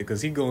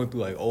Because he going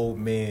through like old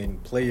man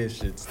player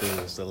shit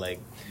still. So like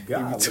he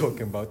be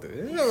talking about the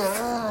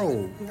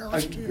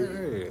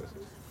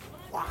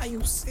why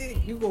you sick?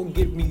 You gonna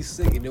get me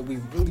sick and then we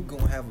really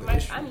gonna have an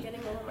issue. I'm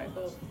getting over my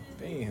cold.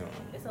 Damn.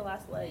 It's the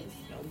last legs.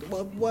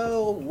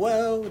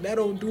 Well, that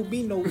don't do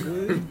me no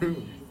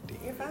good.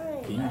 You're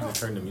fine. Can you just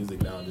turn the music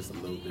down just a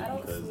little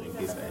bit because in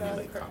case of any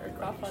like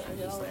copyright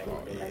issues, I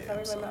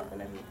covered my mouth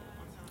and everything.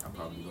 I'm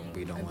probably going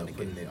We don't to wanna end up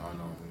putting get- it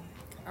on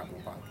Apple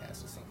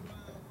Podcasts or something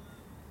like that.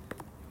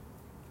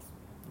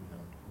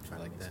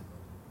 Like that.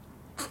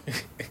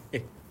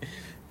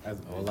 That's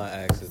All I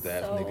ask is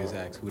that So- if niggas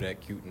ask who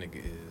that cute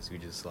nigga is, we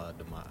just slide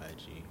to my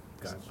IG.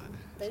 Gotcha.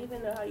 They don't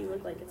even know how you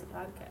look like it's a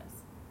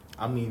podcast.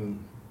 I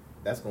mean,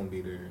 that's gonna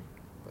be there.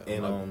 But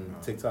And I'm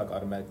not- TikTok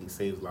automatically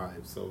saves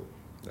lives, so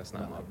that's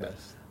not my like that.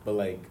 best. But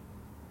like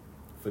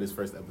for this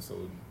first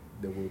episode,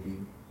 there will be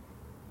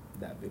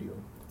that video.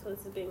 So this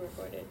is being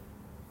recorded.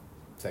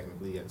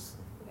 Technically, yes.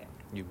 Okay.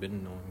 You've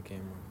been on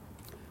camera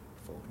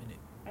for a minute.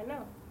 I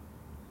know.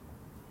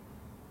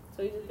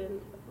 So you just been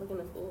looking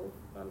a fool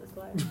on this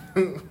live.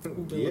 Who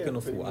been looking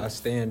a pretty fool? I much.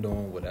 stand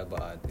on whatever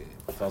I did.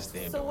 I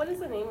stand So on. what is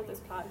the name of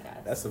this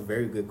podcast? That's a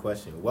very good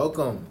question.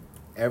 Welcome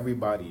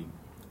everybody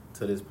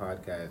to this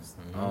podcast.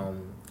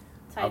 Mhm.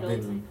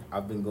 Titled.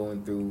 I've been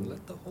going through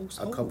Let the host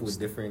a couple of host.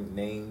 different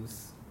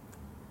names.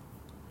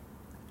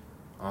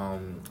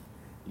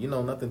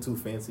 Nothing too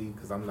fancy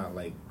because I'm not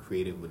like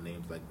creative with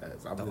names like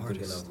that. So I've The been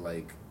thinking artist. of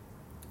like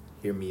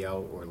 "Hear Me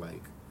Out" or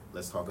like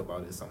 "Let's Talk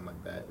About It," something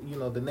like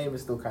that. The name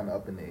is still kind of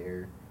up in the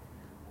air.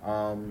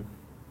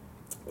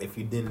 If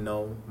you didn't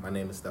know, my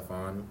name is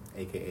Stefan,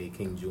 aka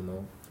King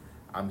Juno.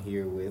 I'm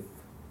here with.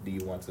 Do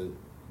you want to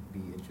be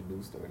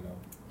introduced or no?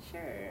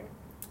 Sure.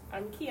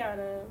 I'm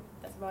Kiana.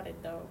 That's about it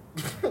though.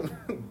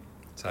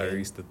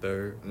 Tyrese the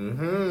third.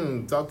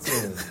 Talk to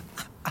him.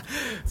 Talk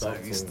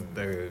to Tyrese the him.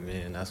 third,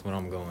 man. That's what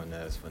I'm going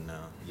as for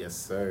now. Yes,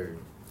 sir.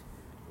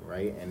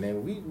 Right, and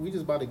then we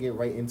just about to get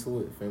right into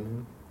it, feel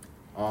me?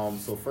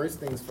 So first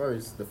things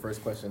first, the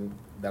first question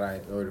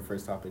the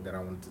first topic that I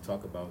wanted to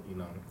talk about,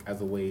 as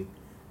a way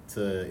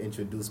to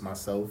introduce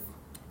myself,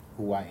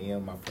 who I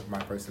am, my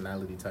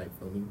personality type,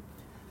 feel me?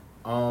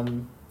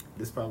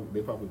 They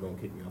probably gonna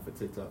kick me off of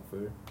TikTok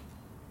for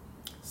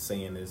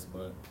saying this,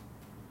 but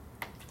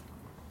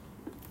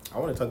I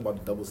want to talk about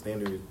the double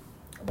standard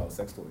about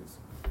sex toys.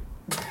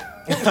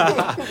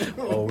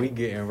 Oh, we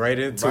getting right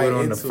into Right it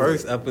on the into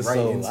first it. episode.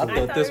 Right into I it. thought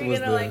I thought this we were was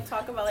gonna the. like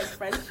talk about like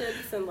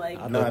friendships and like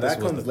I Nah, thought this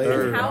that was comes the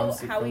later. third. how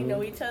we feel know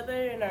me? each other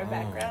and our Oh.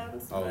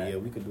 backgrounds. Oh but yeah,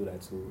 we could do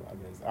that too, I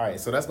guess. All right,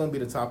 so that's gonna be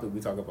the topic we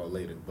talk about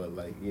later. But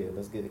like, yeah,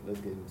 let's get into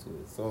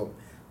it. So,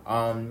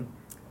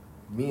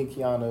 me and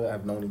Kiana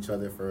have known each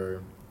other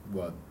for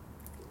what?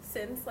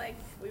 since like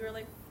we were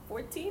like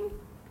 14,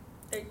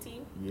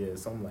 13. Yeah,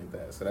 something like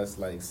that. So that's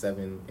like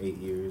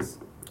 7-8 years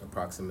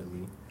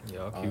approximately.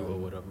 Y'all cute or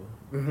whatever.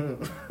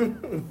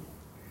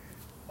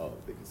 Oh,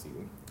 they can see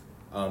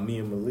me. Me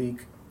and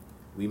Malik,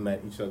 we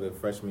met each other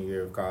freshman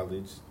year of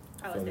college.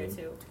 I was Feel there me?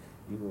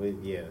 too.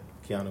 Yeah,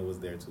 Kiana was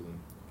there too.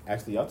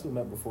 Actually, y'all two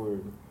met before.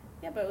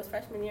 Yeah, but it was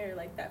freshman year,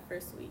 like that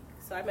first week.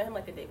 So I met him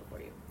like the day before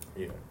you.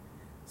 Yeah.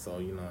 So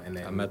and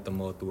then I met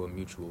them all through a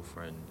mutual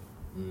friend.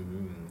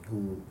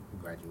 who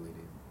graduated.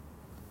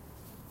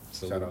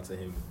 Salute. Shout out to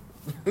him.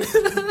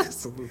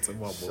 Salute to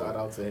my boy. Shout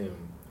out to him.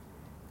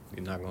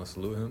 You're not gonna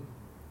salute him?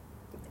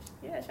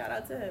 Yeah, shout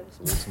out to him.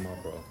 Salute to my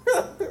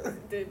bro.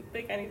 Didn't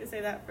think I need to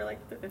say that for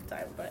like the 5th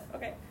time, but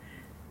okay.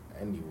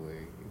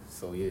 Anyway,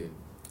 so yeah,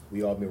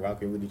 we all been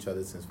rocking with each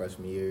other since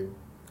freshman year.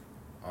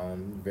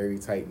 Very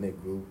tight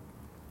knit group.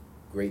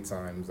 Great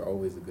times.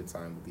 Always a good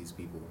time with these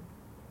people.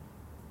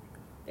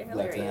 They're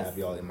Glad to hilarious. have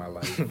y'all in my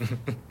life.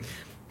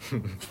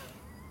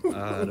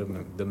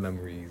 The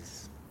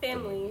memories.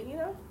 Family, you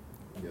know?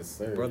 Yes,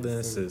 sir. Brother and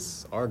Yes, sir.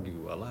 sis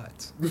argue a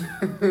lot. But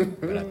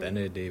at the end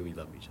of the day, we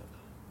love each other.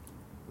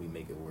 We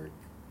make it work.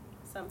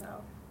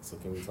 Somehow. So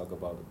can we talk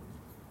about?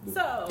 So,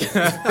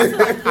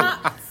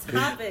 hot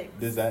topic.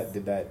 Did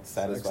that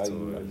satisfy Sex you?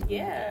 toys. Are you-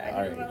 Yeah, I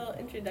All did a right. little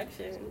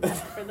introduction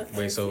for the first,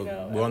 Wait, so we're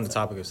on the episode.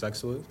 topic of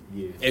sex toys?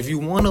 Yeah. If you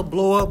want a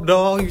blow up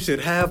doll, you should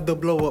have the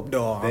blow up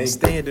doll. I'm Thank you.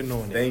 standing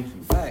on it. Thank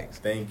you. Facts.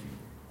 Thank you.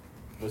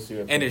 What's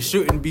your And it opinion?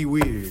 shouldn't be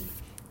weird.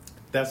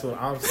 That's what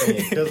I'm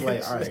saying. Just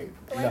like, all right.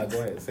 No, go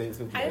ahead. Say what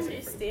you I gotta say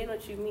first. understand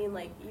what you mean.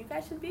 Like, you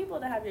guys should be able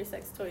to have your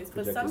sex toys,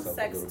 but Project some yourself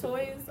a sex little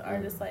toys bit.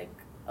 are just like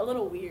a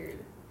little weird.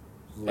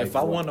 Like if I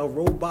what? want a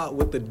robot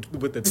with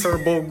the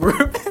turbo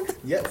grip.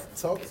 Yes,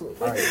 talk to.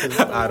 All right. 'cause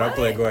All right, I'm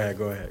playing. Go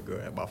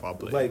ahead. My fault.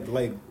 Play.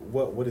 like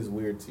what is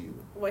weird to you?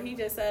 What he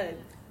just said.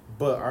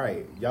 But all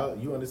right, y'all,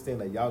 you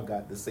understand that y'all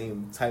got the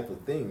same type of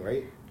thing,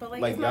 right? But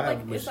like, Like, it's y'all not have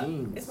like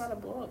machines. It's not a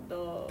blow up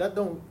doll. That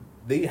don't.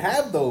 They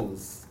have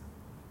those.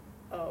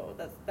 Oh,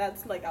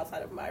 that's like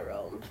outside of my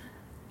realm.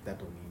 That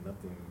don't mean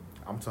nothing.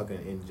 I'm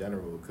talking in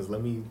general. Cause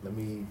let me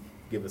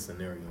give a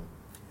scenario.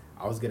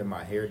 I was getting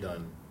my hair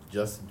done.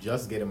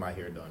 Just getting my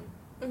hair done.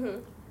 Mm-hmm.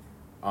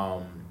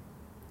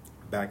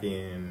 Back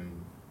in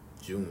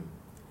June,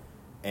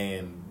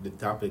 and the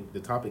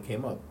topic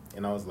came up,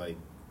 and I was like,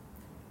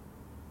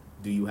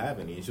 do you have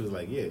any? And she was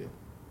like, yeah.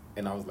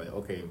 And I was like,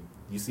 okay,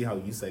 you see how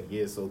you said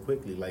yeah so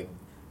quickly? Like,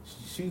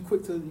 she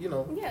quick to, you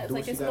know, Yeah, it's do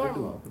like what she it's gotta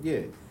normal. do.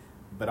 Yeah.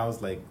 But I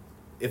was like,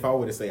 if I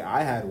were to say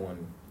I had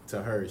one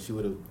to her, she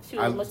would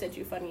have looked at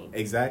you funny.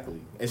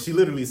 Exactly. And she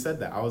literally said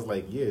that. I was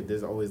like, yeah,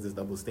 there's always this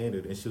double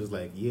standard. And she was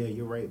like, yeah,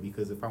 you're right.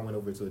 Because if I went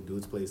over to a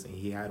dude's place and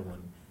he had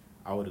one,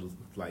 I would have,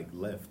 like,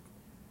 left.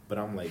 But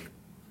I'm like,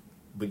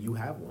 but you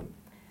have one.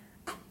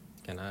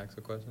 Can I ask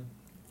a question?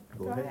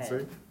 Go Go ahead, ahead.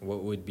 sir.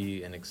 What would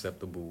be an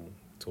acceptable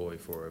toy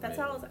for a That's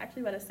man? what I was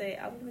actually about to say.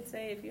 I would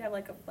say if you have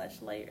like a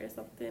fleshlight or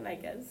something, I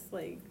guess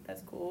like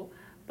that's cool.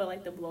 But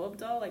like the blow up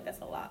doll, like that's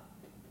a lot,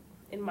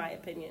 in my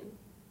opinion.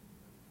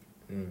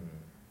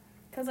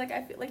 Cause like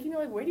I feel like, you know,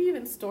 like where do you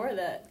even store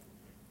that?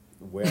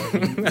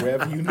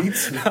 Wherever you need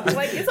to.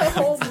 Like it's a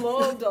whole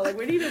blow up doll. Like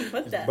where do you even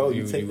put that? Bro,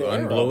 You take the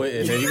air unblow out.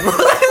 it and then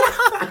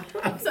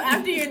you So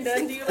after you're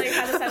done, do you like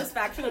have the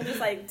satisfaction of just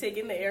like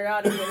taking the air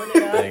out and blowing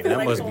it up? Dang, and, that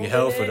like, must be holding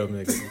hell for it? them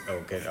niggas.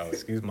 Okay,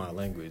 excuse my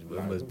language, but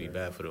it must be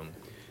bad for them.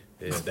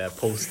 Yeah, that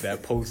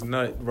post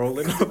nut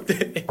rolling up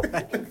there.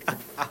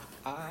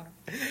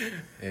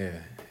 Yeah,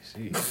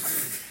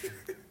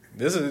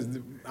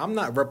 I'm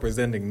not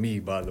representing me,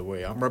 by the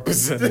way. I'm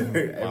representing my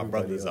Everybody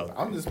brothers else. out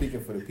I'm just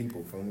speaking for the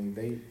people. For me,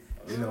 they,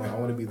 you know, I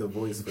want to be the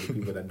voice for the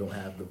people that don't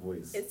have the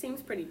voice. It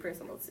seems pretty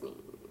personal to me.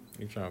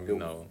 You trying to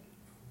know?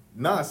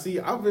 Nah, see,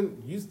 I've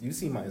been you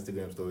see my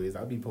Instagram stories.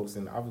 I'll be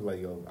posting. I'll be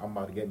like, yo, I'm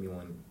about to get me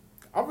one.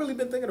 I've really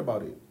been thinking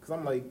about it because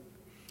I'm like,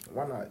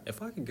 why not?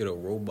 If I could get a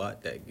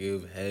robot that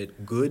give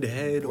good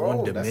head Bro,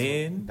 on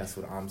demand, That's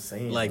what I'm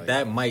saying. like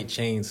that might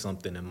change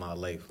something in my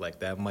life. Like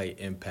that might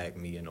impact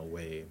me in a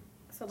way.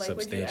 So like,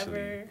 would you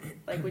ever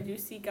would you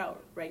seek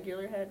out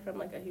regular head from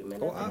like a human?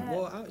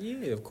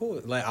 Yeah, of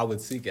course. Like I would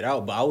seek it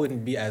out, but I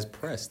wouldn't be as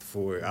pressed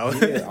for it.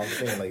 Yeah, I'm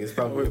saying like it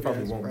probably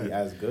won't be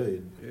as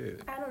good. Yeah.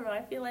 I don't know.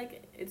 I feel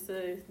like it's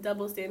a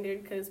double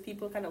standard because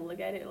people kind of look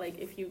at it like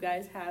if you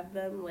guys have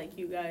them, like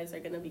you guys are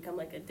gonna become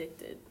like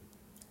addicted.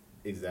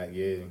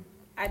 Exactly. Yeah.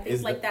 I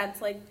think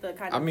that's like the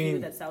kind of view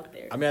that's out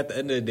there. I mean, at the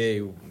end of the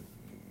day,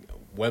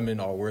 women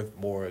are worth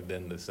more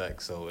than the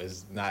sex, so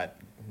it's not.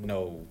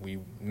 No,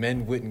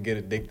 men wouldn't get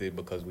addicted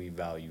because we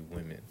value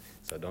women.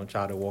 So don't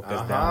try to walk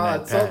us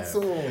down that path.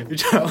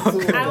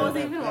 I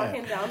wasn't even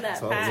walking down that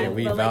path. Yeah,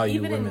 we but value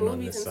even in women on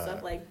movies this and side.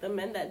 stuff, like the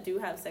men that do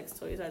have sex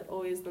toys are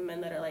always the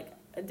men that are like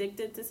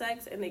addicted to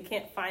sex and they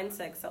can't find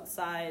sex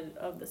outside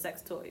of the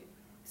sex toy.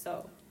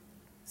 So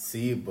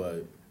see,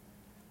 but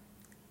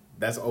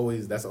that's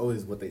always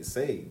what they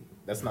say.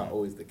 That's not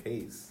always the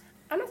case.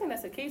 I'm not saying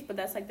that's the case, but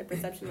that's like the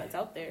perception that's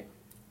out there.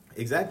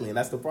 Exactly, and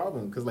that's the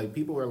problem because like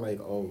people are like,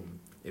 oh,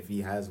 if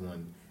he has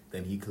one,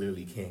 then he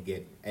clearly can't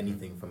get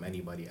anything from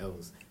anybody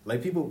else.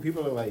 Like people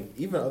are like,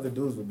 even other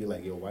dudes would be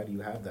like, yo, why do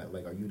you have that?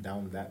 Like, are you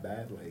down that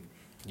bad? Like,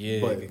 yeah.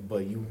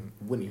 But you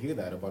wouldn't hear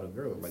that about a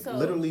girl. Like So,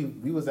 literally,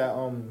 we was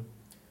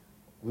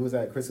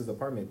at Chris's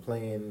apartment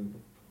playing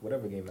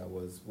whatever game that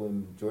was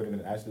when Jordan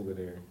and Ashley were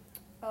there.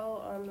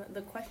 Oh,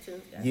 the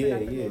questions. I Yeah,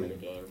 forgot the yeah. name of the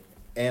game.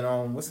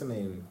 And what's her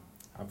name?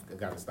 I've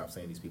got to stop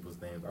saying these people's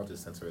names. I'll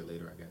just censor it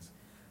later, I guess.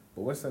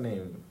 But what's her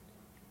name?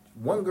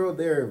 One girl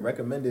there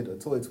recommended a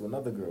toy to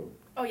another girl.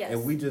 Oh yes.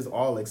 And we just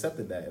all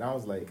accepted that. And I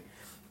was like,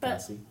 But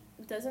see.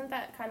 doesn't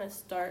that kind of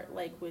start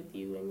like with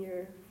you and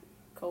your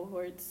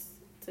cohorts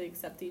to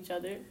accept each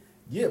other?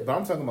 Yeah, but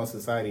I'm talking about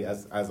society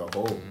as a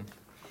whole. Mm-hmm.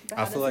 But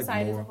I how feel does like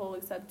society as more- a whole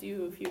accept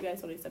you if you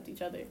guys don't accept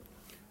each other?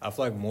 I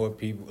feel like more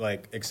people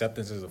like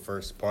acceptance is the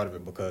first part of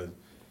it because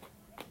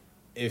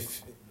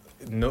if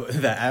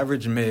the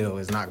average male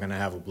is not gonna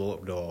have a blow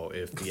up doll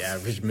if the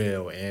average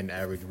male and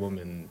average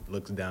woman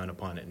looks down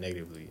upon it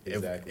negatively.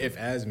 Exactly. If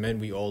as men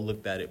we all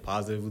looked at it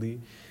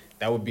positively,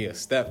 that would be a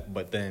step.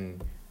 But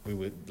then we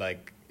would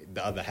like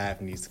the other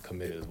half needs to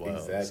commit as well.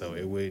 Exactly. So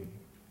it would.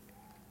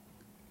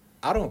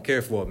 I don't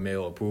care for a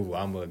male approval.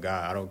 I'm a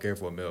guy. I don't care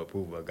for a male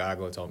approval. A guy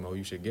gonna tell me, "Oh,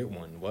 you should get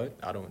one." What?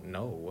 I don't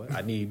know. What?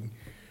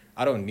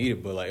 I don't need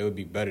it, but like it would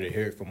be better to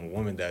hear it from a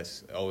woman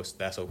that's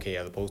okay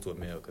as opposed to a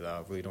male because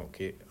I really don't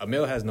care. A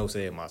male has no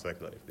say in my sex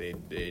life. They're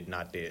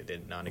not there. They're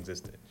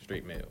non-existent.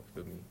 Straight male.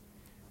 Feel me?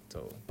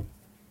 So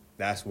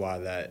that's why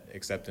that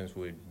acceptance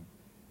would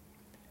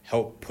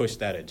help push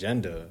that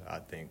agenda. I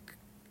think,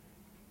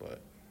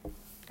 but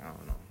I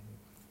don't know.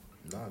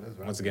 No, that's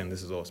right. Once again,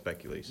 this is all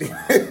speculation.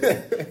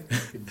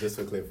 Just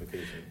for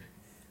clarification.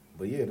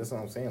 But yeah, that's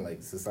what I'm saying.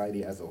 Like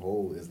society as a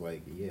whole is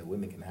like, yeah,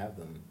 women can have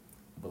them,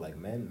 but like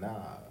men, nah.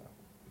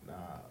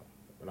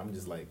 And I'm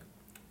just like,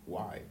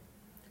 why?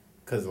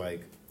 Cause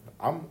like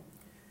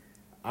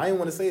I ain't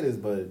want to say this,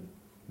 but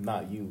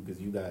not you, cause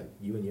you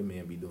and your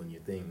man be doing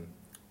your thing,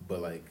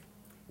 but like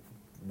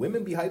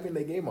women be hyping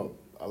their game up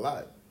a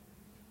lot.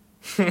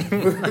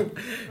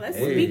 Let's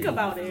speak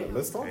about it.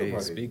 Let's talk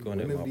about speak it. on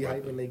it, Women my be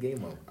brother. hyping their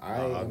game up.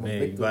 Oh man, you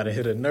victim. gotta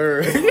hit a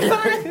nerve.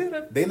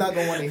 They not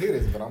gonna want to hear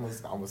this, but I'm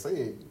gonna say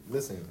it.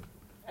 Listen,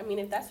 I mean,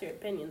 if that's your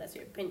opinion, that's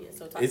your opinion.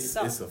 So talk it's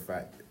yourself. a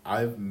fact.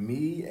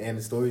 Me and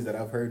the stories that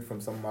I've heard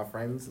from some of my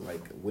friends,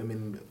 like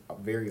women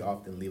very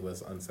often leave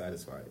us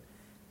unsatisfied.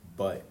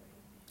 But,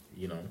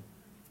 you know,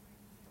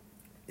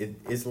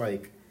 it's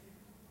like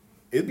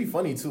it'd be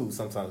funny too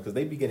sometimes because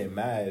they be getting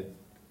mad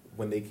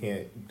when they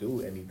can't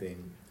do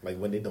anything, like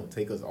when they don't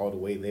take us all the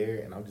way there,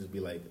 and I'll just be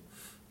like,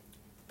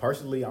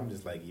 partially, I'm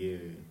just like, yeah,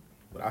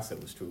 what I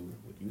said was true.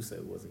 What you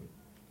said wasn't.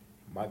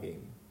 My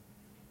game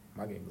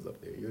was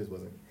up there. Yours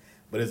wasn't.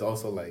 But it's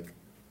also like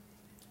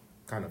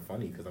kind of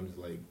funny because I'm just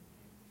like,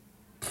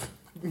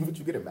 what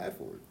you getting mad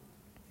for?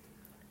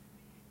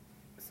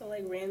 So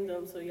like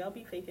random. So y'all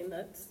be faking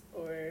nuts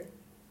or?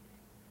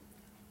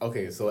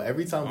 Okay, so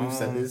every time we've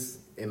said this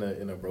in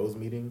a bros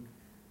meeting,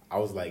 I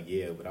was like,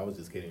 yeah, but I was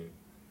just kidding.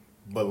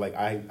 But like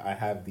I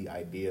have the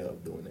idea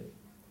of doing it.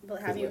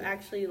 But have you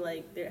actually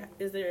like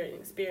is there an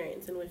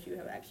experience in which you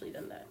have actually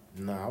done that?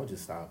 No, I would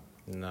just stop.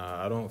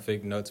 Nah, I don't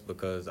fake nuts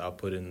because I'm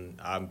put in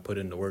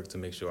the work to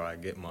make sure I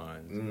get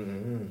mine.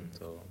 Mm-hmm.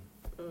 So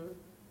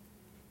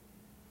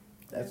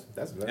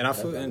that's very, and I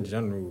feel in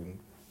general,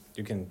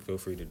 you can feel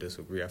free to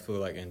disagree. I feel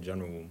like in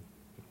general,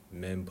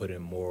 men put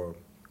in more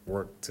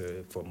work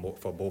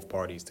for both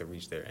parties to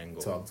reach their end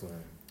goal. Talk to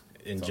him.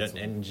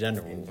 In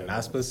general,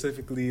 not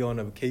specifically on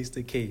a case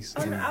to case.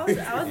 I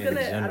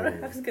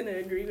was gonna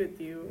agree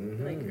with you.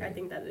 Mm-hmm. Like I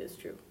think that is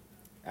true.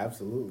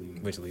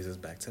 Absolutely. Which leads us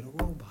back to the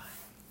robot.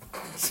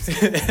 So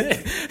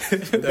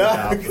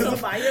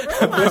buy your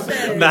robot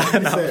then.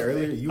 You said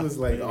earlier you was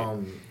like,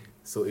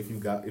 so if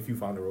you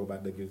found a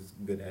robot that gives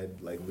good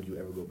head, like would you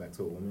ever go back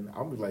to a woman?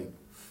 I was like,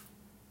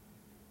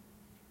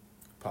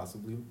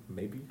 possibly,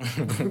 maybe.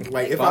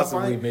 Like if Possibly,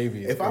 I find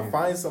maybe. if I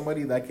find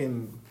somebody that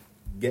can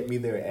get me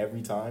there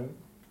every time,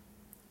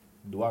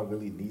 do I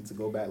really need to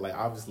go back? Like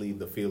obviously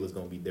the feel is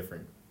gonna be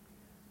different.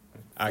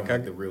 I'm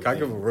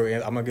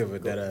gonna give a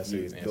dead ass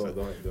serious answer.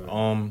 Go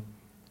ahead.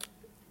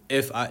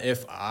 If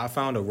I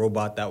found a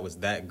robot that was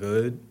that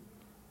good,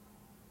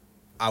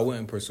 I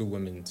wouldn't pursue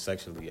women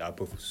sexually. I'd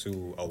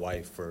pursue a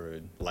wife for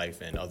life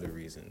and other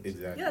reasons.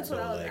 Exactly. Yeah, that's what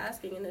I was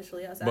asking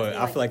initially. But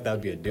I feel like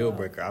that'd be a deal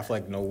breaker. I feel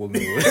like no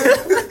woman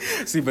would.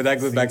 See, but that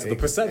goes back to the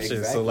perception.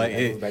 Exactly. So like,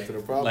 that goes back to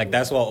the problem. like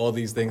that's why all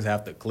these things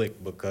have to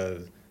click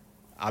because,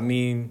 I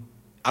mean,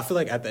 I feel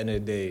like at the end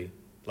of the day,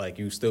 like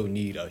you still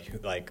need a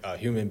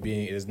human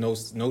being. There's no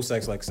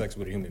sex like sex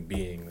with a human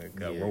being.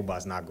 Like a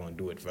robot's not going to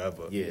do it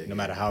forever. No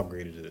matter how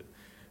great it is.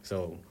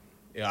 So,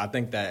 yeah, I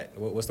think that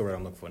what's the word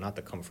I'm looking for? Not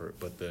the comfort,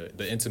 but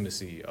the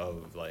intimacy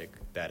of like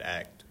that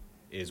act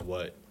is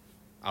what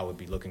I would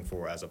be looking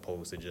for as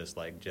opposed to just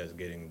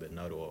getting the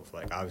nut off.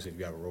 Like obviously, if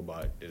you have a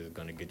robot, it's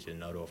going to get your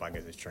nut off. I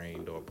guess it's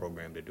trained or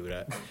programmed to do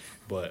that,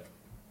 but.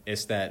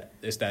 It's that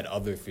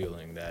other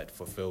feeling, that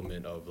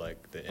fulfillment of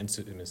like the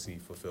intimacy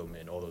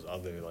fulfillment, all those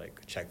other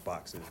like check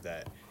boxes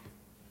that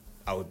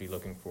I would be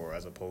looking for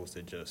as opposed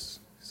to just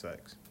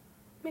sex.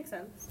 Makes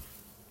sense.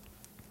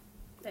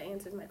 That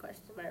answers my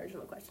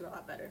original question a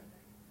lot better.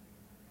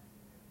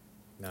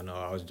 I know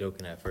I was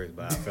joking at first,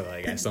 but I feel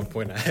like at some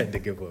point I had to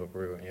give a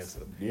real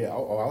answer. Yeah, I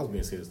was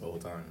being serious the whole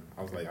time.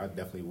 I was like, I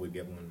definitely would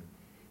get one.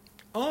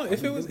 Oh,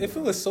 if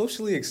it was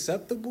socially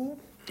acceptable.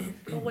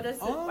 Well,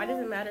 why does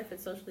it matter if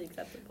it's socially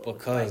acceptable?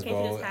 Because, why can't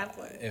bro, you just have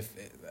one?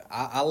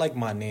 I like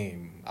my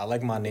name. I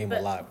like my name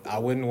a lot. I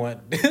wouldn't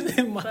want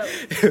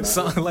But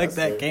something like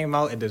that came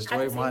out and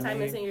destroyed my At the same time,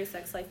 name. isn't your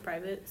sex life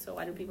private? So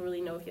why do people really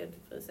know if you had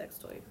a sex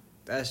toy?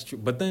 That's true.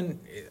 But then,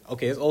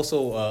 okay, it's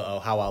also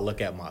how I look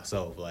at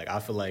myself. Like, I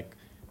feel like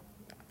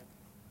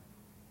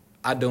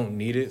I don't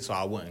need it, so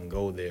I wouldn't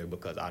go there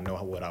because I know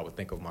what I would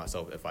think of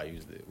myself if I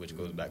used it, which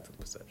goes back to the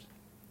perception.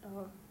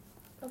 Oh,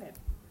 okay.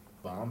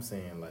 But I'm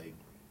saying like,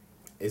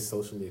 it's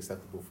socially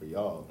acceptable for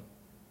y'all.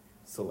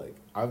 So like,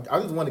 I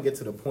just want to get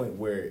to the point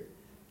where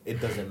it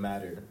doesn't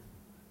matter,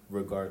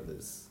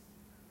 regardless.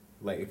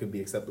 Like it could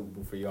be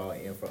acceptable for y'all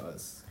and for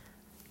us.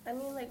 I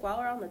mean, like while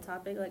we're on the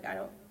topic, like I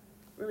don't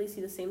really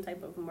see the same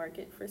type of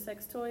market for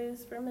sex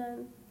toys for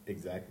men.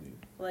 Exactly.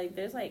 Like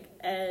there's like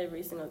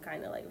every single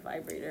kind of like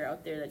vibrator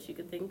out there that you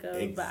could think of,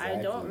 Exactly. but I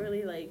don't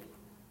really like,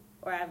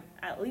 or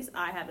at least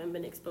I haven't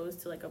been exposed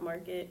to like a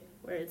market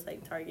where it's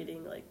like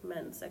targeting like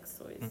men's sex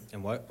toys.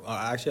 And what?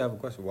 I actually have a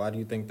question. Why do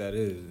you think that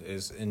is?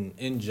 Is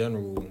in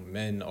general,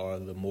 men are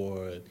the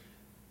more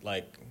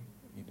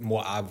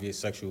obvious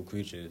sexual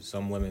creatures.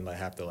 Some women like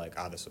have to like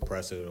either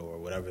suppress it or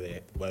whatever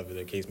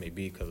the case may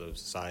be because of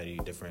society,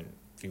 different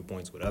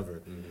viewpoints,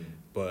 whatever. Mm-hmm.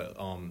 But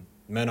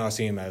men are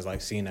seen as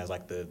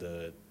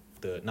the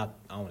not,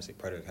 I don't want to say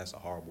predator. That's a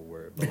horrible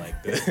word, but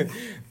like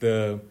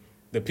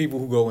the people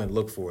who go and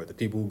look for it, the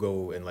people who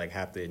go and like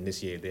have to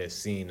initiate, they're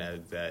seen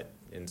as that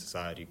in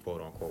society,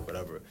 quote unquote,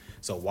 whatever.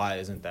 So why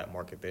isn't that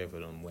market there for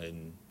them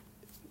when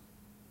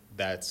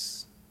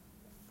that's?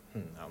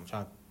 I'm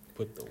trying to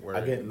put the word.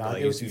 I get like, what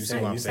you you're see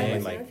what I'm saying. I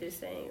saying? see Like, what you're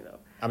saying though.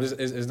 I'm just.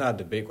 It's not a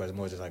debate question. It's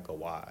more just like a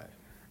why.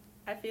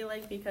 I feel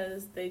like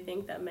because they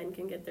think that men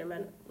can get their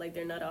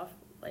nut off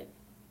like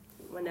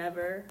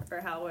whenever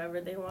or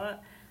however they want,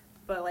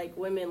 but like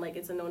women, like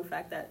it's a known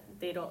fact that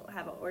they don't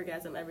have an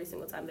orgasm every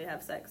single time they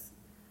have sex.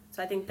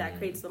 So I think that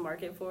creates the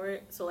market for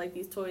it. So like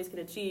these toys can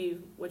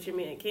achieve what your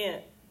man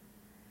can't,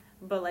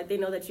 but like they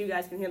know that you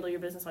guys can handle your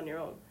business on your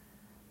own.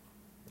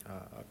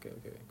 Okay,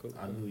 cool.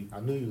 I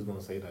knew you was gonna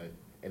say that,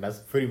 and that's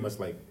pretty much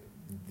like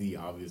the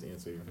obvious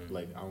answer. Mhm.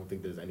 Like, I don't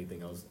think there's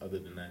anything else other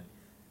than that.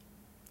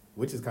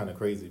 Which is kind of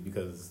crazy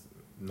because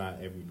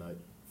not every nut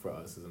for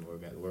us is an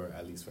orgasm, or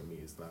at least for me,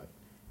 it's not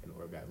an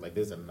orgasm. Like,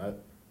 there's a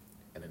nut,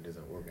 and then there's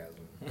an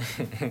orgasm.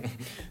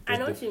 I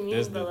know what you mean,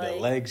 There's but the like,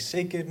 leg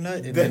shaking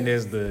nut, and then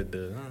there's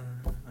the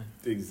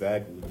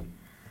Exactly.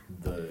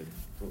 The...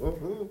 I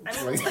know,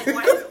 like, like,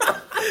 why?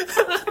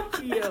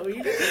 Yo,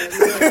 you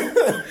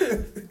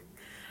just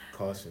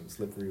caution,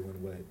 slippery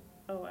when wet.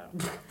 Oh wow.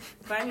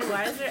 But I mean,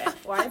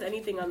 why is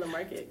anything on the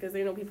market? Because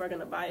they know people are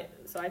gonna buy it.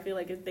 So I feel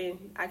like if they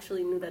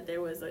actually knew that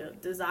there was a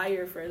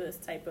desire for this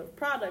type of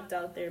product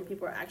out there and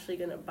people are actually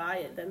gonna buy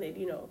it, then they'd,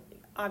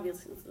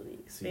 obviously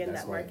expand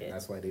that market.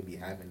 That's why they be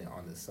having it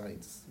on the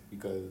sites,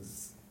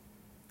 because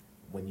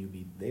when you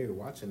be there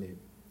watching it,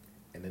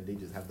 and then they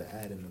just have the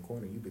ad in the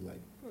corner, you be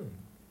like,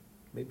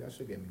 maybe I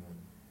should get me one.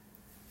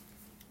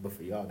 But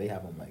for y'all, they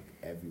have them like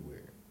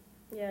everywhere.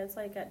 Yeah, it's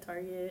like at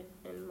Target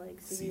and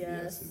like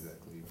CVS.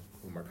 Exactly.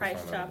 When Marcus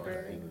Price found out about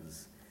Chopper.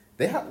 that,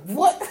 they have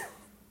what?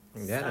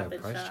 yeah, Stop that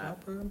and price shop.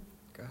 chopper.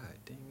 God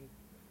dang it.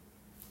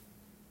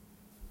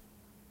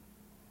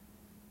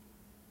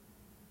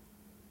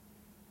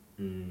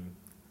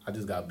 I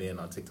just got banned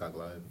on TikTok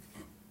Live.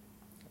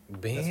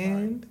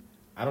 Banned?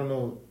 I don't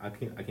know. I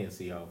can't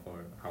see how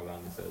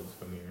long it says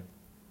from here,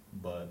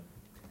 but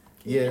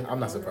yeah, I'm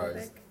not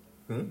surprised.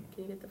 Can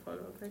you get the phone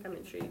real quick? I'm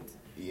intrigued.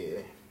 Yeah.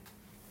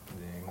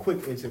 Dang.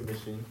 Quick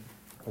intermission.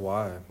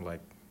 Why?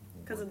 Like,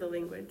 Because of the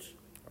language.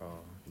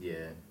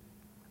 Yeah.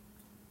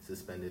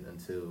 Suspended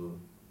until.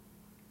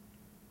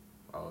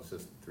 Oh, it's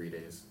just 3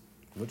 days.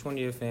 which one of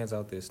your fans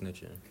out there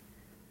snitching?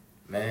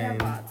 They Man, have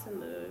bots in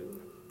the.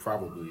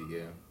 probably,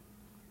 yeah.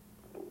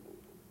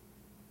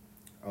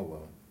 Oh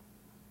well.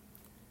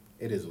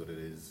 It is what it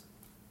is.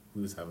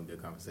 We was having a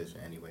good conversation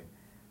anyway.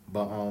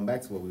 But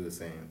back to what we were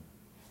saying.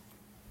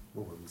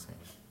 What were we saying?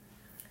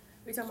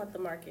 We're talking about the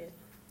market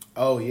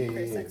Oh for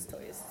yeah. sex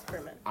toys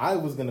for men. I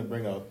was gonna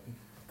bring up,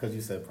 because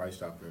you said Price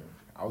Chopper.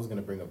 I was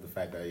gonna bring up the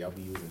fact that y'all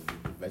be using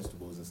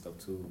vegetables and stuff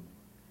too.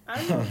 I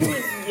don't know who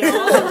is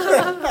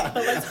y'all, but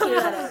let's clear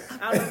that up.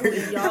 I don't know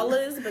who y'all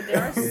is, but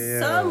there are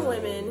some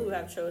women who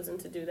have chosen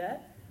to do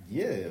that.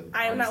 Yeah.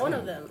 I am not one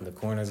of saying. them. The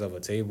corners of a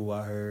table,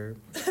 I heard.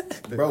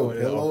 The Bro,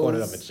 corners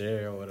pillows. of a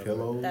chair or whatever.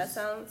 Pillows. That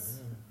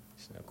sounds.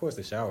 Of course,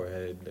 the shower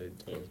head.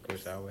 Of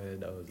course, shower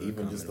head. That was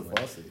Even just the common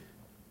one. faucet.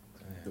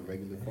 The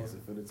regular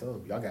faucet for the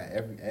tub. Y'all got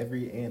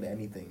every and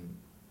anything.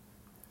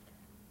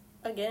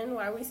 Again,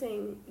 why are we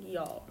saying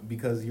y'all?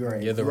 Because you're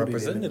You're the included in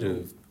representative.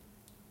 group.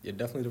 You're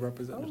definitely the Oh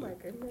representative. my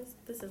goodness,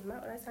 this is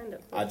not what I signed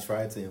up for. I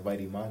tried to invite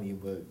Imani,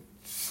 but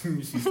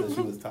she said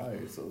she was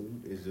tired, so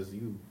it's just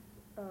you.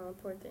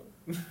 Poor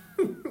thing.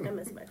 I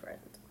miss my friend.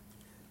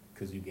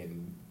 Because you're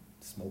getting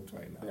smoked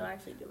right now. No, I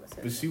actually do miss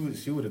her. But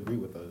she would agree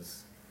with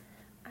us.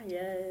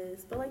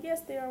 Yes, but like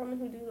yes, there are women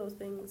who do those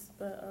things,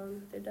 but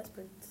they're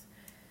desperate.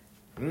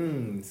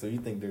 So you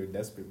think they're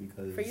desperate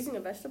because... For using a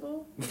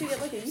vegetable, you could get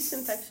like a yeast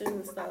infection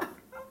and stuff.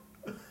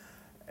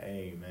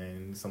 Hey,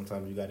 man,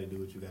 sometimes you got to do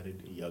what you got to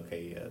do. Yeah,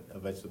 okay, yeah, a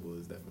vegetable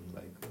is definitely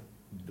like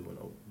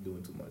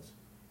doing too much.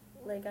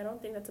 Like I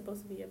don't think that's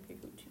supposed to be up your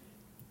coochie.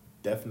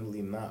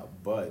 Definitely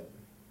not, but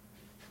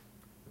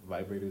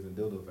vibrators and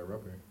dildos are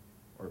rubber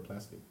or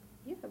plastic.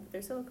 Yeah, but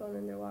they're silicone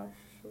and they're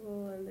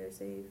washable and they're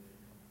safe.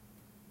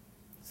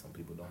 Some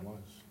people don't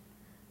wash.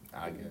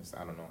 I guess.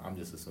 I don't know. I'm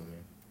just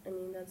assuming. I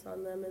mean, that's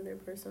on them and their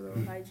personal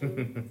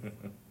hygiene.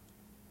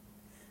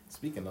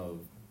 Speaking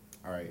of,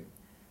 all right,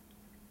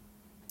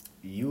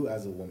 you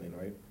as a woman,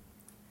 right?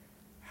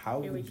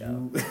 How Here we would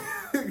go.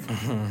 you...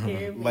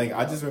 Here we Like, go.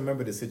 I just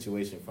remember the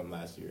situation from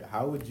last year.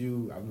 How would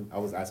you... I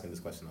was asking this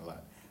question a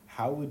lot.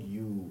 How would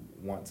you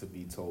want to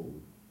be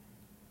told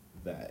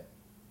that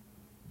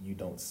you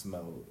don't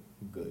smell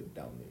good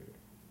down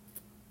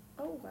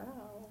there? Oh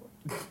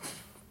wow.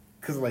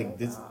 Because, like, Oh,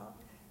 this... wow.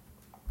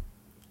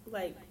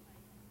 Like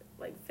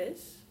fish?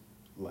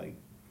 Like,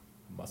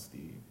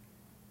 musty.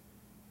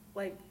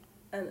 Like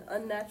an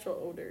unnatural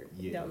odor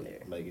Yeah. down there.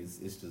 Like, it's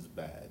just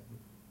bad.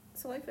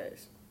 So like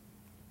fish.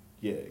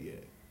 Yeah, yeah.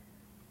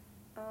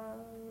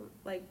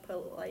 Like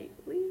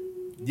politely.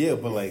 Yeah,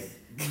 but, like,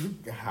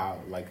 how?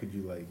 Like, could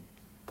you, like...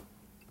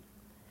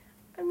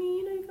 I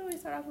mean, you can always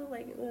start off with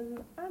like,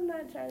 I'm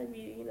not trying to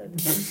be,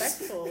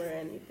 disrespectful or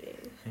anything.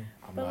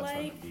 I'm But, not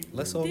trying like, to be...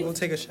 Let's all go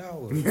take a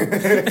shower.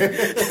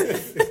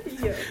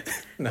 Yeah.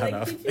 No, like,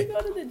 no. did you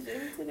go to the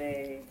gym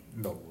today?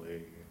 No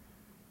way.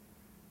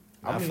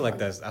 I mean, feel like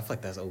that's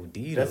OD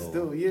though. That's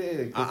still,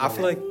 yeah. 'cause, I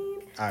feel like-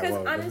 Because Alright,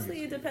 well,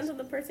 honestly, it depends on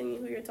the person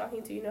who you're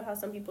talking to. You know how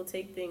some people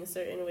take things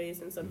certain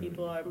ways, and some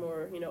people are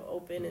more,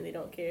 open and they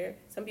don't care.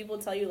 Some people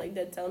tell you like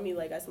that, tell me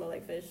like I smell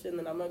like fish, and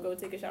then I'm gonna go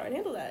take a shower and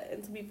handle that.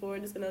 And some people are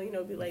just gonna,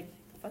 be like,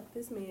 fuck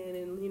this man,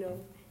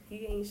 and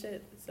he ain't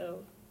shit.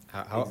 So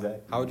How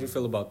Exactly. how would you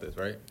feel about this,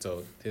 right?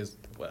 So here's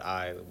what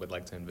I would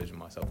like to envision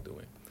myself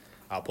doing.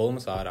 I'll pull him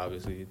aside,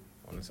 obviously,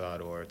 on the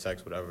side or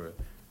text, whatever.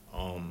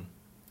 I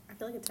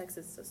feel like a text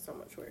is just so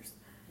much worse.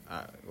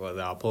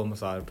 I'll pull him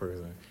aside in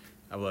person.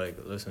 I'm like,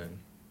 listen,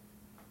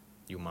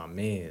 you my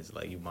mans,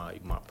 like you my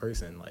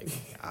person, like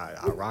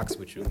I rocks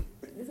with you.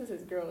 This is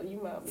his girl.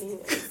 You my man.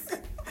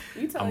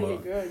 You telling your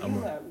girl you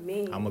my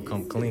man. I'm gonna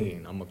come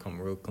clean. I'm gonna come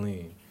real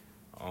clean.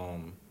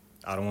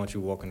 I don't want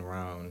you walking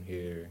around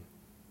here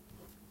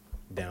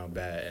down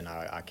bad, and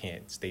I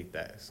can't state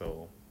that.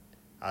 So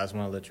I just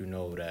want to let you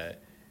know that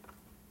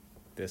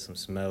there's some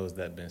smells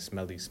that been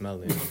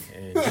smelling,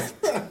 and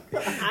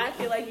I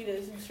feel like you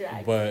just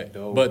dragged.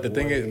 but the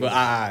thing is,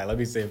 let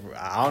me say,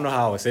 I don't know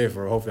how I would say it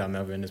for. Hopefully, I'm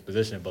never in this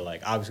position. But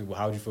like, obviously,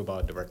 how would you feel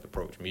about a direct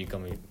approach? Me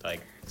coming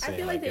like saying I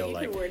feel like, that yo, you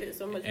like can word it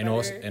so much in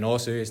better. in all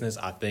seriousness,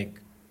 I think.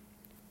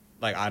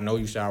 Like, I know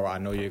you shower, I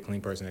know you're a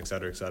clean person, et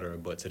cetera,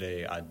 but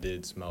today I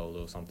did smell a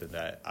little something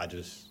that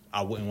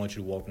I wouldn't want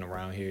you walking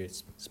around here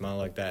smelling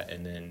like that,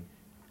 and then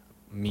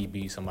me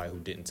be somebody who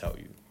didn't tell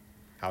you.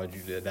 How would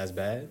you do that? That's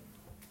bad?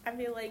 I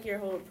feel like your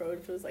whole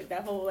approach was like,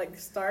 that whole like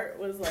start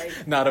was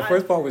like. Nah, the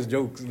first part was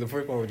jokes. The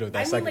first part was jokes.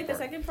 The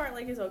second part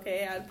like is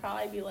okay. I'd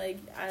probably be like,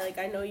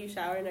 I know you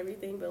shower and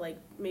everything, but like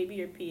maybe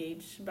your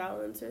pH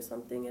balance or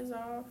something is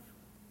off.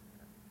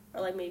 Or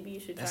like maybe you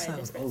should try that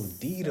a sounds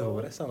different OD though.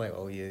 That sounds like,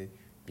 oh yeah,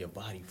 your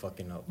body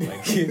fucking up.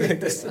 Like,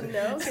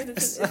 no,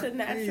 because it's a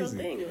natural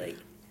thing. Like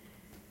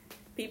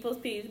people's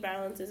pH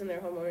balances and their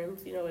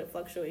hormones, it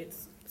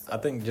fluctuates. So. I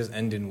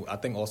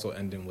think also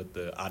ending with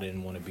the I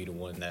didn't want to be the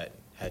one that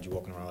had you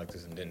walking around like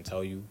this and didn't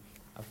tell you.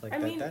 I feel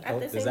like that at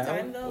helped. the same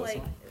time though,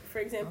 like for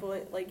example,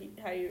 like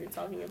how you were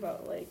talking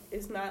about, like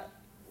it's not.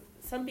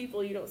 Some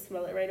people you don't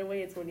smell it right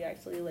away. It's when you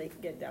actually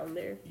like get down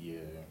there. Yeah.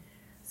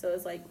 So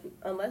it's like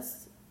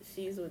unless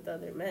she's with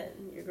other men,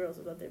 your girl's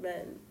with other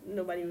men,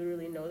 nobody would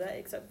really know that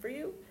except for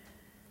you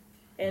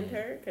and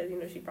her, because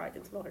she probably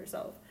can smell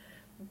herself.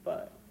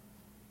 But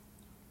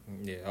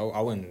yeah,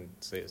 I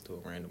wouldn't say it's to a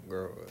random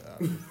girl,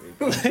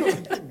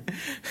 obviously.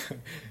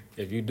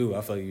 If you do,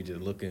 I feel like you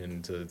just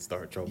looking to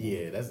start trouble.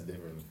 Yeah, that's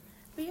different.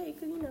 But yeah, you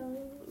could,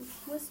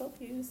 what soap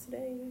you use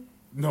today?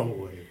 No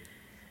way.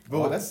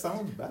 Bro, that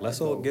sounds bad.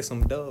 Let's all get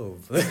some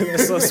Dove.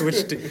 let's all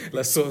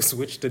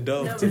switch to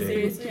Dove no,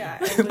 today. But seriously,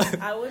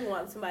 I would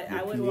want somebody.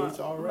 I would want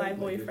my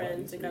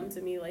boyfriend to come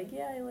to me like,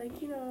 yeah, like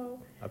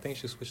I think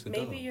you should switch to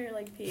maybe Dove. you're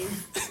like pH.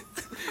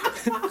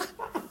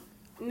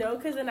 No,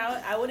 because then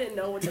I wouldn't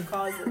know what the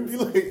cause is.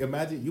 Like,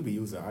 imagine you be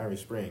using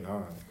Irish Spring,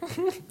 huh?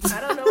 I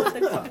don't know what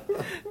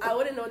I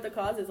wouldn't know what the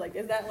cause is. Like,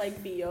 is that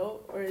like BO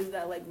or is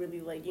that like really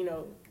like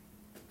down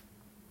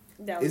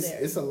there?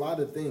 It's a lot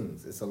of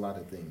things.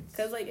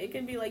 Because like it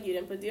could be like you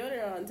didn't put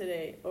deodorant on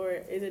today, or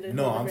is it?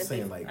 No, I'm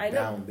saying like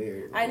down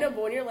there. I know,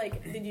 but when you're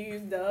like, did you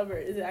use Dove or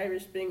is it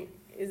Irish Spring?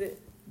 Is it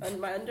on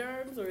my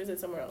underarms or is it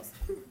somewhere else?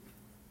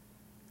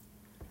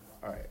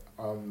 All right.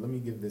 Let me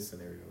give this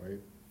scenario,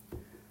 right?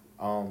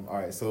 All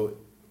right. So,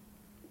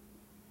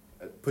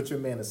 put your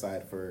man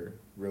aside for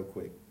real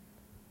quick.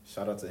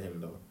 Shout out to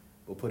him though.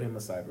 We'll put him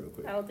aside real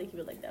quick. I don't think he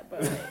would like that,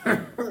 but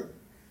like.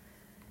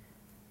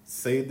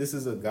 Say this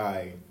is a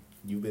guy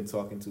you've been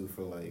talking to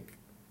for like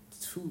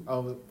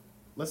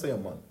let's say a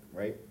month,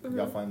 right? Mm-hmm.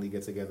 Y'all finally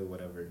get together,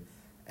 whatever,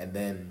 and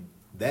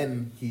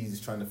then he's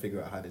trying to figure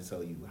out how to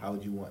tell you. How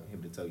would you want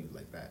him to tell you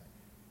like that?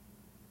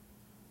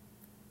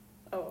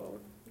 Oh,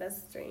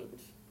 that's strange.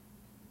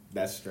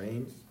 That's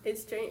strange.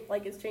 It's strange.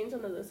 Like it's strange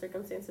under the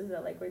circumstances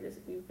that like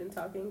we've been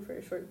talking for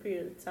a short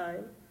period of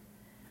time.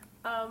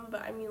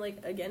 But I mean,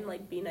 like again,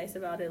 like be nice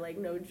about it. Like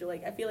no,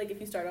 like I feel like if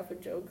you start off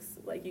with jokes,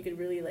 like you could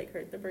really like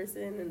hurt the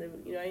person, and then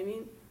you know what I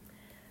mean.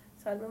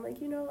 So I've been like,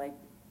 like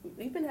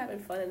we've been having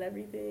fun and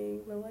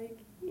everything, but like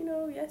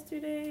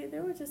yesterday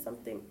there was just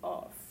something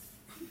off,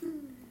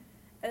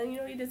 and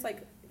you just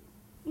like,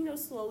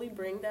 slowly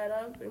bring that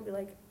up and be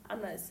like,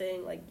 I'm not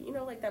saying like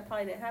like that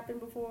probably didn't happen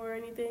before or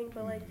anything,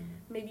 but like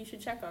maybe you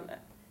should check on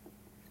that.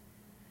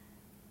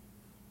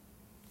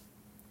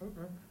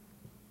 Okay.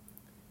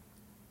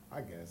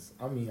 I guess.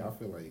 I mean, I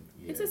feel like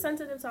it's a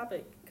sensitive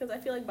topic because I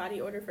feel like body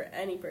odor for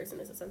any person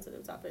is a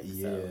sensitive topic.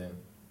 Yeah, so.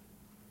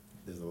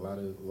 There's a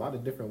lot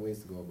of different ways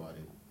to go about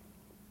it.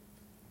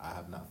 I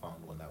have not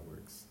found one that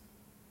works,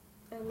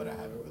 but I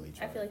haven't really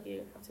tried. I feel like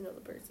you have to know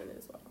the person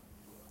as well.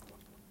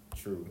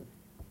 True.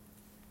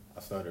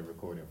 I started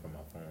recording from my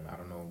phone. I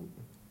don't know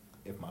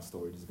if my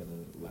storage is gonna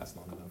last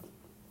long enough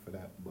for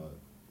that, but.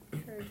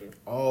 Heard you.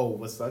 Oh,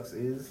 what sucks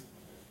is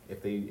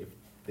if they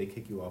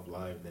kick you off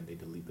live, then they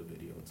delete the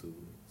video too,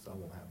 so I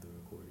won't have the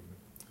recording.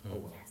 Oh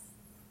well. Yes.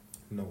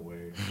 No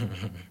way.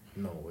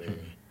 No way.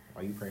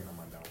 Are you praying on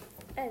my downfall?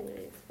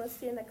 Anyways,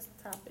 what's your next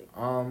topic?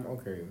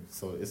 Okay,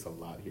 so it's a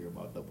lot here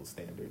about double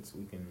standards.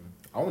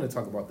 I want to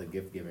talk about the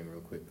gift giving real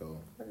quick though.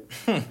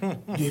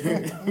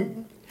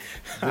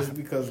 Just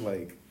because,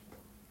 like,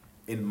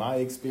 in my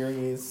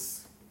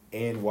experience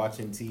and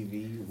watching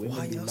TV, women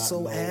Why do y'all not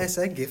so know. ass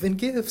at giving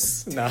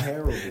gifts?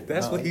 Terrible.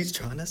 That's what he's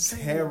trying to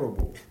say.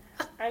 Terrible.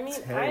 I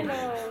mean, Terrible. I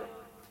know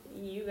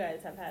you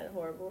guys have had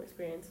horrible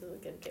experiences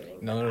with gift giving.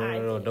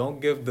 No.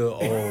 Don't give the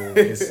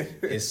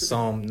it's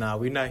some. Nah,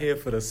 we're not here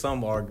for the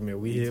some argument.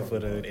 We here for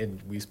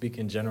we speak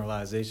in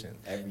generalization.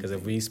 Because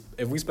if we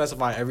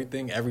specify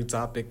every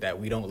topic that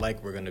we don't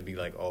like, we're gonna be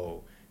like,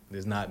 oh,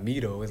 It's not me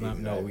though. It's not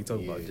no. We talk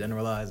Exactly, about yeah.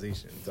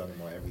 generalization. You're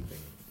talking about everything.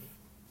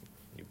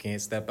 You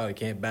can't step out. You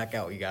can't back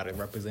out. You gotta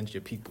represent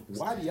your people.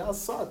 Why do y'all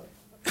suck?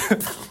 We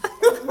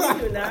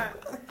do not.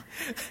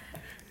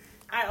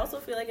 I also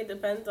feel like it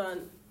depends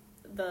on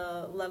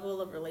the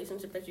level of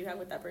relationship that you have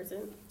with that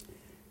person.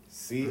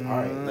 See, all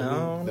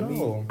right. Let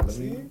me,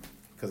 See?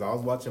 because I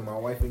was watching My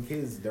Wife and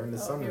Kids during the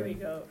Oh, summer, here we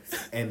go.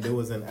 and there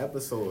was an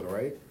episode,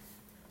 right?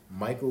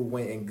 Michael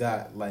went and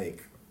got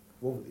like,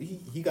 well,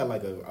 he got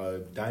like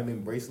a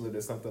diamond bracelet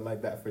or something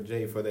like that for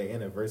Jay for their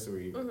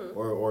anniversary, Mhm.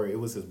 or it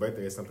was his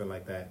birthday or something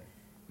like that.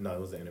 No, it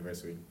was the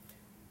anniversary,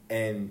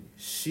 and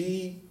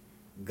she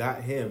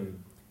got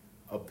him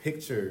a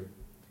picture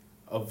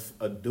of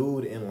a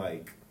dude in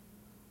like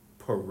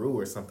Peru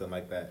or something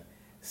like that,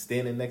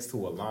 standing next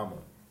to a llama.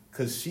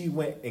 Cause she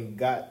went and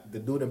got the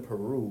dude in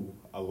Peru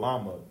a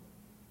llama,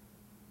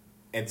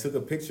 and took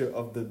a picture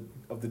of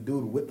the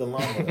dude with the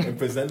llama and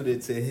presented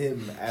it to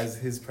him as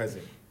his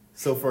present.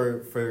 So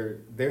for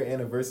their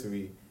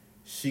anniversary,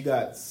 she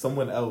got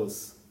someone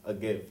else a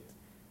gift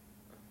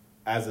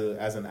as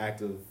an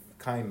act of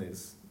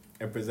kindness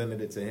and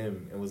presented it to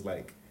him and was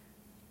like,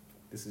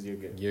 "This is your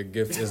gift." Your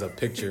gift is a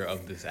picture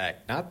of this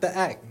act, not the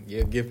act.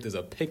 Your gift is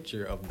a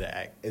picture of the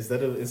act.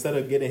 Instead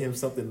of getting him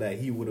something that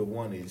he would have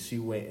wanted, she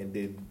went and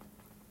did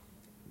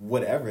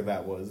whatever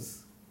that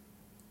was.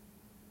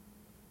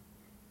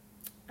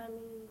 I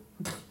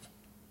mean,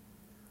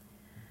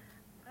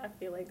 I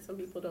feel like some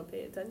people don't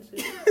pay attention.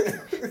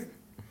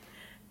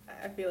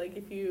 I feel like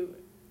if you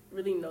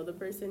really know the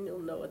person, you'll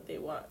know what they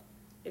want.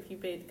 If you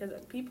pay,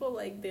 because people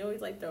like they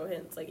always like throw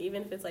hints, like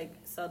even if it's like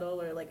subtle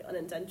or like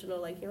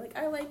unintentional, like you're like,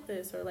 I like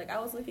this, or like I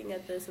was looking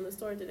at this in the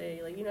store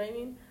today, like you know what I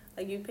mean?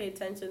 Like you pay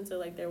attention to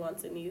like their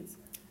wants and needs.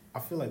 I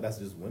feel like that's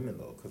just women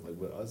though, because like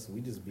with us, we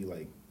just be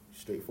like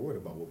straightforward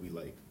about what we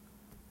like.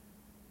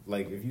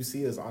 Like if you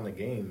see us on a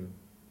game,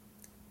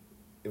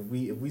 if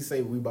we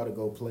say we about to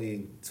go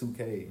play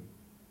 2K,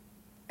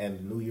 and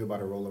the new year about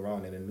to roll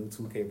around and a new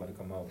 2K about to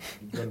come out,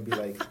 you're gonna be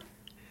like,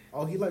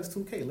 oh, he likes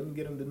 2K. Let me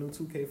get him the new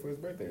 2K for his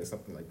birthday or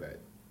something like that.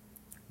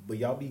 But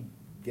y'all be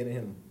getting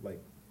him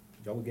like,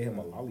 y'all would get him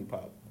a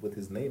lollipop with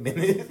his name in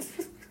it.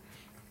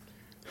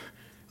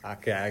 I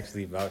can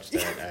actually vouch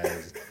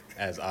that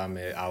as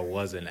I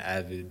was an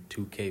avid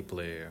 2K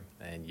player,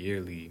 and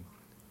yearly,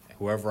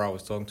 whoever I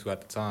was talking to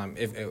at the time,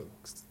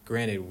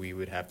 granted we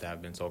would have to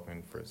have been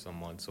talking for some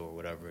months or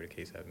whatever the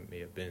case may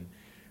have been.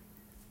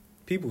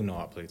 People know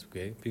I play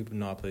 2K. People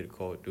know I play the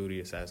Call of Duty,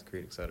 Assassin's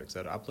Creed, etc.,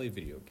 etc. I play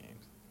video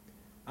games.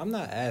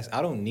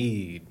 I don't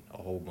need a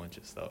whole bunch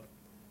of stuff,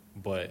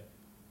 but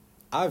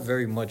I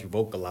very much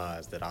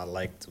vocalize that I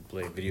like to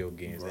play video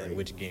games and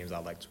which games I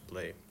like to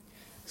play.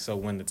 So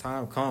when the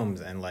time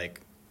comes and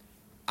like,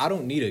 I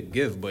don't need a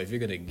gift, but if you're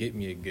gonna get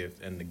me a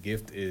gift and the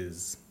gift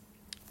is,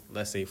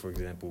 let's say for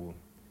example,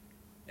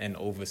 an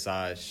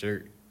oversized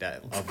shirt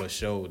of a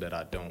show that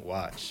I don't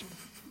watch,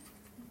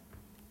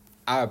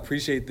 I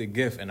appreciate the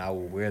gift and I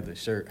will wear the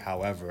shirt.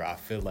 However, I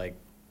feel like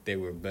there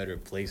were better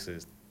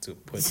places to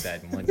put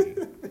that money.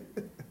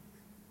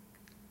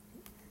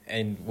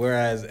 And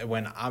whereas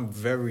when I'm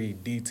very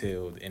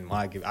detailed in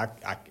my gift,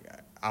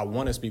 I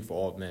want to speak for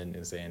all men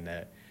in saying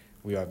that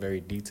we are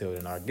very detailed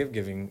in our gift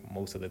giving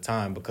most of the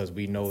time because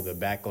we know the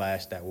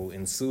backlash that will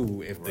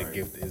ensue if the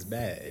gift is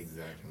bad.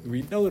 Exactly.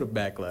 We know the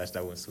backlash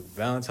that will ensue.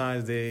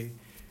 Valentine's Day,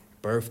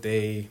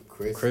 birthday,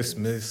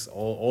 Christmas,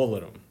 all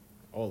of them.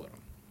 All of them.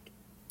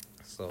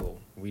 So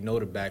we know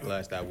the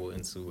backlash that will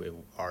ensue if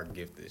our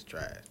gift is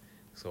trash.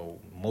 So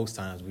most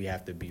times we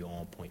have to be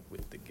on point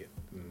with the gift.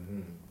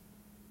 Mm-hmm.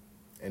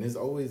 And it's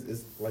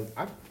like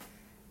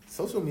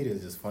social media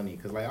is just funny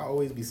because like I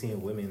always be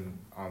seeing women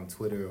on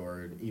Twitter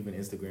or even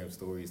Instagram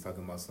stories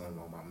talking about something.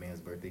 Oh, my man's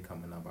birthday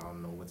coming up. I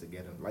don't know what to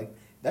get him. Like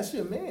that's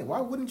your man. Why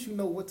wouldn't you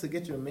know what to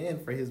get your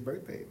man for his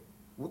birthday?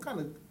 What kind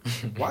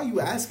of? Why are you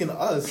asking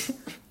us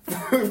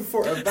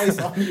for advice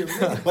on your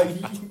man? Like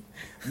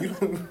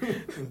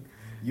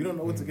you don't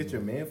know what to get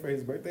your man for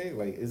his birthday?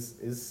 Like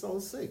it's so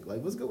sick.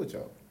 Like what's good with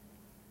y'all?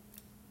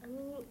 I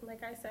mean,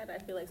 like I said, I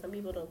feel like some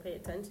people don't pay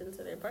attention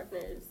to their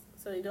partners,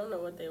 so they don't know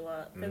what they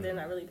want because they're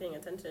not really paying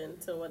attention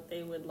to what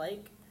they would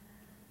like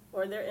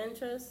or their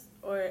interests.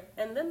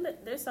 And then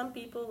there's some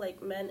people,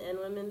 like men and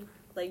women,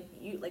 like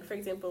you, like for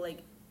example, like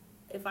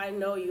if I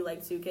know you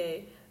like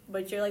 2K,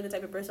 but you're like the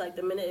type of person like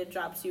the minute it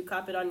drops, you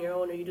cop it on your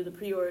own or you do the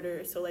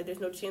pre-order, so like there's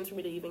no chance for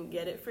me to even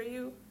get it for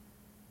you.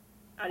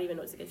 I don't even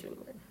know what to get you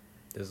anymore.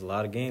 There's a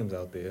lot of games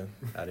out there.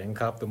 I didn't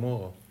cop them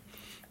all.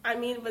 I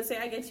mean, but say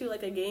I get you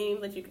like a game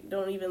that you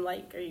don't even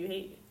like or you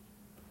hate.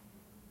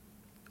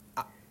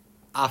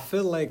 I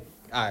feel like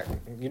I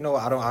don't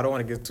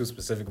want to get too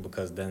specific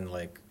because then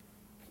like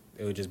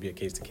it would just be a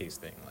case to case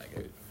thing.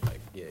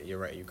 Like yeah, you're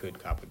right. You could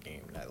cop a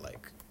game that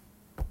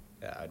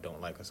I don't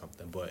like or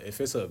something. But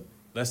if it's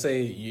let's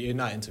say you're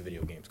not into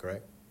video games,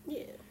 correct?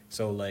 Yeah.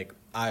 So like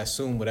I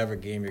assume whatever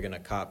game you're gonna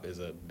cop is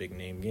a big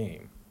name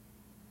game.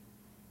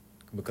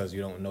 Because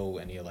you don't know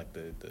any of like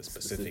the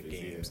specific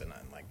games and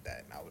nothing like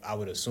that. I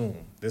would assume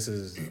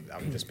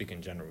I'm just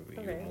speaking generally.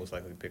 Okay. You would most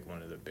likely pick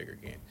one of the bigger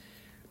games.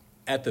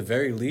 at the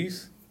very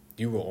least,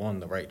 you were on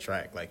the right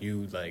track. Like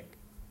you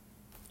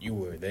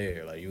were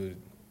there. Like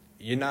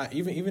you're not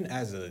even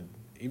as a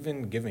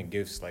even giving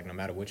gifts. Like no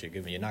matter what you're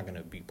giving, you're not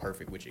gonna be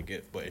perfect with your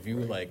gift. But if you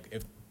were like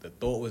if the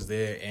thought was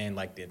there and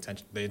like the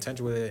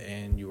intention was there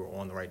and you were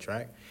on the right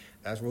track,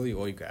 that's really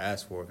all you could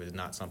ask for if it's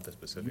not something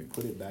specific. You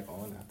put it back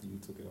on after you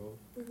took it off.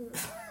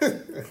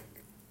 Mm-hmm.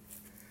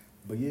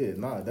 But yeah,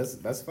 nah,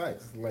 that's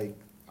facts. Like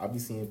I be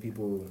seeing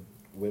people,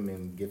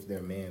 women gift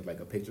their man like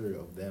a picture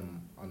of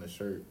them on a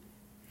shirt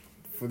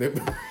for their.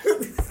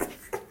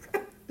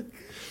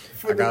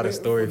 I got a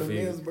story for for the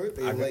you. man's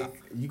birthday.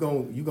 You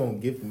gonna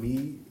gift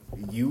me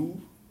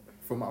you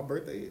for my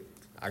birthday?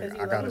 I 'Cause you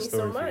got love a me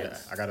story so for you. much.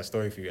 I got a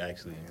story for you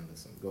actually. Man,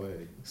 listen, go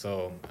ahead.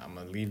 So I'm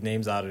gonna leave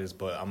names out of this,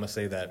 but I'm gonna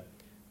say that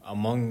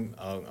among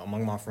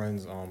my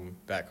friends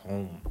back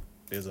home,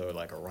 there's a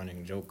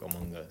running joke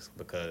among us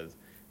because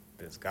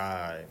this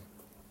guy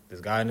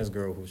and this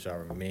girl who shall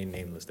remain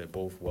nameless, they're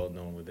both well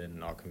known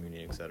within our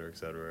community, et cetera, et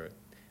cetera.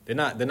 They're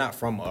not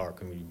from our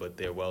community, but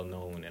they're well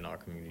known in our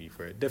community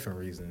for a different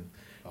reason.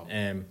 Oh.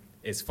 And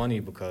it's funny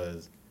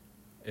because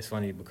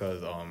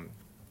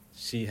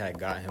she had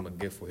got him a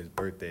gift for his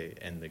birthday,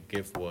 and the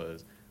gift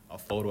was a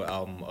photo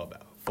album of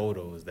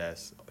photos that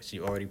she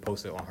already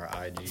posted on her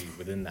IG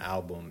within the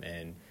album.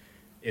 And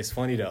it's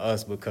funny to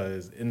us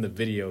because in the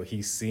video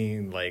he's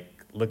seen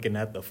looking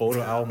at the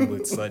photo album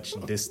with such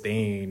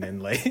disdain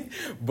and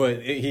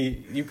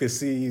you could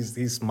see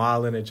he's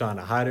smiling and trying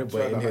to hide it,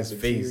 but in his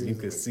face you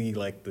could see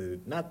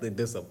not the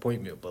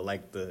disappointment, but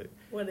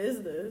What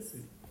is this?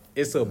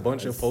 it's a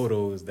bunch of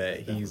photos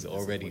that he's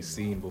already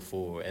seen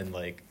before, and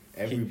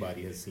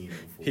everybody has seen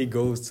it before. he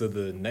goes to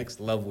the next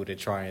level to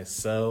try and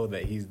sell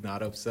that he's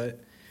not upset,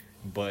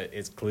 but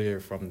it's clear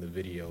from the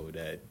video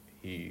that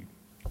he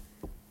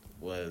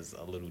was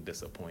a little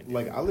disappointed.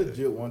 I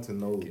legit want to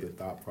know the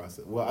thought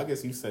process. Well, I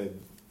guess you said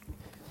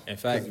in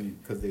fact,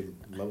 because they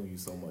love you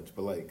so much,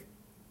 but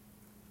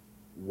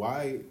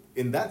why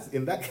in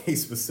that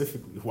case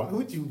specifically? Why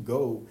would you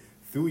go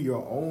through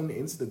your own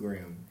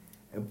Instagram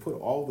and put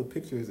all the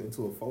pictures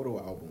into a photo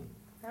album?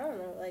 I don't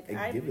know. And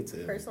I give it to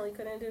him. personally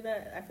couldn't do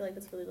that. I feel like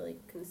it's really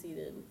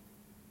conceited.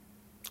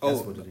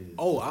 That's what it is.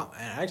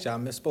 Actually, I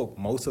misspoke.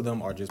 Most of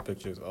them are just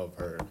pictures of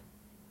her,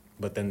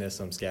 but then there's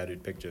some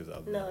scattered pictures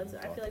of No, them.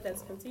 I feel like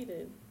that's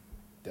conceited.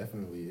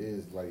 Definitely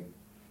is.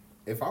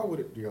 If I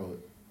would,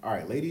 all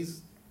right,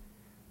 ladies,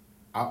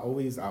 I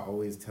always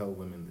tell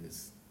women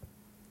this: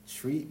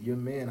 treat your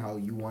man how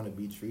you want to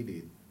be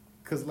treated.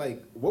 'Cause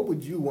what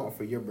would you want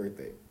for your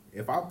birthday?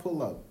 If I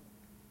pull up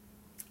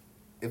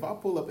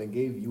and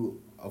gave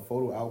you a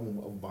photo album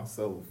of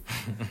myself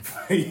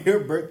for your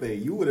birthday,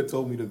 you would have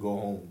told me to go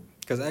home.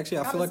 Because actually,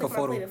 I feel like a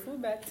photo. Plate of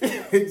food back too.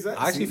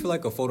 Exactly. I actually feel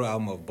like a photo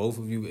album of both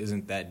of you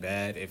isn't that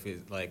bad. If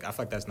it's I feel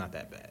like that's not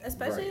that bad.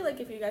 Especially Right.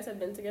 if you guys have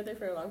been together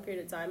for a long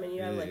period of time and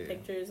you have Yeah.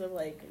 pictures of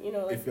If the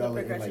y'all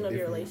in, progression of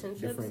your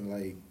relationships.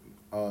 different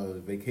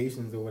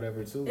vacations or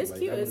whatever too. It's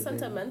cute. that It's would've been-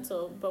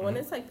 sentimental. But when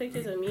it's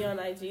pictures of me on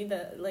IG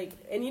that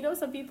and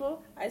some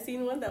people, I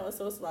seen one that was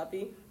so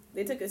sloppy.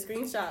 They took a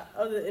screenshot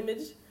of the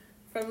image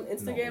from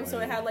Instagram, so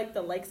it way. had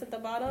the likes at the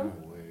bottom.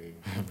 No way.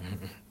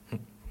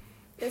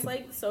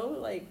 It's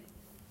so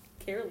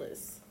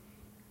careless.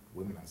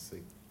 Women are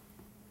sick.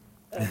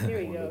 Here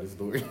we Moral go. of the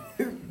story.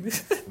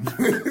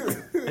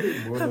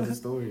 Moral of the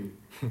story.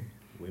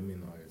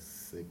 Women are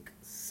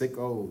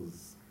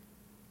sickos.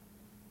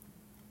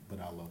 But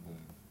I love them.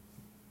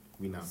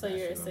 We not. So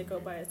you're a bashing on sicko here.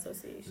 by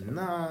association.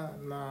 Nah.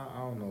 I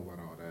don't know about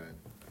all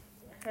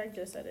that. I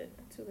just said it.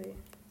 Too late.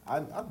 I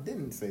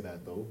didn't say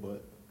that though.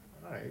 But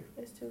all right.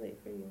 It's too late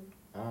for you.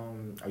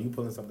 Are you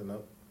pulling something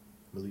up,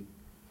 Malik?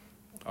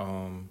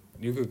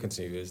 You could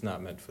continue. It's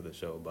not meant for the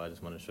show, but I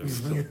just want to show you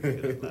so you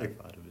get a laugh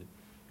out of it.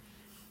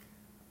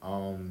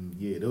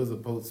 Yeah, there was a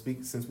post.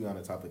 Since we're on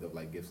the topic of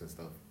gifts and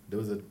stuff, there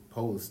was a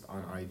post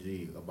on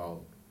IG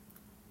about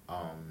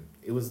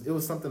it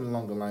was something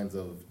along the lines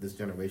of this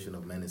generation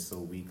of men is so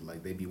weak,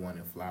 they be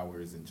wanting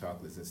flowers and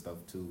chocolates and stuff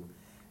too,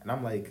 and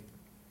I'm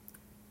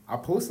I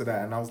posted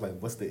that and I was like,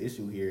 what's the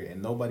issue here?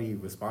 And nobody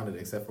responded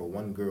except for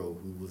one girl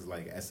who was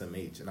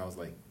SMH, and I was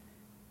like,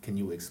 can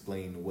you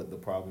explain what the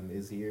problem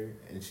is here?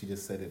 And she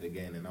just said it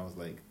again, and I was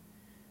like,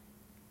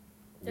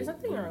 There's what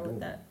nothing are you wrong with doing?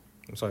 that.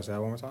 I'm sorry, say that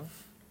one more time.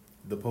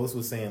 The post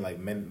was saying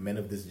men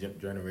of this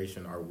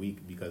generation are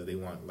weak because they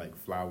want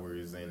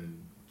flowers and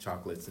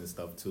chocolates and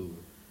stuff too.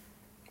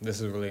 This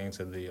is relating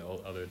to the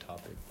other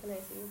topic. Can I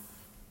see?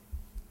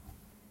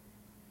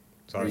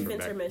 Sorry Brief for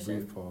intermission.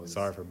 Brief pause.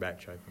 Sorry for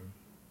backtracking.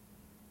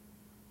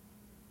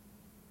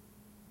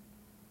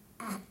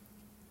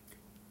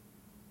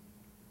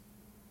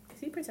 Is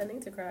he pretending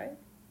to cry?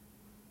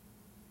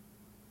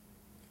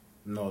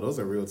 No, those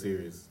are real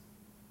tears,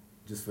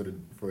 just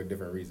for a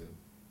different reason.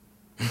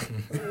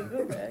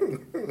 Go back.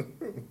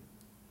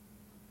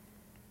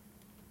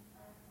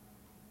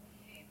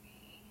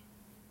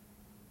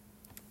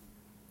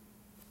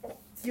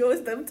 Yo,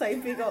 it's them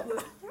typing out the. I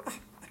love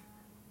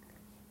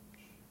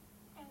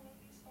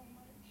you so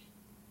much.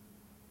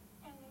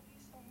 I love you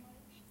so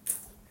much.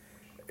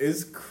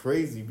 It's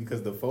crazy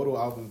because the photo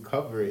album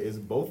cover is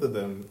both of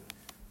them.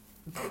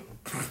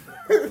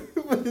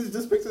 It's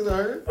just pictures of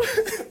her.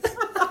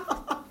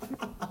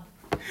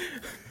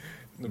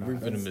 The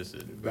brief and the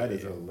mission. That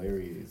is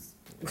hilarious.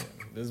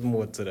 There's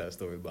more to that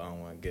story, but I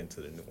don't want to get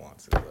into the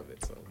nuances of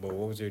it. So, but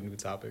what was your new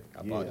topic?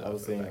 I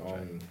was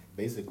saying,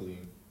 basically,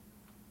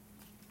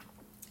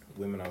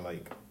 women are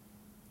like,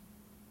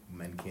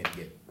 men can't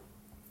get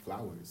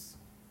flowers,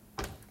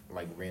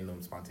 like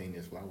random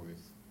spontaneous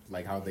flowers,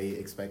 like how they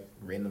expect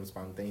random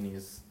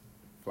spontaneous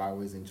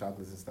flowers and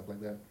chocolates and stuff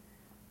like that.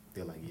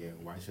 They're like, yeah,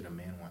 why should a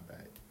man want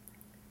that?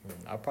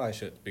 I probably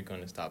should speak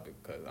on this topic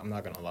because I'm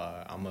not gonna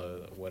lie.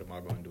 What am I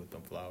going to do with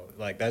them flowers?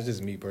 Like that's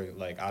just me.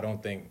 Like I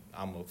don't think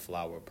I'm a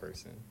flower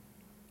person.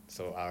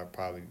 So I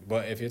probably.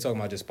 But if you're talking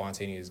about just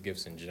spontaneous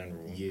gifts in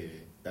general, yeah,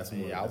 that's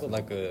more. I would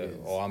like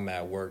I'm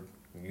at work.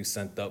 You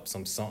sent up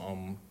some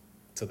something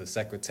to the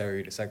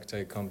secretary. The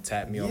secretary come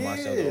tap me on my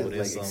shoulder.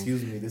 Like,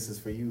 excuse me, this is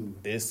for you.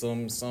 There's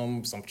some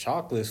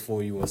chocolates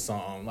for you or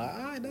something. Like,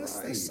 all right,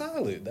 that's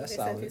solid. That's they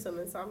solid. sent you some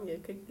insomnia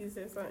cookies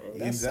or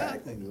something.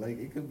 Exactly. Like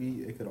it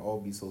could all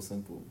be so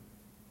simple.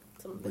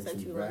 They sent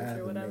you lunch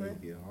or whatever.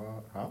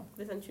 Huh?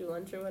 They sent you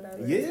lunch or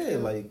whatever. Yeah,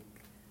 like.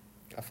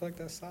 I feel like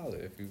that's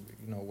solid if you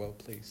well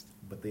placed.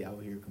 But they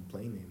out here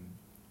complaining,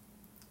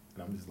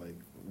 and I'm just like,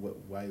 what?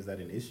 Why is that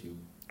an issue?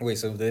 Wait,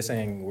 so they're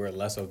saying we're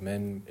less of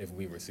men if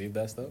we receive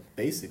that stuff?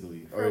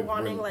 Basically, or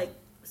wanting like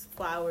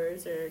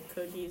flowers or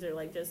cookies or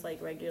like just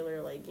like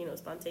regular like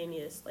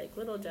spontaneous like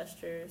little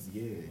gestures.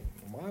 Yeah.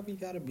 Why we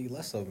gotta be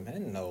less of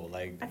men though?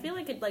 Like I feel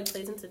like it like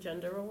plays into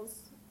gender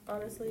roles.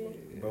 Honestly,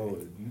 bro,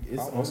 if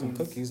I want some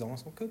cookies, I want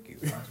some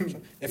cookies.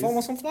 If I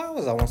want some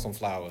flowers, I want some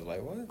flowers.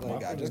 Like what?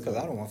 Like just because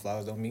I don't want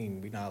flowers don't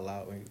mean we not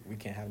allowed. We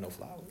can't have no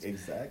flowers.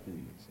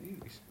 Exactly.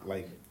 Jeez.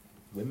 Like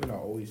women are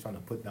always trying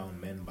to put down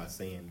men by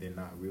saying they're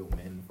not real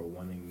men for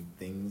wanting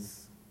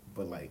things,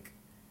 but like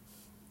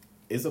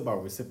it's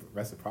about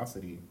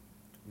reciprocity,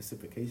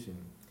 reciprocation,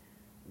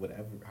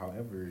 whatever.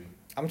 However,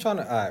 I'm trying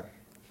to.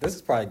 This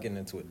is probably getting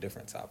into a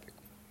different topic.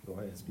 Go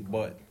ahead and speak.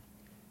 But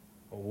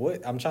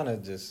what I'm trying to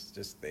just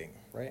think,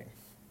 right?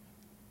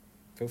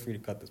 Feel free to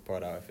cut this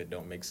part out if it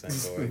don't make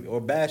sense,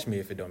 or bash me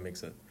if it don't make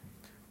sense.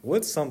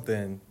 What's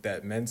something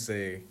that men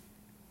say,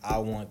 I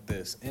want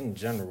this in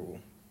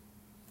general,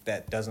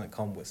 that doesn't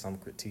come with some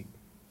critique?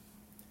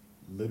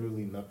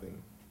 Literally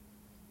nothing.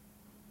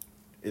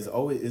 It's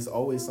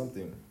always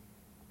something.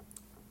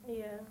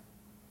 Yeah,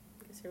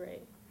 I guess you're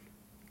right.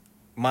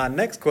 My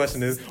next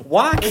question is,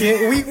 why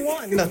can't we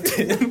want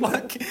nothing? Because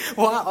we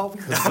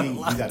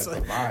gotta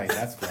provide.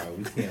 That's why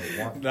we can't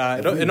want. Nah,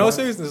 in all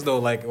seriousness though,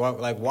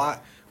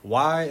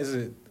 why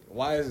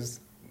is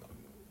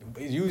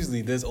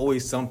usually there's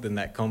always something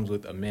that comes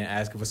with a man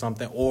asking for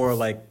something, or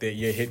like that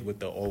you're hit with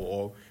the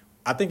or.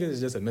 I think it's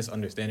just a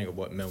misunderstanding of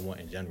what men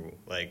want in general.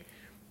 Like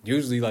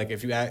usually, like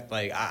if you act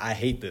like I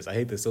hate this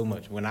so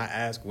much. When I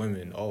ask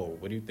women, oh,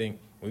 what do you think?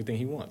 What do you think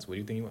he wants? What do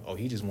you think he wants? Oh,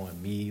 he just want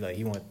me. Like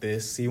he want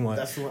this. He want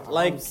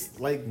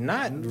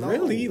not no.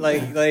 really.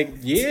 Like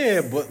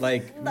yeah, but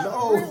like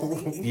no.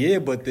 Really. Yeah,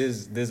 but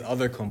there's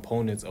other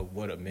components of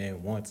what a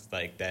man wants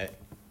like that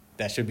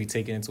should be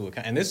taken into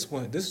account. And this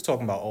is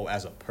talking about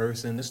as a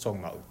person. This is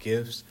talking about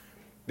gifts.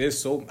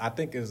 I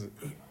think is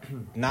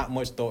not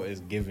much thought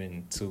is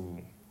given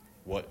to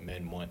what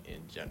men want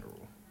in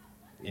general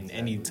in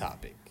any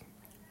topic.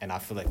 And I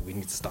feel like we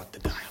need to start the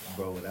dialogue.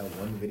 Bro, that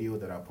one video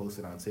that I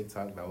posted on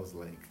TikTok that was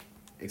like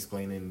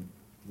explaining,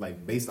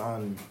 like based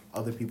on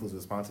other people's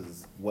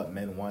responses, what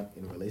men want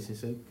in a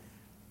relationship.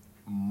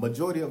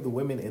 Majority of the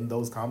women in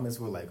those comments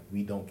were like,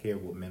 we don't care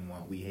what men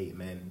want. We hate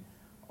men.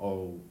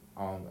 Or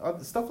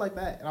stuff like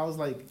that. And I was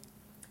like,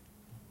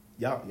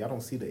 y'all don't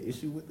see the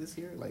issue with this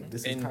here? Like,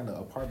 this is kind of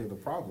a part of the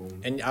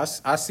problem. And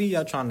I see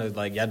y'all trying to,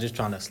 like, y'all just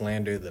trying to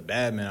slander the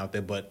bad men out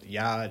there, but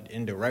y'all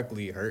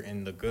indirectly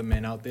hurting the good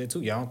men out there,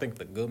 too. Y'all don't think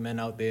the good men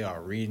out there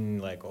are reading,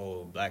 like,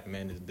 oh, black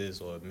men is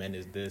this or men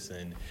is this,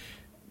 and,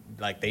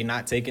 like, they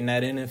not taking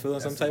that in and feeling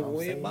some type of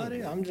way about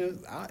it? I'm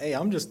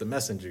just the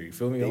messenger, you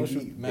feel me? Don't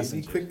shoot the messenger.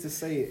 They be quick to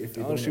say it. If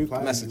it don't shoot apply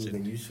the messenger. To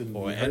you, then you shouldn't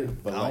or be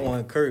hurt. But I don't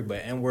want to curry,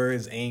 but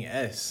N-words ain't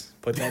S.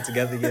 Put that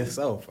together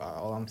yourself.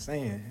 All I'm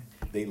saying.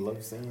 They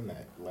love saying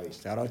that. Like,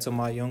 shout out to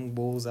my young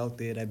bulls out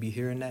there that be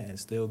hearing that and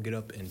still get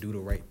up and do the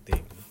right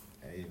thing.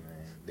 Hey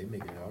man, they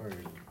make it hard.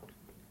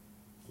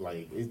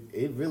 Like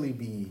it really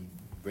be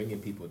bringing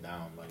people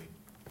down. Like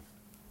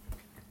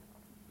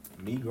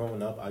me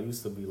growing up, I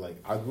used to be like,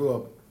 I grew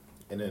up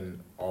in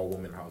an all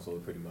woman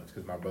household pretty much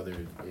because my brother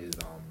is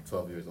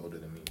 12 years older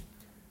than me.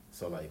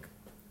 So like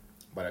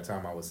by the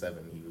time I was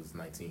 7, he was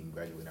 19,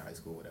 graduating high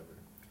school, whatever.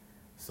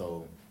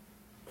 So.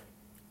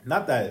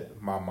 Not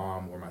that my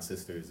mom or my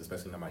sisters,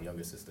 especially not my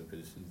younger sister,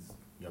 because she's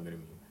younger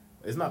than me.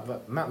 It's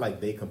not like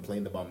they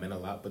complained about men a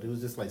lot, but it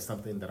was just like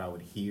something that I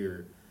would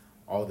hear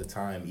all the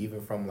time, even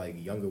from like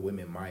younger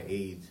women my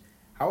age.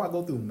 How I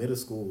go through middle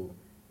school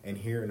and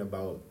hearing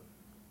about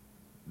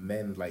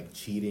men like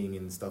cheating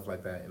and stuff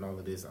like that and all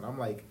of this, and I'm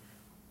like,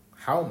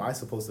 how am I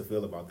supposed to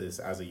feel about this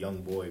as a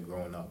young boy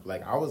growing up?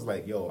 Like I was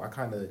like, yo, I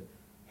kind of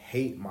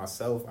hate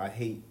myself. I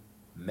hate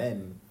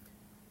men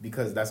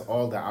because that's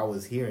all that I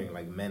was hearing.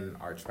 Like, men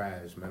are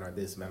trash, men are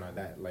this, men are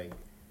that. Like,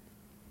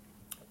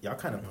 y'all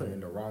kind of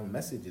putting the wrong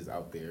messages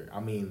out there. I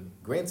mean,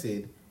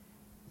 granted,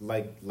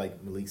 like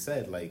Malik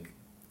said, like,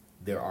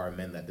 there are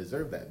men that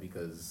deserve that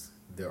because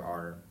there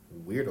are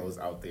weirdos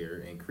out there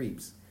and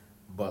creeps.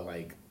 But,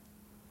 like,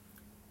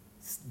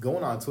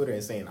 going on Twitter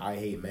and saying, I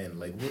hate men,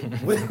 like,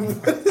 what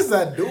is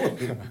that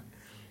doing?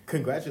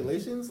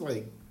 Congratulations?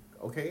 Like,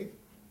 okay.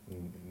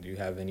 Do you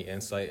have any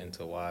insight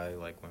into why,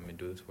 like, women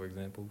do this, for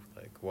example?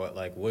 What?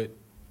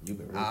 You've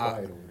been really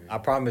quiet over there. I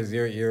promise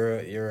you're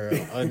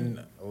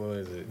what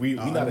is it? We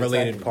not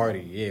unrelated attacking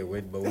party. Yeah,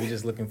 but we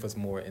just looking for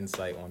some more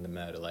insight on the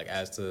matter, like,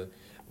 as to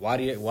why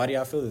do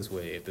y'all feel this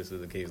way if this is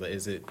the case? Like,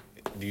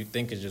 do you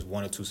think it's just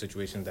one or two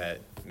situations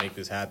that make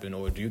this happen,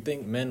 or do you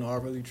think men are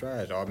really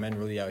trash? Are men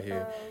really out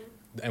here?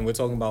 And we're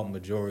talking about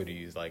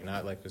majorities, like,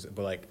 not like this,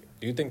 but like,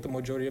 do you think the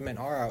majority of men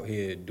are out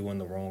here doing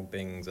the wrong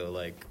things or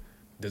like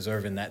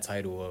deserving that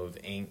title of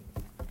ain't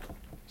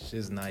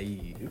shiz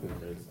naive? You've been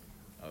crazy.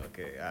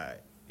 Okay, all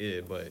right.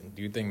 Yeah, but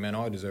do you think men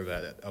are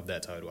deserving of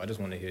that title? I just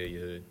want to hear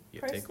your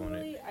take on it.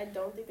 Personally, I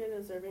don't think they're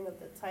deserving of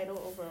the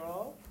title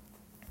overall,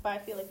 but I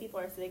feel like people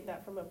are saying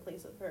that from a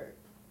place of hurt.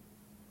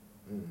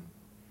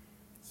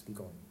 Speak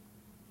on.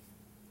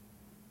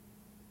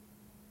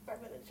 I'm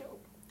gonna choke.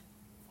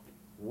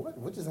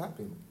 What just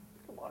happened?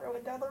 The water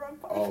went down the wrong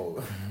pipe.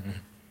 Oh.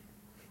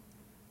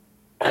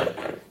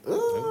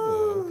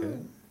 Okay.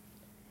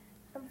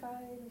 I'm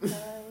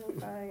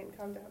fine.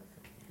 Calm down.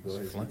 Go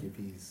ahead, drink your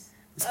peace.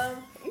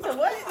 You know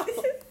what?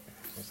 It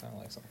sounds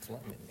like some phlegm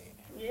in there.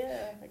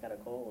 Yeah, I got a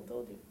cold,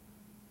 told you.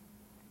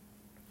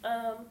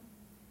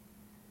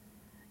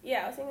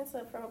 Yeah, I was saying it's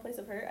from a place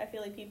of hurt. I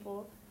feel like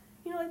people,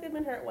 you know, like they've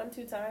been hurt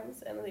 1-2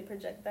 times, and then they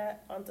project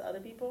that onto other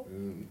people.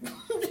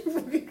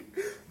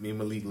 Me and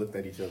Malik looked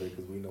at each other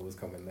because we know what's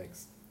coming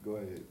next. Go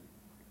ahead.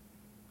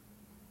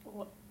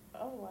 What?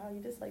 Oh, wow,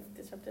 you just, like,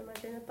 disrupted my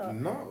train of thought.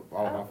 No,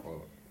 my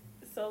fault.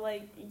 So,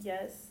 like,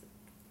 yes,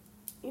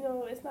 you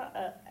know, it's not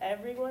a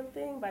everyone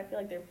thing, but I feel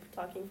like they're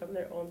talking from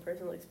their own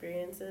personal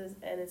experiences,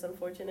 and it's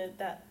unfortunate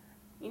that,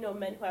 you know,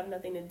 men who have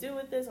nothing to do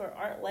with this or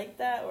aren't like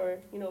that or,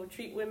 you know,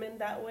 treat women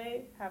that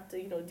way have to,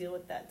 you know, deal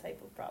with that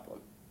type of problem.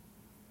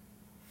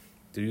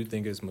 Do you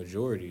think it's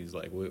majorities?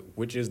 Like,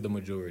 which is the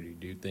majority?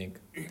 Do you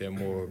think they're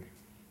more...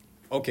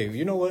 Okay,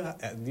 you know what?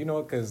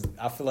 Because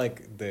I feel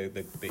like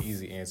the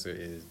easy answer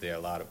is there are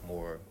a lot of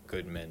more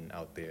good men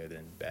out there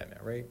than bad men,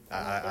 right?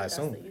 I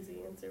assume that's the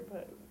easy answer,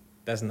 but...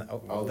 That's not...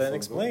 Oh, Oh, then so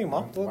explain.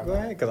 Go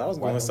ahead, because I was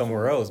Why going don't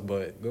somewhere you- else,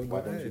 but go Why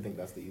ahead. don't you think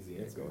that's the easy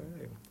answer? Go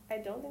ahead. I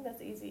don't think that's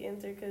the easy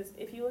answer, because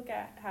if you look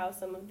at how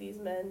some of these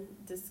men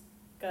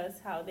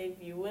discuss how they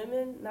view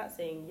women, not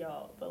saying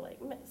y'all, but, like,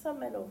 some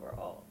men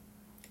overall.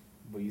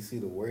 But you see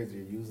the words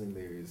you're using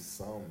there is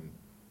some.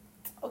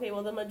 Okay,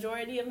 well, the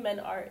majority of men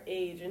our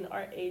age, in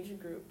our age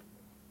group,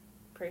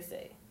 per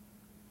se.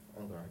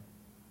 Okay.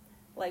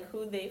 Like,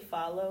 who they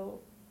follow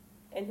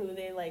and who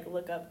they, like,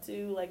 look up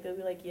to. Like, they'll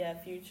be like, yeah,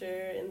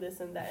 Future and this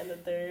and that and the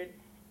third.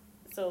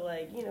 So,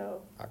 like, you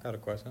know. I got a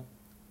question.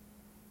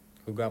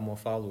 Who got more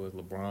followers,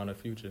 LeBron or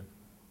Future?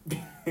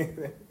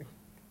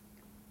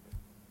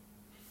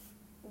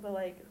 But,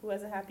 like, who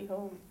has a happy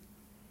home?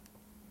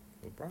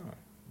 LeBron.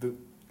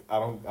 I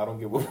don't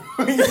get what.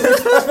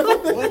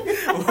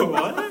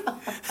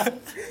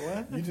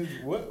 What? You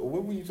just what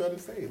were you trying to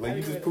say? Like,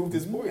 you just proved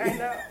his point. I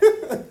know.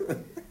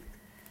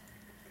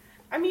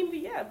 I mean, but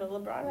yeah, but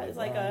LeBron is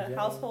like a James.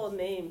 household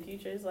name.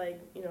 Future is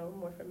like, you know,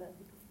 more for men.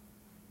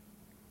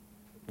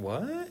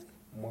 What?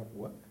 More,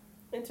 what?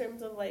 In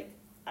terms of like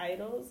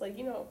idols, like,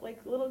 you know,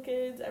 like little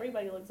kids,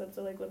 everybody looks up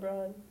to like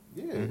LeBron.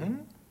 Yeah, Mm-hmm.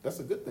 that's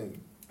a good thing.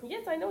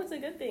 Yes, I know it's a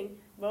good thing.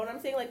 But when I'm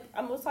saying, like,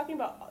 I was talking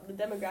about the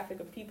demographic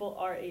of people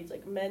our age,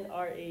 like men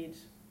our age.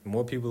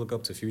 More people look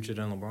up to Future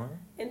than LeBron?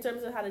 In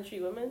terms of how to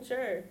treat women,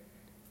 sure.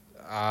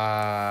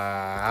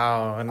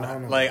 I don't know.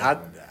 know. Like,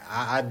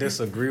 I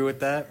disagree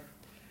with that.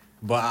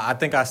 But I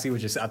think I see what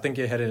you're saying. I think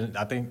you're headed,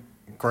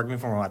 correct me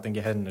if I'm wrong, I think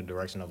you're heading in the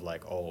direction of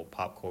like, oh,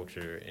 pop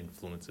culture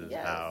influences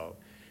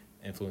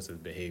influences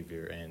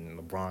behavior, and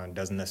LeBron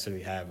doesn't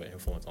necessarily have an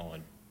influence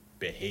on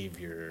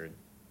behavior,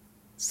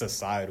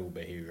 societal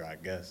behavior, I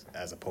guess,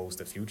 as opposed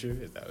to Future.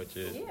 Is that what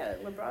you're... Yeah,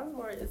 LeBron's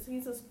more,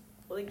 he's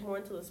like more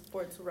into the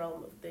sports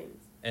realm of things.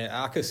 And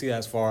I could see that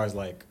as far as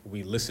like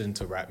we listen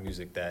to rap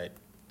music that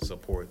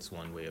supports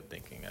one way of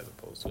thinking as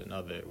opposed to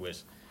another,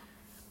 which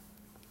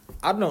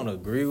I don't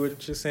agree with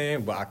what you're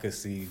saying, but I could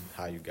see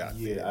how you got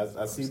there. Yeah,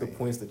 I see the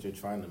points that you're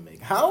trying to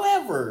make.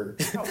 However,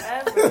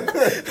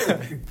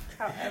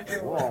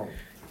 wrong.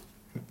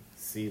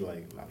 See,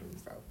 like,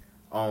 stop.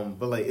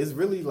 But like, it's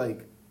really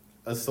like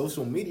a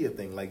social media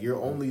thing. Like,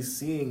 you're only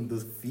seeing the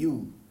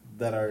few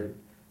that are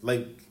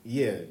like,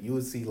 yeah, you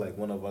would see like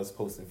one of us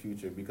posting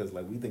Future because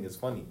like we think it's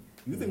funny.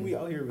 You think we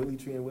out here really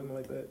treating women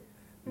like that?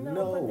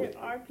 No, but there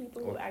are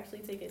people who actually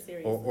take it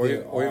seriously.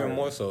 Or even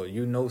more so,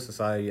 you know,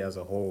 society as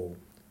a whole,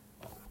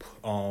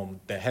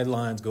 the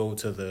headlines go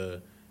to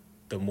the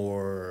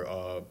more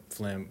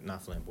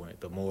not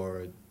flamboyant, the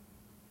more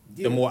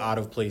Yeah. The more out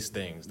of place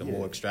things, the Yeah.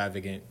 more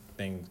extravagant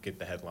things get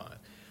the headline.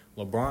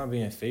 LeBron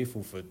being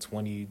faithful for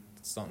 20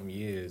 something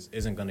years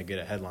isn't going to get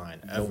a headline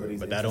ever, Nobody's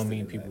but that don't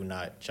mean interested in people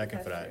not checking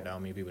for That's that. true. That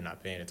don't mean people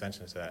not paying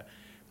attention to that.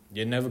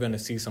 You're never going to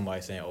see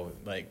somebody saying, oh,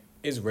 like,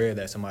 it's rare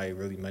that somebody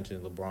really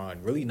mentions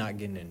LeBron really not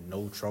getting in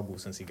no trouble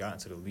since he got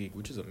into the league,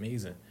 which is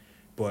amazing.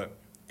 But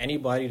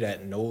anybody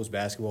that knows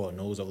basketball or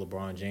knows of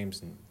LeBron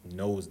James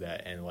knows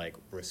that and, like,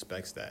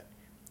 respects that.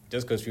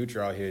 Just because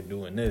Future out here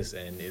doing this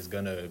and is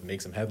going to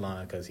make some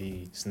headline because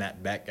he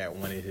snapped back at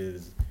one of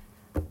his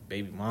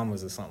baby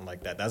mamas or something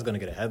like that, that's going to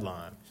get a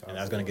headline, and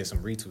that's going to get some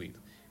retweets.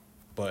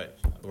 But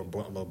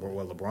what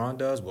LeBron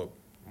does, what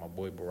my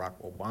boy Barack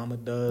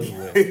Obama does,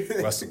 what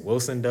Russell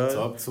Wilson does,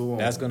 Talk to him.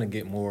 that's going to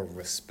get more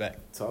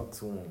respect. Talk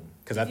to him.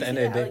 Because at the Did end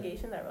you see of the day,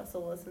 allegation that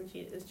Russell Wilson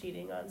is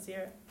cheating on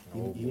Sierra?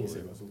 Oh, He didn't boy.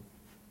 say Russell.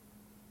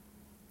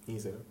 He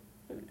didn't say that.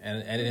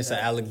 and it's an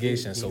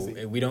allegation, so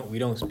Easy. we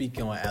don't speak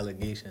on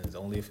allegations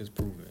only if it's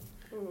proven.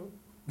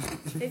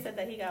 They said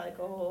that he got like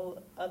a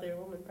whole other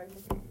woman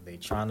pregnant. They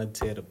trying to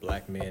tear the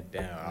black man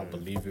down. I'll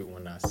believe it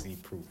when I see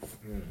proof.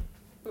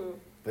 Mm.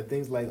 But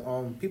things like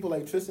people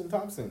like Tristan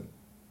Thompson,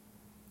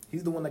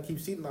 he's the one that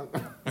keeps cheating on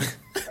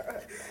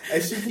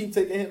and she keep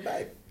taking him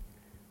back.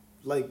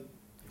 Like,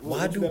 Why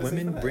what you do gotta say for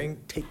women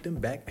that? take them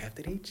back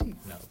after they cheat?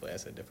 No, but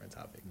that's a different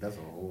topic. That's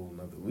a whole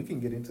nother. We can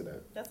get into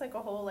that. That's like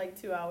a whole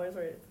like 2 hours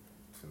worth.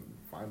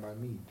 Fine by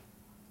me.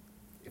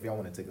 If y'all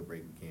want to take a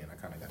break, we can. I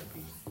kind of gotta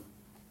pee.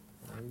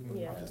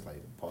 Yeah. I'll just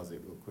like pause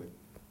it real quick.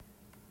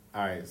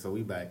 All right, so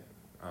we back.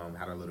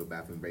 Had our little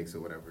bathroom breaks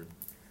or whatever.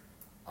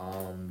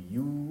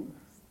 You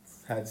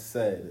had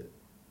said,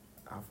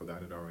 I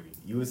forgot it already.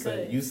 You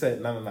said Good. you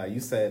said no. You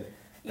said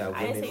that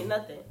I didn't say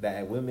nothing.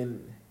 that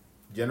women,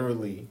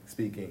 generally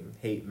speaking,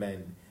 hate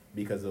men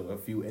because of a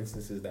few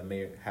instances that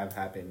may have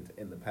happened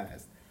in the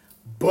past.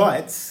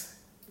 But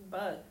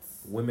But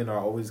women are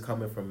always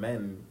coming from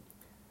men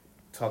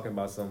talking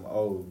about some,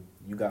 oh,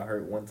 you got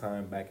hurt one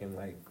time back in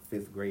like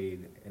 5th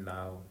grade and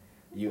now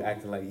you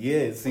acting like,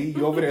 yeah, see,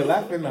 you over there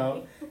laughing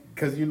now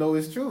because you know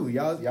it's true.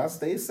 Y'all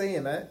stay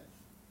saying that.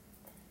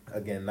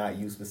 Again, not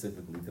you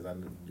specifically because I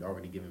know you're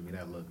already giving me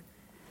that look.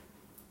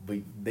 But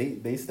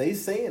they stay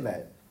saying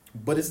that.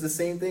 But it's the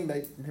same thing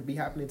that be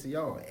happening to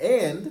y'all.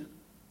 And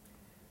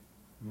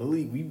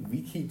Malik,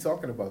 we keep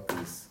talking about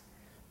this.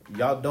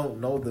 Y'all don't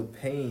know the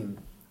pain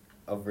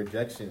of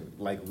rejection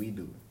like we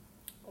do.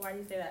 why do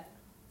you say that?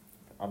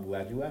 I'm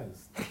glad you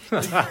asked.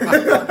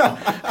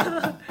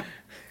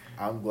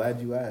 I'm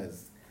glad you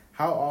asked.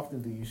 How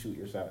often do you shoot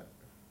your shot?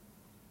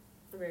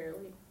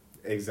 Rarely.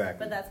 Exactly.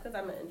 But that's because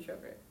I'm an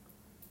introvert.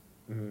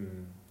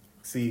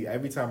 See,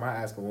 every time I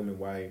ask a woman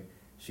why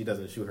she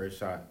doesn't shoot her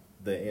shot,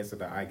 the answer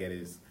that I get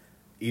is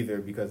either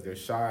because they're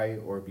shy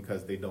or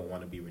because they don't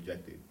want to be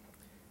rejected.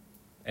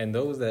 And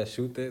those that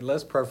shoot it,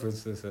 let's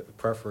preface this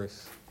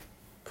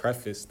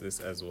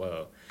as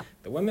well.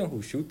 The women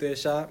who shoot their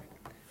shot,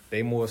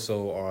 they more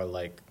so are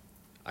like,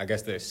 I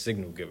guess they're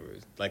signal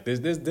givers. Like there's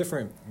clearly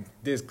different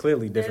They're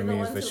the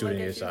meanings for ones who shooting look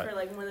your at you shot. for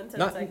like more than 10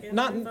 Not seconds.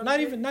 not or not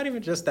something.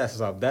 even just that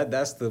stuff.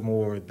 That's the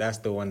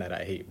one that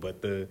I hate.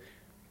 But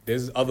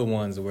there's other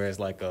ones where it's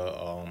like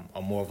a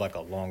more of like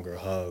a longer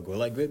hug, or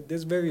like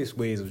there's various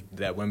ways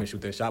that women shoot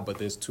their shot, but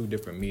there's two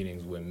different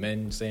meanings. When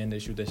men saying they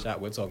shoot their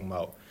shot, we're talking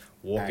about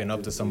walking up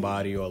to Actively.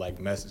 somebody or like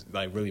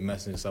really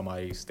messaging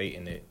somebody,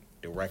 stating it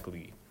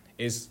directly.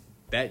 It's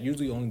that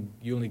usually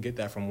you only get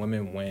that from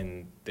women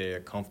when they're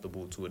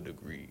comfortable to a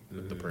degree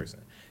with the person.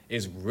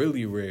 It's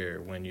really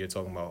rare when you're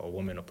talking about a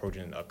woman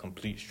approaching a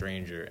complete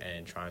stranger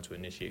and trying to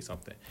initiate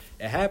something.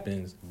 It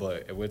happens,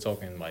 but if we're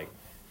talking like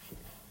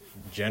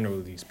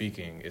generally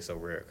speaking, it's a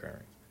rare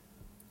occurrence.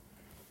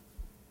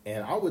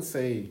 And I would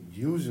say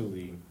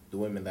usually the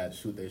women that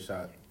shoot their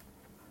shot,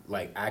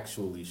 like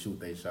actually shoot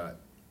their shot,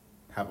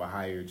 have a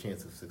higher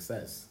chance of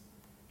success.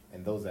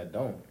 And those that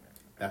don't,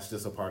 that's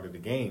just a part of the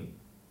game.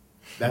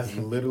 That's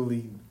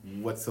literally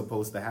what's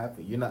supposed to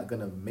happen. You're not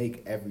gonna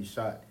make every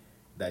shot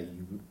that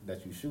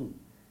you shoot.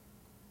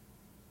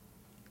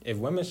 If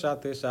women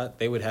shot their shot,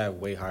 they would have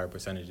way higher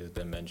percentages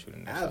than men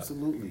shooting their shot.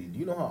 Absolutely. Do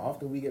you know how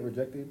often we get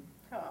rejected?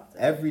 How often?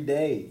 Every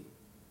day,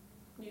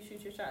 You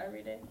shoot your shot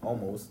every day?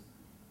 almost.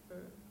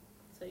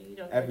 So you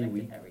don't get Every rejected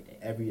week.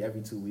 every day?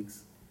 Every 2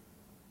 weeks.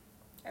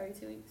 Every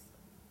 2 weeks?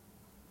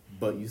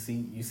 But you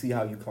see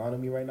how you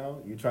clowning me right now?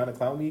 You're trying to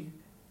clown me,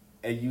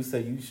 and you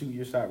say you shoot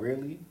your shot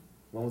rarely.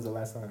 When was the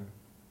last time?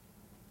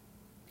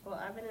 Well,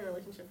 I've been in a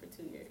relationship for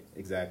 2 years.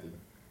 Exactly.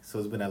 So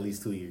it's been at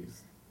least 2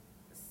 years.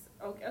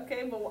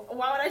 Okay, but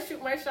why would I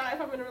shoot my shot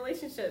if I'm in a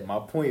relationship? My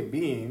point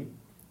being,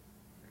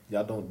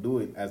 y'all don't do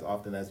it as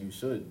often as you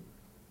should.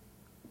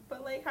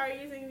 But like, how are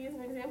you using me as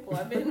an example?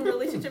 I've been in a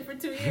relationship for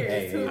 2 years.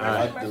 Hey, Who am I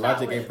alright, shooting my the shot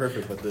logic with? ain't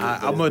perfect, but I'm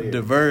it's gonna there.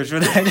 diverge for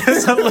that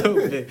just a little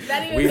bit.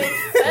 That even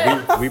makes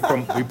sense.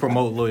 We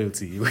promote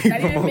loyalty.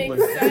 That even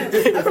makes sense.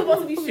 I'm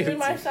supposed to be shooting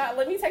my shot.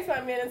 Let me text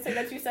my man and say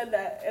that you said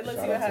that, and let's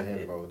Shout see what out to him,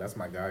 happens. bro. That's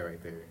my guy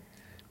right there.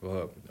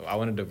 Well, I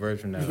want to diverge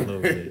from that a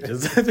little bit,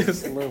 just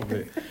a little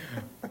bit.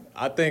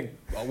 I think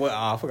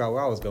I forgot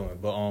where I was going,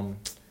 but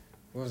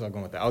where was I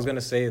going with that? I was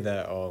gonna say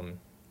that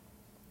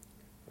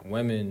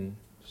women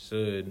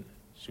should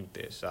shoot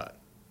their shot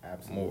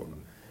Absolutely. more.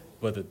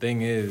 But the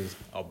thing is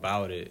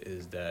about it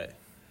is that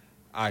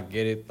I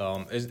get it.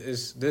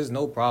 There's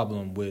no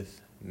problem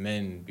with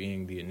men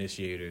being the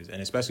initiators,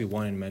 and especially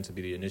wanting men to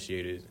be the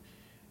initiators.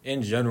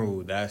 In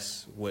general,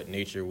 that's what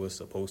nature was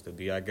supposed to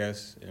be, I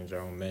guess. In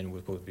general, men were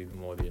supposed to be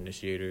more the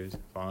initiators.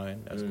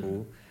 Fine, that's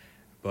cool.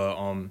 But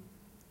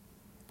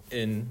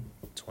in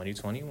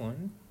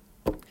 2021,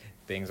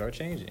 things are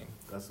changing.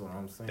 That's what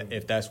I'm saying.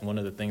 If that's one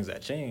of the things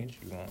that change,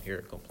 you won't hear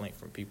a complaint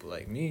from people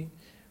like me.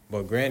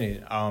 But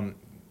granted,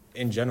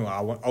 in general,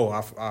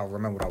 I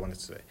remember what I wanted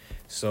to say.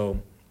 So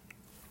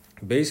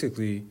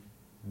basically,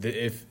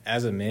 if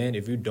as a man,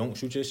 if you don't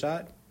shoot your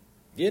shot,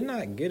 you're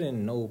not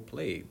getting no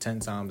play 10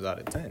 times out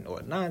of 10 or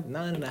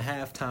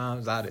 9.5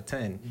 times out of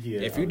 10.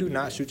 Yeah, if you do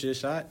not shoot your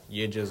shot,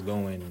 you're just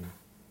going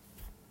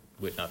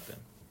with nothing.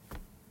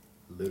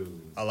 Literally.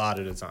 A lot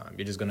of the time,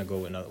 you're just gonna go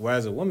with nothing.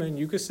 Whereas a woman,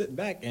 you could sit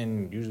back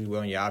and usually weigh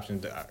on your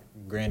options.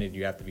 Granted,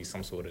 you have to be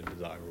some sort of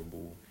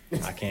desirable.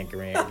 I can't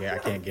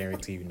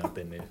guarantee you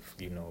nothing if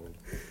you know.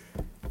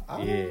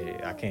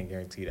 Yeah, I can't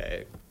guarantee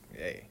that.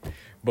 Hey.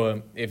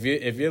 But if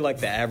you're like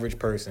the average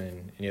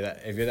person, and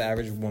if you're the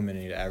average woman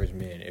and you're the average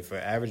man, if an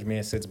average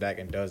man sits back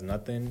and does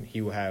nothing,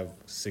 he will have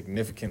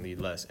significantly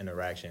less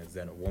interactions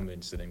than a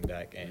woman sitting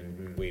back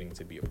and waiting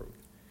to be approved.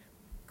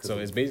 So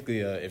it's basically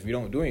if you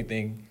don't do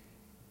anything,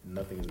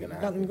 nothing's gonna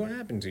happen. Nothing's gonna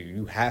happen to you.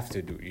 You have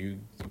to do. You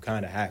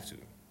kind of have to,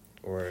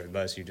 or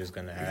unless you're just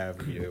gonna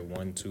have your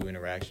 1-2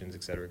 interactions,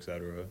 et cetera,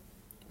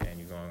 and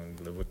you're gonna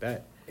live with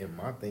that. And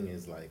my thing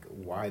is, like,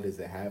 why does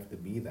it have to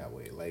be that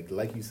way?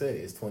 Like you said,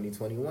 it's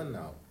 2021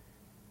 now.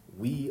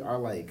 We are,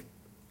 like,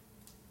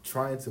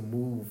 trying to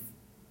move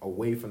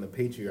away from the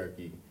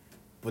patriarchy,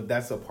 but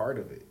that's a part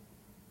of it.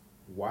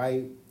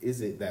 Why is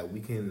it that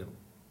we can,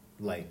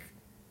 like,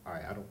 all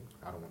right, I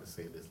don't want to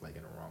say this, like,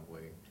 in a wrong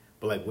way,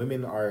 but, like,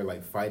 women are,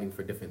 like, fighting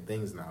for different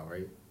things now,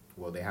 right?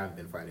 Well, they have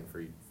been fighting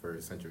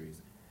for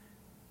centuries.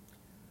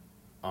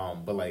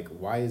 But, like,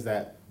 why is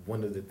that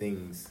one of the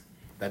things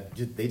that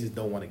they just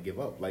don't want to give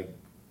up? Like,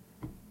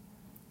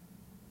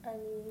 I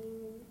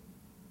mean,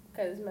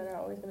 because men are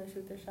always going to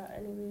shoot their shot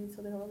anyway,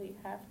 so they don't really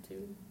have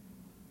to.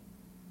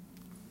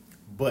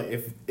 But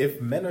if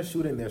men are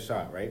shooting their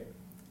shot, right,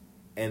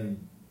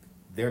 and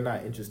they're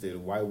not interested,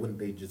 why wouldn't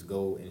they just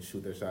go and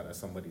shoot their shot at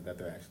somebody that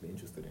they're actually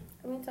interested in?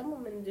 I mean, some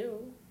women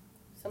do.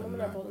 Some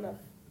women are bold enough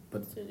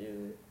to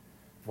do.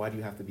 Why do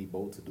you have to be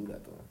bold to do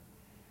that, though?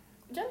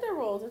 Gender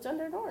roles or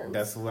gender norms.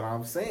 That's what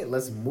I'm saying.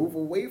 Let's move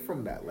away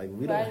from that. Like,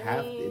 we don't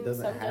have to. It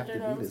doesn't have to be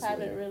this way. Some gender norms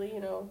haven't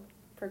really,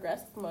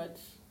 progressed much.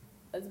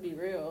 Let's be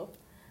real.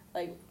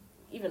 Like,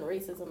 even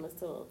racism is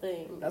still a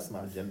thing. That's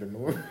not gender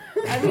norm.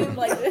 I mean,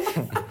 like,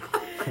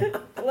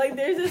 like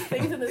there's just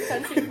things in this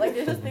country, like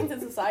there's just things in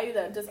society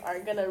that just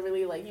aren't gonna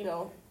really, like,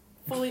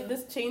 fully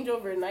just change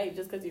overnight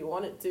just because you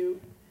want it to.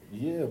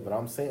 Yeah, but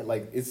I'm saying,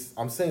 like,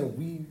 I'm saying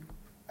we,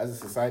 as a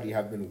society,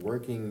 have been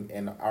working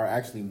and are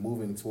actually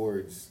moving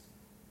towards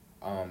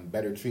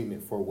better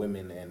treatment for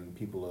women and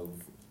people of,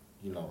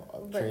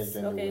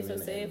 transgender women. Okay, so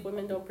say if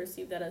women don't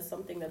perceive that as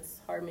something that's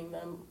harming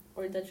them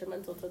or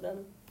detrimental to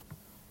them.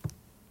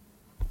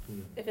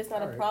 If it's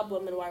not a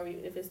problem, then why are we?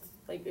 If it's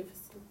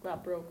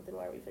not broke, then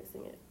why are we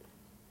fixing it?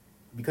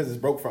 Because it's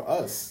broke for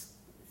us.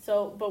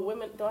 So, but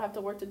women don't have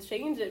to work to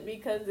change it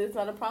because it's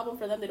not a problem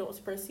for them. They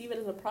don't perceive it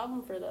as a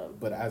problem for them.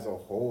 But as a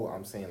whole,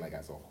 I'm saying, like,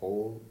 as a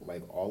whole,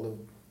 like, all of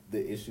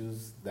the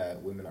issues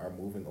that women are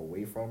moving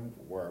away from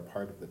were a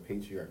part of the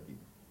patriarchy.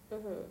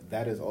 Mm-hmm.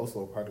 That is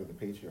also a part of the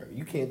patriarchy.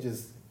 You can't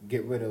just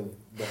get rid of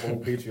the whole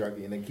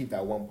patriarchy and then keep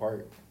that one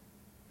part.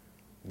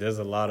 There's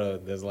a lot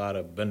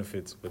of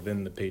benefits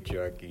within the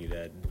patriarchy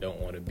that don't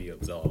want to be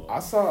absolved. I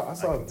saw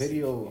a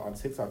video on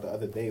TikTok the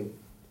other day.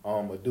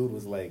 A dude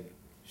was like,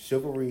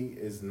 chivalry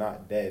is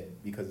not dead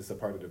because it's a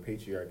part of the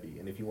patriarchy,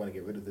 and if you want to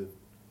get rid of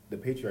the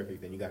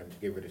patriarchy, then you got to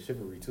get rid of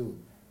chivalry too.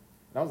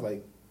 And I was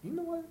like, you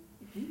know what?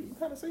 You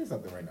kind of saying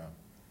something right now.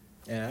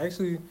 And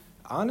actually,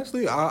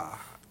 honestly,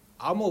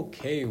 I'm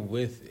okay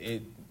with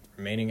it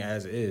remaining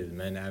as is.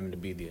 Men having to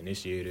be the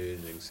initiators,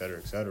 et cetera,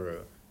 et cetera.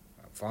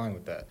 I'm fine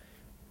with that.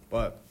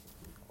 But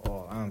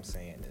all I'm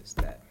saying is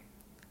that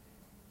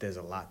there's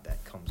a lot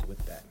that comes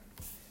with that.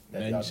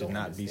 Men should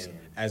not be,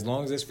 as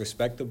long as it's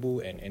respectable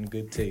and in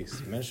good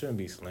taste, men shouldn't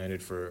be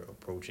slandered for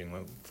approaching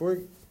women.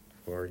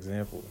 For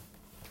example,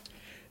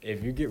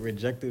 if you get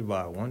rejected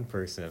by one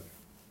person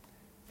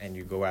and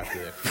you go after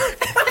them.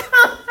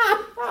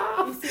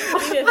 You see, you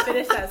didn't even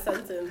finish that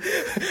sentence.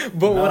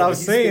 But what I'm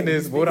saying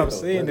is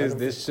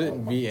there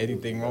shouldn't be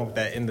anything wrong with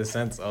that in the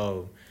sense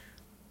of,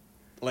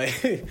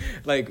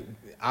 like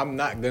I'm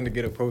not going to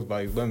get approached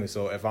by these women.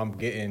 So if I'm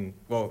getting,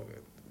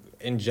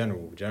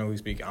 generally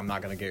speaking, I'm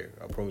not going to get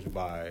approached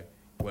by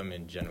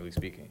women, generally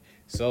speaking.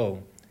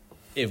 So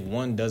if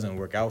one doesn't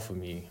work out for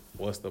me,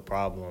 what's the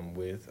problem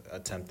with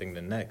attempting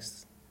the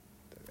next?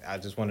 I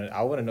want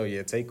to know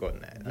your take on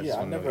that.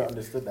 I never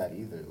understood that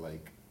either.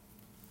 Like,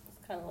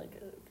 it's kind of like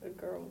a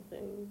girl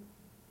thing.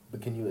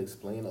 But can you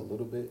explain a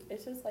little bit?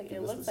 It's just like, Give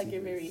it us looks the like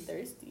you're very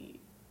secrets. thirsty.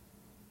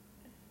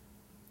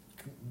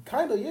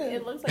 Kind of, yeah.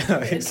 It looks like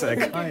you're, It's like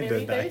you're kinda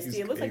very nice,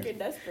 thirsty. It looks like crazy.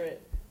 you're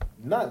desperate.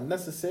 Not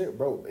necessary,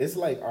 bro. It's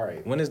like, all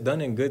right. When it's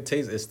done in good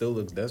taste, it still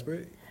looks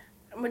desperate.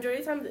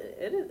 Majority of the times,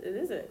 it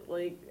isn't.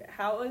 Like,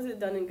 how is it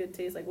done in good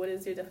taste? Like, what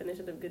is your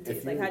definition of good If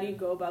taste? Like, you- how do you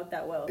go about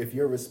that well? If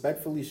you're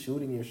respectfully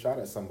shooting your shot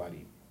at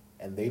somebody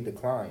and they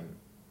decline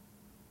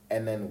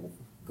and then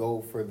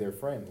go for their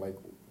friend, like,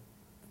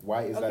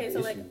 why is Okay, that so,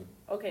 the like, issue?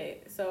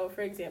 Okay, so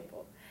for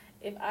example,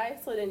 if I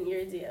slid in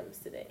your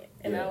DMs today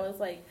and Yeah. I was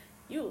like,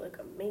 you look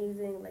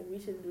amazing, like we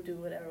should do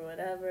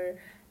whatever,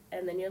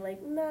 and then you're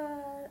like, nah,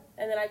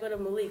 and then I go to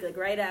Malik, like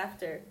right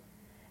after,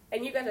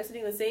 and you guys are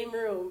sitting in the same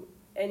room,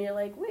 and you're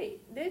like,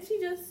 wait, did she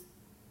just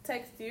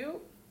text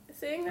you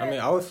saying that? I mean,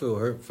 I would feel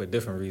hurt for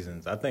different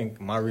reasons. I think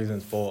my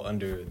reasons fall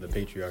under the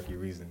patriarchy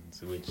reasons,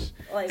 which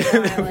like, why,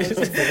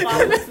 like,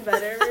 mom looks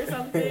better or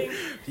something?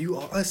 you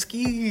are a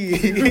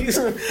skis.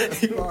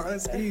 You are a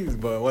skis.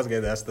 But once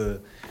again, that's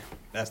the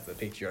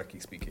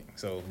patriarchy speaking.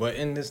 So, but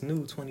in this new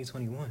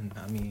 2021,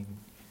 I mean,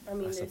 I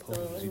there's suppose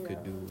still, you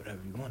could do whatever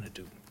you want to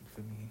do.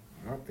 For me,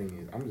 My thing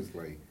is, I'm just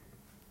like,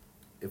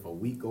 if a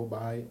week go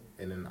by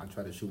and then I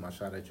try to shoot my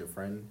shot at your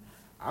friend,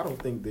 I don't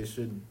think there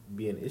should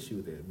be an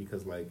issue there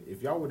because, like,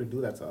 if y'all were to do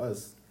that to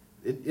us,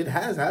 it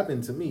has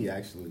happened to me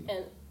actually.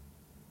 And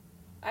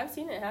I've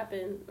seen it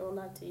happen, well,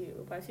 not to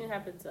you, but I've seen it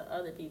happen to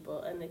other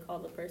people, and they call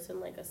the person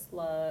like a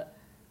slut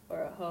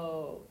or a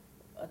hoe,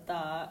 a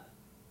thought.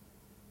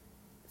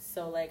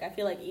 So, like, I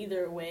feel like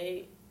either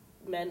way,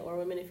 men or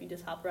women, if you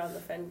just hop around the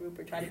friend group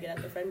or try to get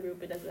at the friend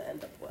group, it doesn't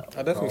end up well.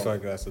 I definitely Oh. feel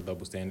like that's a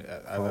double standard.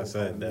 As I Oh,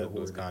 said, oh, that yeah,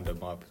 was word. kind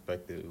of my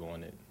perspective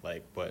on it.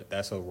 Like, but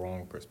that's a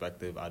wrong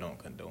perspective. I don't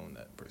condone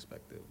that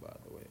perspective, by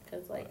the way.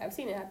 Because, like, I've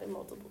seen it happen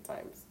multiple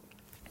times.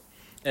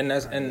 And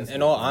that's and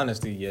in all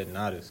honesty, you're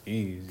not a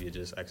skis. You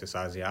just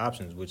exercise your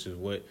options, which is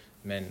what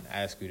men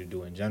ask you to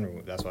do in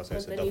general. That's why I said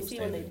it's But a then you double see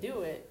when they standard.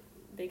 do it,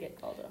 they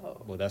get called a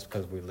hoe. Well, that's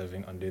because we're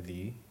living under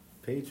the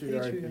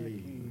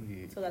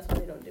Patriarchy. So that's why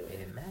they don't do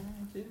it.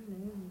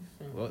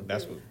 Well,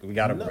 that's what we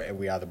gotta. No.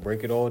 We either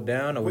break it all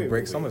down or we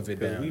break some of it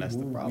 'Cause down. That's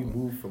the We problem.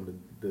 move from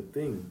the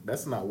thing.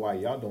 That's not why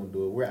y'all don't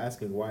do it. We're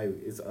asking why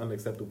it's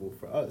unacceptable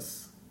for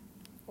us.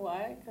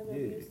 Why? Because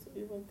Yeah.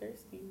 we look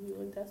thirsty. We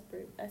look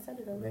desperate. I said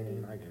it already.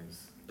 Man, I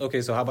guess.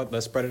 Okay, so how about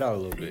let's spread it out a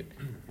little bit.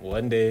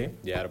 One day,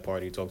 you're at a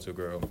party, you talk to a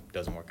girl,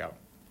 doesn't work out.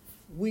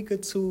 Week or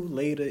two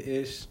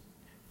later-ish,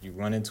 you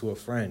run into a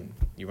friend.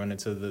 You run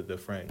into the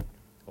friend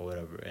or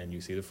whatever, and you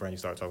see the friend, you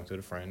start talking to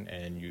the friend,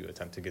 and you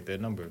attempt to get their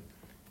number.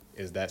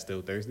 Is that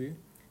still thirsty?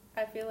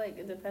 I feel like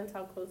it depends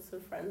how close to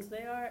friends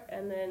they are,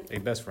 and then They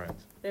best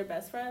friends. they're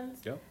best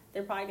friends. Yep.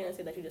 They're probably gonna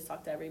say that you just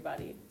talk to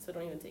everybody, so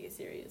don't even take it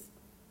serious.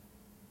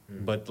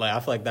 But like, I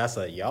feel like that's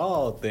a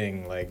y'all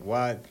thing. Like,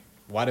 why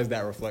does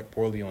that reflect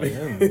poorly on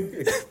him?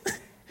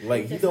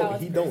 Like he Just how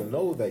don't it's don't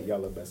know that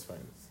y'all are best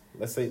friends.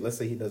 Let's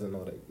say he doesn't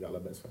know that y'all are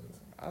best friends.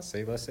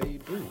 let's say you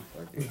do.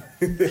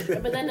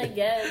 Fuck But then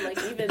again, like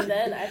even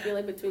then, I feel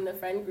like between the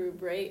friend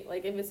group, right?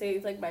 Like if it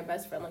says like my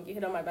best friend, like you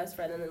hit on my best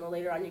friend, and then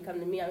later on you come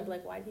to me, I'm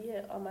like, why do you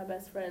hit on my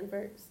best friend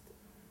first?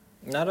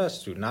 No,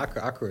 that's true. No, I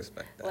could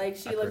respect that. Like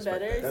she I could looked respect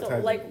better, that. so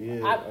That's like how-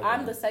 yeah, I'm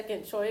okay. the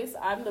second choice.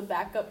 I'm the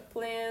backup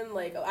plan.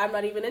 Like I'm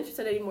not even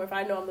interested anymore if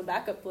I know I'm the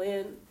backup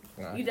plan.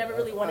 Nah. You never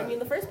really wanted me in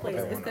the first place.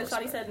 Okay, It's because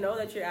I Shawty said no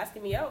that you're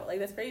asking me out. Like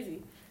that's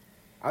crazy.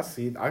 I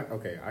see. I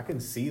can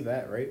see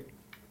that, right?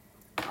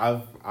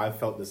 I've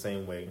felt the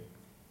same way.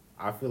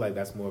 I feel like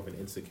that's more of an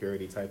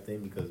insecurity type thing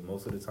because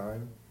most of the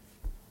time,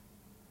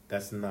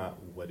 that's not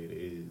what it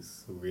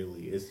is.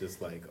 Really, it's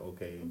just like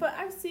okay. But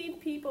I've seen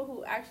people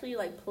who actually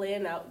like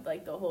plan out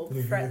like the whole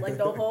friend, like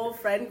the whole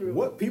friend group.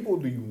 What people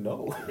do you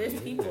know? There's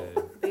people.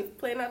 They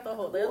plan out the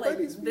whole. They're What are like,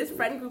 these this people?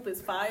 friend group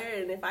is fire,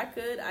 and if I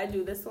could, I'd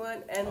do this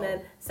one, and Oh.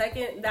 then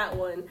second that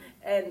one,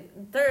 and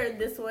third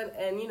this one,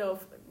 and you know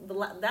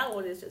that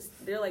one is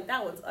just. They're like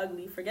that one's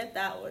ugly. Forget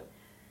that one.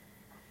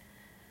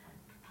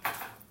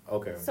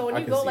 Okay. So when I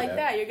you can go see like that.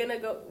 that, you're gonna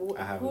go.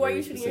 I have Who a are very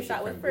you shooting your specific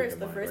shot with friend group first? in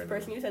The mind first right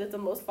person now. you said is the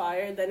most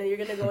fire. Then you're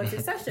gonna go in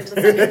succession. The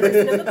second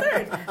person and the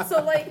third.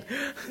 So like,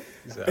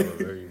 You said I have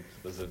a very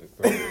specific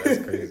person.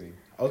 That's crazy.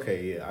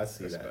 Okay, yeah, I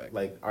see that. Respect.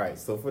 Like, all right,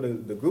 so for the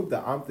group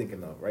that I'm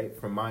thinking of, right,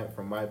 from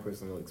my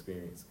personal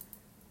experience,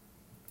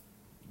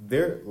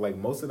 they're like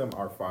most of them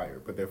are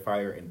fire, but they're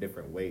fire in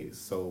different ways.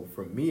 So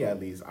for me, at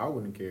least, I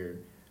wouldn't care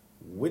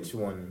which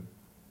one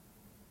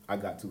I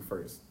got to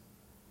first.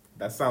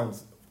 That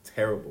sounds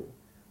terrible,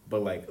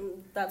 but like,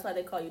 that's why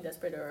they call you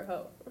desperate or a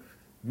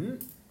hoe.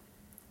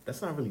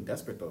 that's not really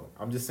desperate though.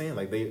 I'm just saying,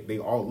 like they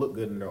all look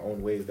good in their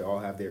own ways. They all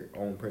have their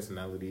own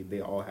personality. They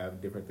all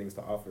have different things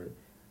to offer.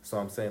 So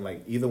I'm saying,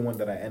 like, either one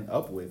that I end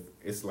up with,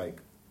 it's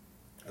like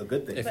a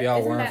good thing. If But y'all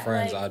isn't weren't that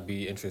friends, like- I'd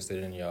be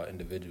interested in y'all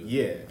individually.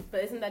 Yeah.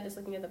 But isn't that just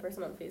looking at the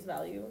person on face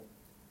value?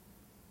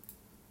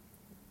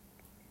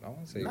 I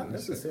won't say Not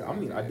necessarily. I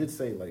mean, I did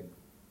say like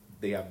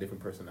they have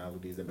different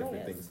personalities and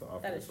different things to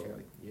offer. That is so true.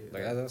 like, yeah,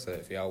 Like as I said,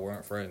 if y'all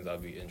weren't friends,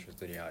 I'd be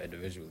interested in y'all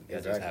individually. Y'all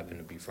just Exactly. happen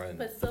to be friends.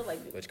 But still, like,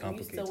 Which you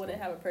complicates still wouldn't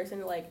things. have a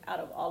person, like, out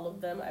of all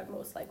of them, I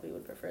most likely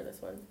would prefer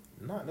this one.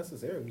 not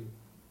necessarily.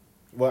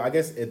 Well, I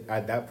guess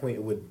at that point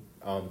it would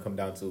come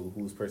down to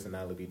whose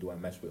personality do I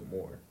mesh with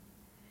more.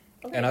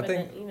 Okay, And I but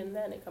think- then, even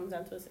then, it comes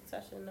down to a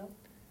succession, no?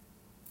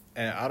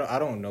 And I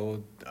don't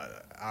know.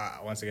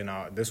 Once again,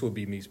 this would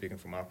be me speaking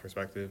from my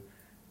perspective.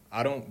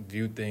 I don't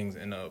view things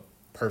in a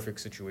perfect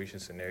situation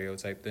scenario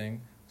type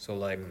thing. So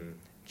like,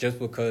 just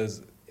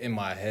because in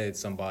my head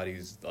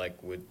somebody's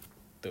like with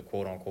the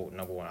quote unquote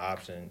number one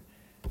option,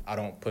 I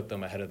don't put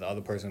them ahead of the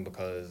other person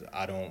because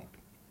I don't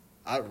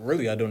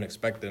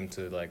expect them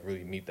to like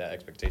really meet that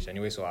expectation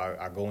anyway. So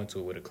I go into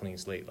it with a clean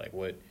slate. Like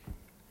what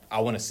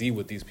I want to see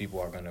what these people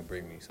are gonna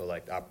bring me. So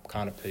like I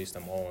kind of place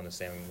them all on the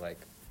same like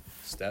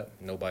step.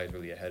 Nobody's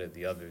really ahead of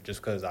the other.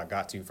 Just because I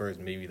got to you first,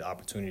 maybe the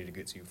opportunity to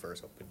get to you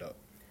first opened up.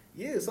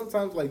 Yeah,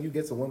 sometimes like you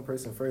get to one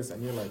person first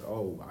and you're like,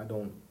 oh, I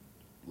don't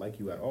like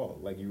you at all.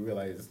 Like you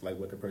realize like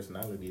what their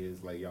personality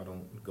is. Like y'all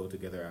don't go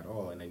together at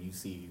all. And then you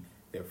see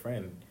their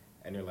friend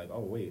and you're like,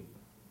 oh wait,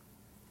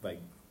 like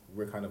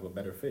we're kind of a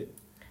better fit.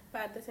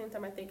 But at the same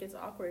time, I think it's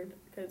awkward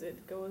because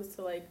it goes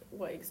to, like,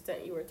 what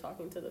extent you were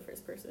talking to the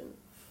first person.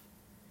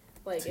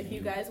 Like, if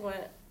you guys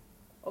went,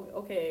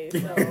 okay,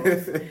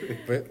 so...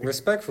 But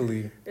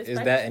respectfully, is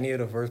that any of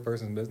the first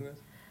person's business?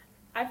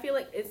 I feel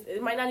like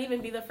it might not even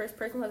be the first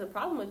person who has a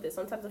problem with this.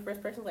 Sometimes the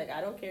first person's like,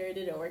 I don't care, it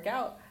didn't work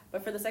out.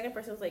 But for the second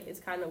person, it's like, it's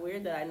kind of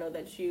weird that I know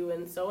that you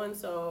and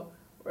so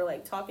were,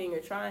 like, talking or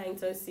trying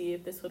to see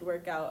if this would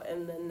work out.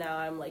 And then now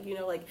I'm like, you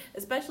know, like,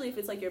 especially if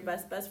it's, like, your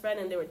best friend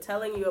and they were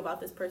telling you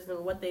about this person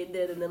and what they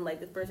did. And then, like,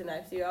 this person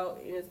asked you out.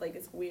 And it's, like,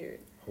 it's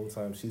weird. Whole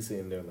time she's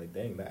sitting there like,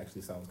 dang, that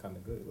actually sounds kind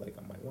of good. Like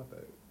I might want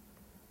that.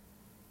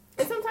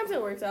 And sometimes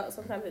it works out,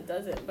 sometimes it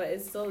doesn't. But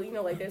it's still, you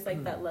know, like, there's,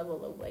 like, that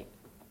level of, like,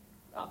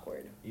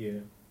 awkward. Yeah.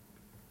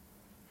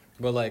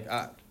 But like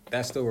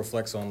that still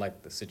reflects on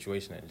like the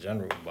situation in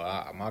general.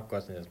 But my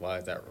question is, why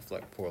does that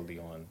reflect poorly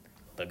on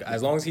the guy?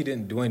 As long as he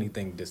didn't do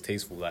anything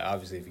distasteful, like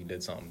obviously if he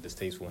did something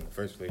distasteful in the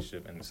first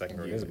relationship and the second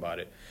girl is about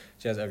it,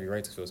 she has every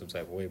right to feel some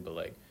type of way. But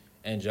like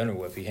in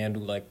general, if he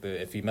handled like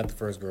if he met the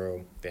first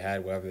girl, they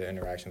had whatever the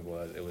interaction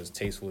was, it was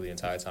tasteful the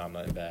entire time,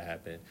 nothing bad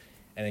happened,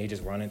 and then he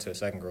just run into a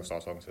second girl,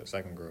 starts talking to the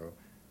second girl.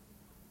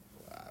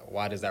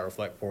 Why does that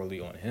reflect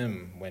poorly on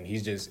him when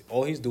he's just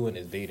all he's doing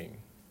is dating?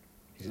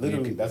 He's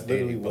Literally, that's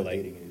literally what like,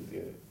 dating is.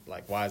 Yeah.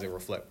 Like, why does it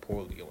reflect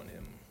poorly on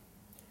him?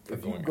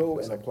 If you go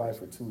and apply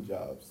for 2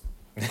 jobs.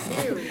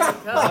 Here we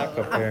Not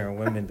go. comparing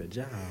women to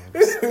jobs.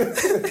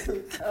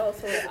 Oh,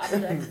 so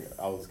an object.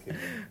 I was kidding.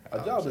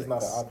 A job is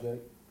not an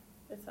object.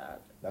 It's an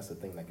object. That's the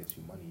thing that gets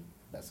you money,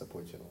 that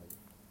supports your life.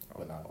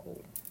 But not. Oh,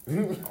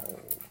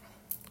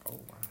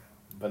 wow.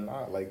 But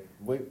not like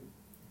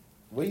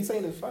what he's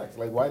saying is facts.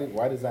 Like why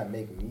does that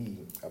make me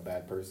a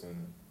bad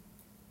person?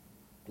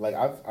 Like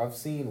I've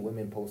seen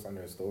women post on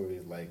their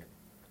stories like,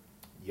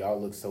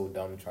 y'all look so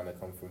dumb trying to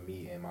come for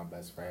me and my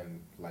best friend.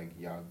 Like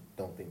y'all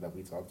don't think that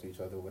we talk to each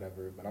other or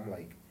whatever. But I'm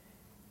like,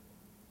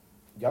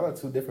 y'all are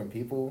 2 different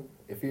people.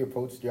 If he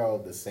approached y'all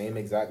the same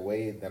exact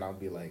way, then I'll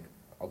be like,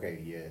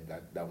 okay, yeah,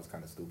 that was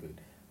kind of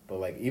stupid. But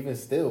like even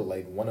still,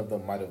 like one of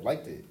them might have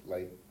liked it.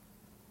 Like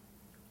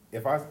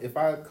if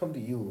I come to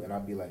you and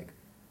I'd be like,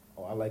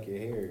 oh, I like your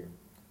hair,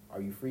 are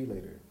you free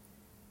later?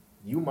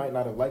 You might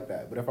not have liked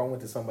that. But if I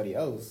went to somebody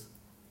else,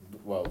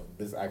 well,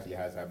 this actually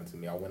has happened to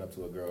me. I went up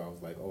to a girl, I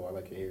was like, oh, I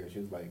like your hair. She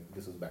was like,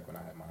 this was back when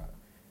I had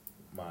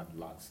my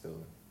locks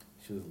still.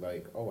 She was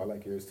like, oh, I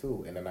like yours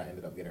too. And then I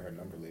ended up getting her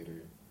number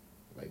later,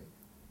 like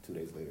 2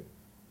 days later.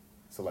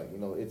 So like, you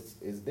know, it's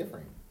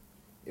different.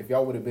 If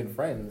y'all would have been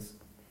friends,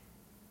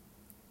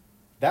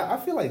 I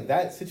feel like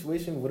that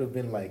situation would have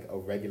been like a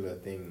regular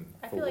thing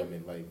for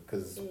women, like,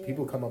 because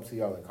people come up to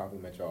y'all and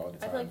compliment y'all all the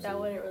time. I feel like that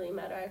wouldn't really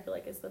matter. I feel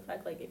like it's the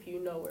fact, like, if you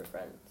know we're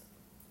friends.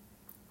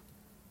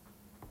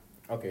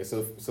 Okay,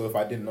 so if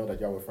I didn't know that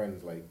y'all were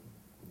friends, like,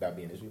 would that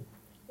be an issue?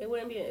 It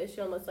wouldn't be an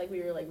issue unless, like,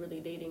 we were, like, really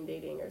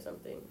dating or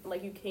something.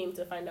 Like, you came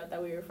to find out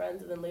that we were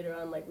friends, and then later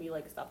on, like, we,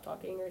 like, stopped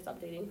talking or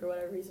stopped dating for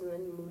whatever reason, and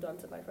then you moved on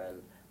to my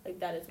friend. Like,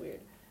 that is weird.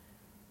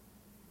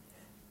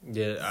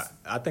 Yeah,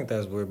 I think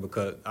that's weird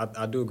because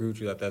I do agree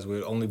with you that that's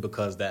weird, only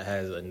because that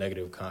has a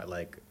negative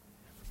like,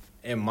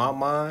 in my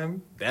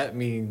mind, that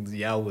means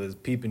y'all was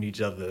peeping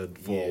each other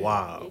for a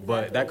while. Exactly.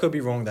 But that could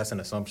be wrong. That's an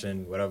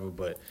assumption, whatever.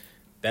 But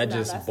that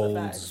just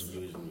bodes.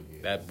 Usually,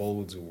 That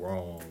bodes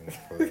wrong.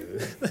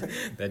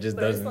 That just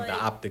But it's doesn't. like-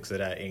 the optics of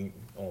that ain't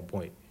on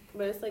point.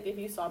 But it's like if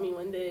you saw me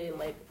one day and,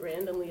 like,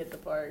 randomly at the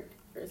park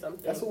or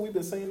something. That's what we've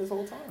been saying this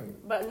whole time.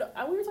 But no,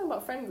 we were talking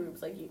about friend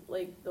groups,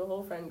 like the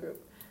whole friend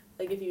group.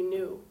 Like, if you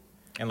knew.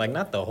 And like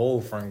not the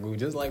whole friend group,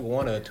 just like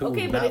 1 or 2.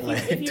 Okay, but not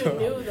if you like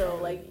knew, though,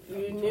 like,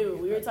 you knew.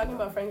 We were talking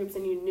about friend groups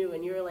and you knew,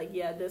 and you were like,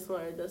 yeah, this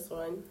one or this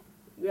one.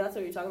 That's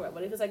what you're talking about.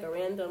 But if it's like a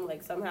random,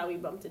 like, somehow we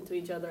bumped into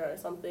each other or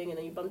something, and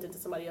then you bumped into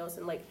somebody else,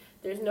 and, like,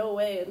 there's no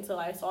way until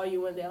I saw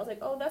you one day. I was like,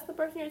 oh, that's the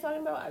person you're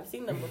talking about? I've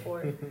seen them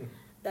before.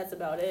 That's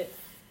about it.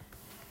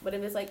 But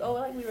if it's like, oh,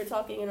 like we were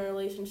talking in a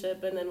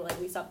relationship and then like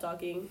we stopped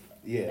talking,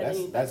 Yeah,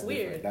 then that's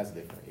weird. different. That's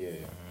different.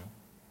 Yeah.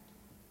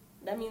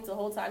 That means the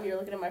whole time you're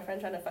looking at my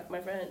friend trying to fuck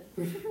my friend.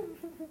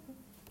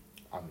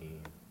 I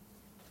mean,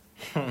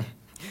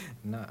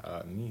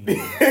 Not me.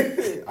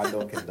 I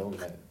don't condone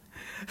that.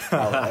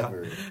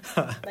 However,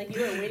 Like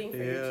you were waiting for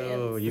your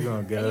Yo, chance. you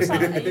gonna get And us? you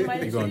probably- you might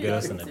You have gonna cheated get on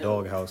us in me the too.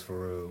 doghouse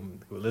for real?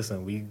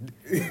 Listen, we.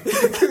 hey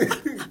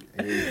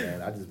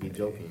man, I just be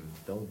joking.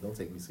 Don't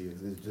take me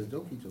serious. It's just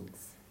jokey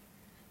jokes.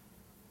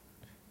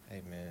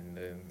 Hey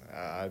man,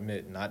 I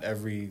admit not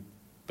every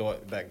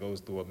thought that goes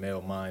through a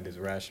male mind is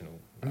rational.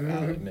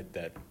 I'll admit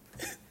that.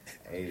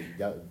 Hey,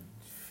 y'all.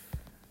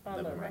 On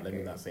the Never mind. Let me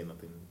record. not say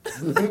nothing.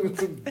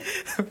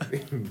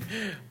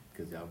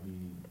 Cause y'all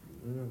be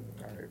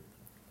all right.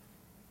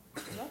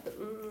 Not the,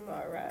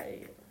 all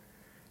right.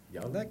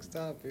 Y'all Next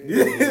topic.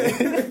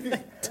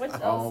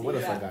 What else what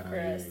you else I got got for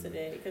on us here?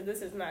 today? Because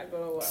this is not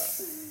going well.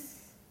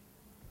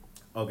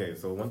 Okay,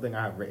 so one thing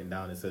I have written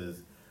down, it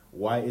says,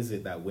 why is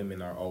it that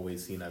women are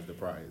always seen as the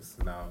prize?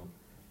 Now,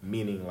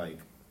 meaning like,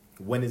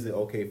 when is it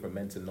okay for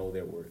men to know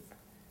their worth?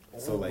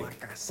 So like,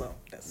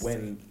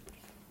 when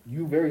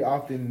you very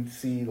often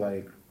see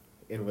like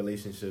in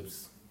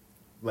relationships,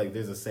 like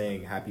there's a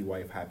saying, happy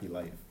wife, happy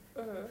life.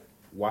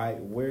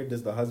 Where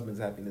does the husband's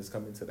happiness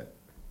come into that?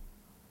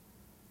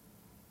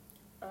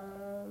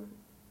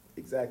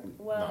 Exactly.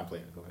 Well- No, I'm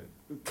playing. Go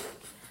ahead.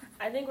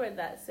 I think where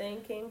that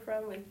saying came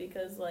from is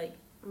because like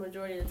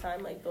majority of the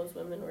time like those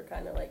women were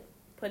kind of like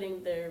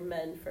putting their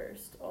men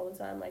first all the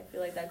time. I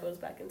feel like that goes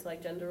back into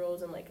like gender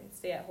roles and like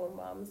stay at home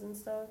moms and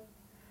stuff.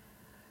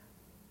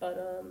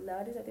 But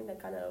nowadays I think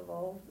that kind of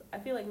evolved. I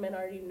feel like men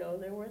already know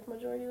their worth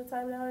majority of the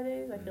time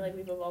nowadays. I feel like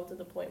we've evolved to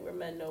the point where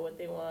men know what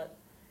they want,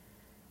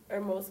 or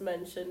most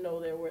men should know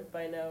their worth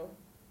by now.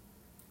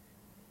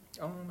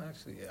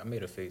 Actually, I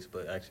made a face,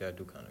 but actually, I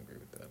do kind of agree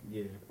with that.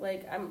 Yeah.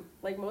 Like I'm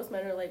like most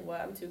men are like, well,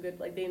 I'm too good.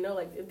 Like they know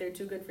like if they're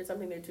too good for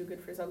something, they're too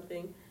good for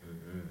something.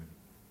 Mm-hmm.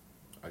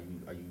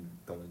 Are you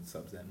throwing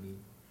subs at me?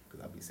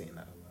 Because I'll be saying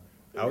that a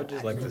lot. I would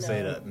just like to Actually,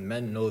 say no. that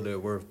men know their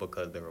worth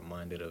because they're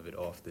reminded of it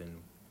often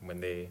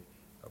when they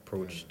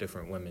approach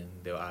different women.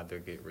 They'll either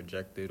get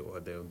rejected or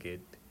they'll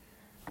get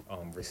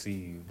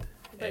received.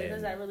 But And-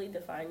 does that really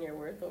define your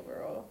worth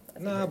overall? I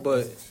think Nah,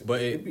 that's-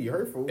 but It'd be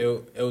hurtful.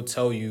 it'll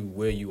tell you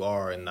where you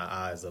are in the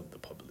eyes of the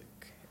public.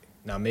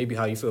 Now, maybe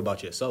how you feel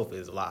about yourself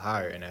is a lot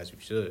higher, and as you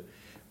should.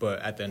 But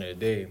at the end of the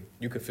day,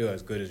 you can feel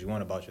as good as you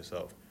want about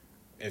yourself.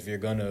 If you're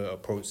gonna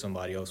approach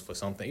somebody else for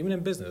something, even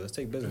in business, let's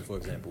take business for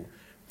example.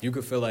 You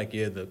could feel like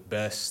you're the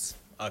best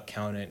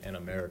accountant in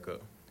America,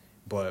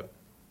 but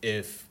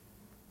if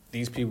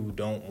these people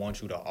don't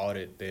want you to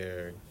audit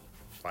their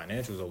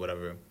financials or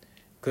whatever,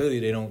 clearly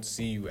they don't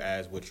see you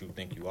as what you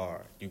think you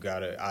are. You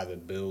gotta either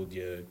build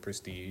your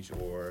prestige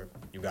or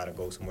you gotta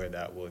go somewhere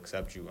that will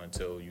accept you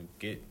until you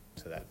get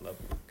to that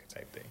level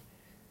type thing.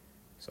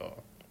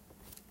 So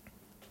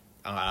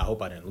I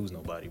hope I didn't lose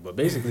nobody, but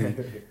basically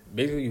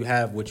you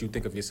have what you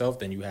think of yourself,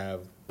 then you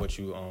have what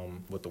you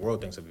what the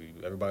world thinks of you.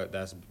 Everybody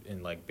that's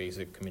in like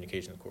basic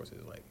communication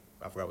courses, like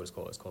I forgot what it's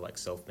called. It's called like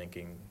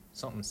self-thinking,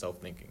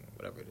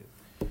 whatever it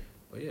is.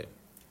 But yeah.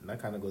 And that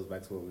kind of goes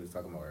back to what we were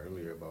talking about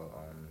earlier about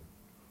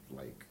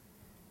like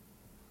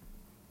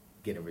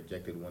getting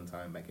rejected one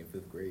time back in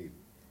 5th grade.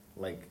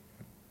 Like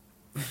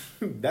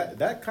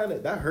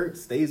that hurt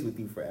stays with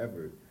you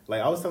forever.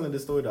 Like I was telling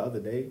this story the other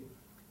day.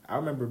 I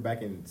remember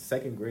back in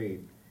 2nd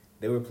grade,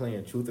 they were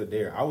playing Truth or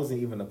Dare. I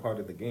wasn't even a part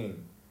of the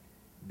game.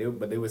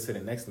 But they were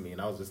sitting next to me, and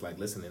I was just like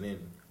listening in.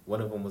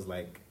 One of them was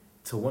like,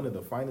 to one of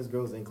the finest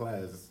girls in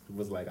class,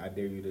 was like, I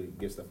dare you to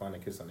give Stefan a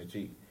kiss on the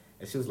cheek.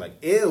 And she was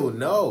like, ew,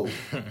 no.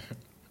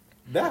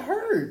 That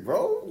hurt,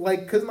 bro.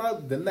 Like, because now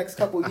the next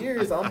couple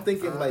years, I'm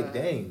thinking like,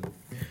 dang,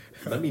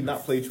 let me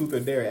not play Truth or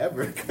Dare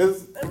ever,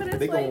 because But it's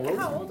they gonna like, roast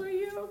how me. old are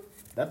you?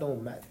 That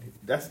don't matter.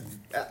 That's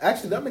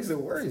actually that makes it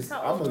worse.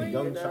 How I'm old a were you,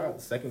 young though? child.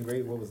 2nd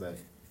grade. What was that?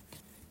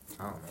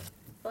 I don't know.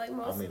 But like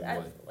most, I mean,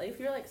 like what? if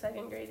you're like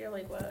 2nd grade, you're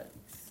like what,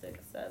 6,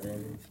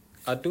 7.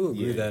 I do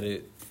agree Yeah.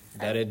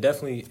 that it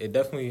definitely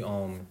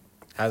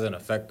has an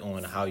effect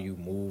on how you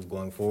move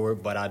going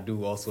forward. But I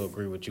do also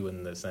agree with you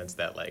in the sense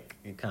that like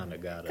you kind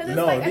of 'Cause gotta. it's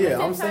No, like, at the yeah,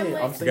 same I'm saying, time,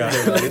 I'm like- saying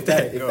Got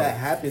that it. if Go. that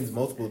happens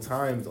multiple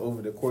times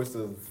over the course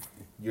of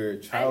your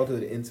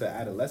childhood into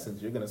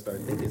adolescence, you're gonna start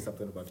thinking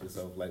something about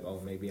yourself, like, oh,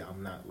 maybe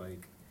I'm not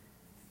like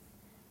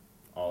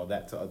all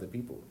that to other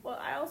people. Well,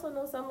 I also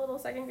know some little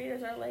 2nd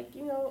graders are like,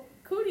 you know,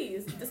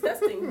 cooties,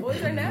 disgusting.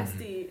 Boys are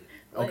nasty.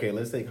 Like, Okay,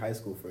 let's take high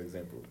school for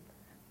example.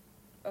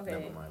 Okay.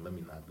 Never mind. Let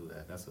me not do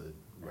that. That's a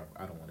rough.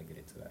 I don't want to get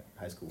into that.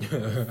 High school. Was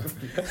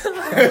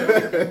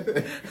rough.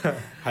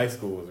 High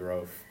school was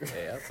rough.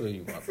 Yeah, I feel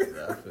you, my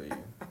brother. I feel you.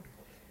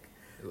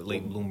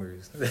 Late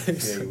bloomers.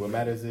 Yeah, what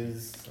matters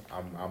is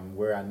I'm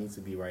where I need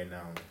to be right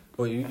now.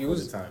 Well, you For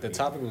was the time the being.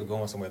 topic was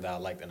going somewhere that I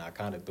liked, and I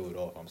kind of threw it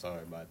off. I'm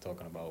sorry by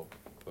talking about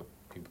what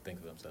people think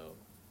of themselves.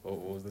 What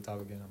was the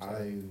topic again? I'm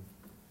sorry.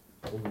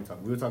 What were we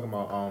talking? We were talking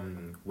about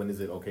when is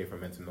it okay for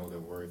men to know their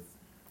worth?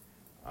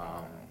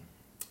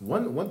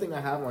 One thing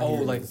I have on Oh,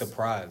 here like is- the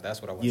prize.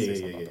 That's what I want Yeah, to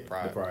say yeah, something yeah,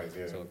 about the prize. the prize,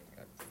 yeah. So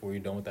were you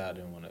done with that? I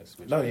didn't want to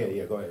switch. No, it yeah, up.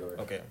 yeah. Go ahead.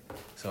 Okay,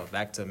 so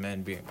back to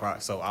men being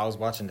prize. So I was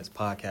watching this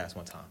podcast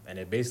one time, and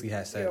it basically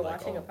had said You're like,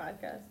 watching a oh,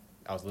 podcast.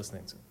 I was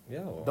listening to.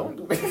 Yo, Don't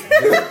do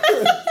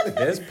it.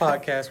 there's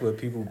podcasts where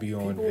people be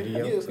on People,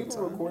 video. yeah, sometimes.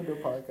 people record their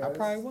podcast. I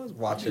probably was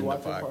watching the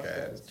watching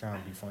podcast, podcasts.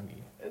 trying to be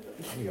funny.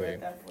 You're Anyway.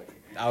 at that point.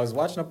 I was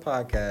watching a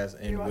podcast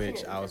in You're watching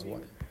which an I was interview.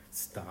 watching.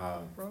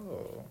 Stop.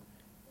 Bro,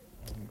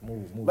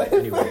 move. Let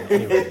him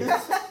Anyway,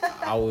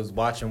 I was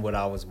watching what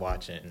I was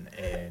watching,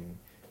 and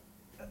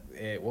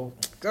I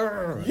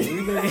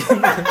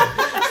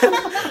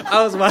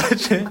was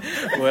watching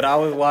what I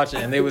was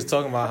watching, and they was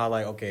talking about how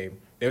like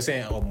they were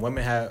saying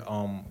women have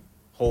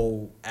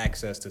hold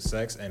access to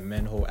sex and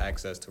men hold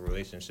access to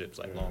relationships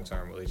like long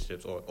term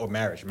relationships or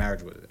marriage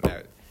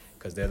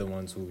because they're the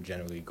ones who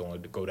generally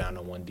go down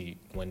on one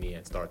knee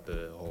and start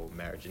the whole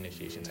marriage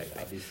initiation type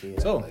thing.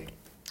 So,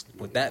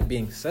 with that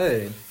being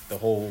said, the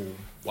whole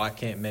why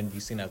can't men be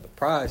seen as the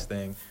prize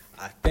thing,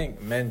 I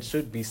think men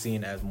should be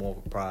seen as more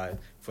of a prize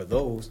for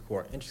those who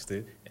are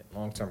interested in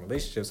long-term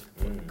relationships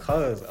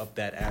because of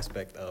that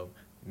aspect of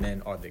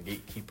men are the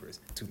gatekeepers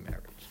to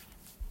marriage.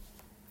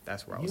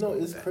 That's where I was going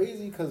with it's that.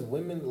 crazy because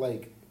women,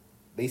 like,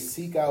 they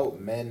seek out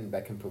men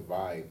that can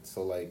provide.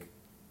 So, like,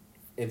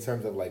 in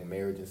terms of, like,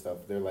 marriage and stuff,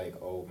 they're like,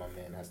 oh, my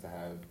man has to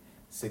have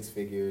 6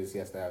 figures, he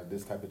has to have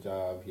this type of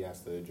job, he has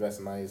to dress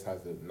nice, has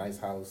a nice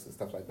house and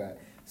stuff like that.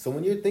 So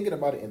when you're thinking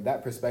about it in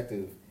that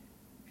perspective,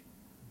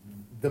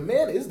 the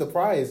man is the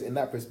prize in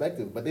that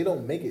perspective, but they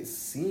don't make it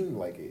seem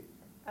like it.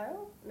 I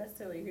don't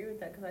necessarily agree with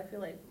that because I feel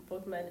like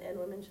both men and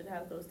women should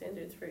have those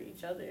standards for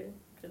each other.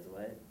 Because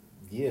what?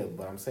 Yeah,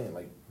 but I'm saying,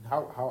 like,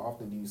 how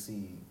often do you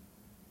see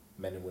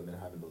men and women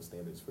having those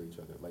standards for each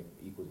other, like,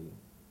 equally?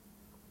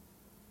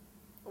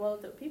 Well,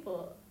 the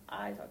people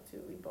I talk to,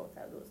 we both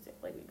have those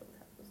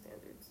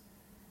standards.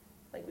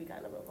 Like we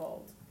kind of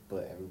evolved.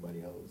 But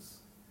everybody else.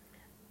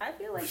 I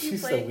feel like She you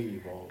said play. we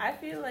evolved. I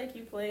feel like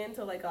you play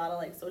into like a lot of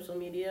like social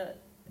media.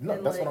 No,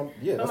 and, that's like, what I'm.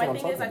 Yeah, but that's my what I'm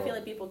thing talking is, I about. feel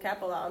like people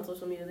cap a lot on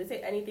social media. They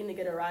say anything to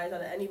get a rise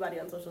out of anybody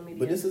on social media.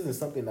 But this isn't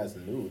something that's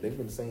new. They've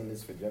been saying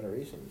this for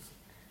generations.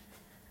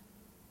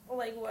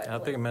 Like what? I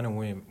think men and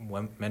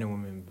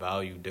women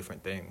value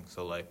different things.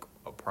 So like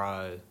a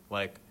prize,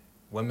 like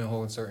women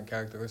holding certain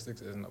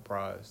characteristics isn't a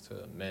prize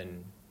to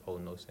men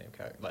holding those same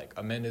character. Like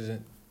a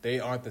men they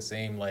aren't the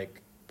same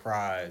like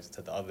prize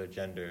to the other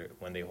gender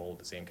when they hold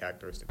the same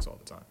characteristics all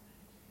the time.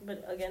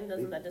 But again,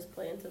 doesn't that just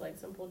play into like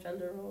simple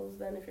gender roles?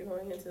 Then if you're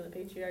going into the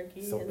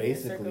patriarchy. So and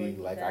basically,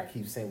 circling like that, I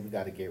keep saying, we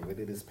got to get rid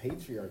of this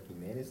patriarchy,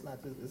 man. It's not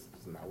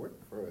working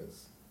for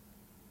us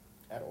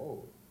at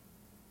all.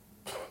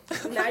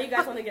 now you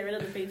guys want to get rid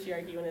of the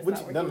patriarchy when it's not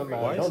working. No, for you.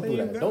 Why don't do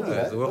that. Don't do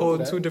that. We're Don't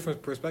holding do two that.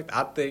 different perspectives.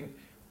 I think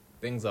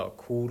things are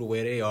cool the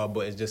way they are,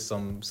 but it's just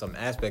some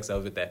aspects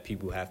of it that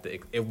people have to.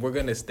 If we're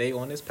gonna stay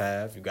on this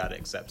path, you got to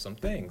accept some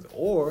things.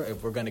 Or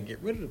if we're gonna get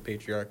rid of the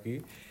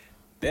patriarchy,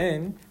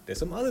 then there's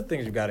some other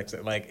things you got to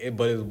accept. But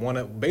it's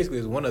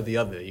one or the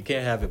other. You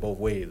can't have it both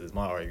ways. Is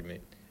my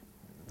argument.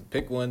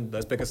 Pick one.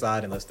 Let's pick a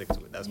side and let's stick to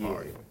it. That's my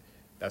argument.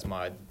 That's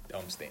my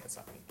stance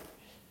on it.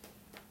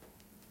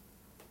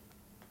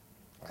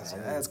 Because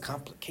it has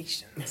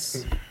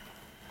complications.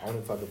 I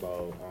want to talk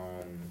about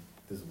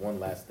this one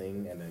last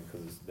thing, and then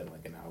because it's been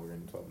like an hour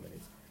and 12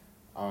 minutes,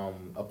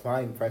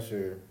 applying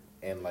pressure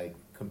and like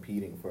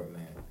competing for a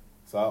man.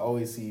 So I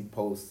always see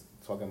posts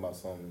talking about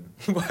some.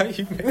 Why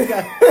you make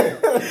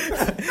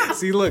that?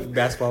 See, look,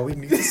 that's why we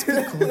need to speak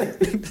on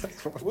it.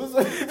 What's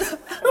that?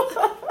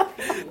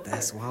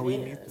 That's why we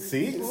need to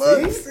See?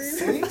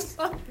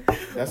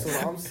 That's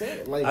what I'm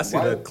saying. Like, I see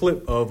why- the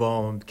clip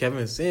of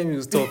Kevin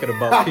Samuels talking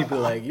about people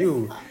like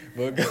you.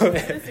 But go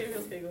ahead.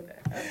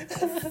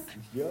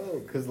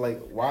 Yo, cause like,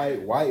 why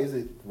is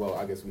it? Well,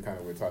 I guess we kind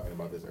of were talking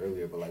about this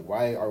earlier, but like,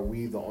 why are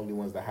we the only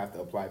ones that have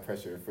to apply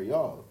pressure for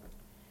y'all?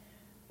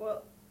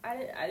 Well, I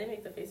didn't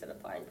make the face at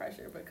applying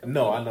pressure, but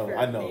No, I competing know, for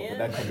a but man,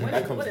 that comes like,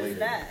 that comes what later. is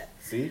that?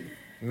 See,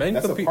 Men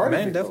That's a compete. part of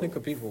Men it, definitely though.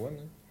 compete for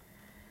women.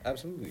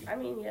 Absolutely. I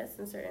mean, yes,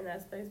 in certain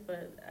aspects,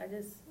 but I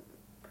just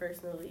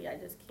personally, I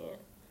just can't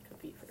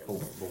compete for but,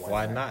 them. but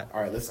Why not?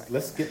 All right,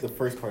 let's skip the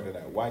first part of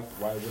that. Why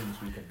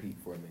wouldn't we compete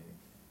for a man?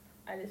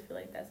 I just feel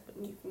like that's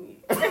beneath me.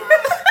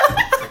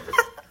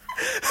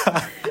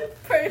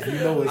 You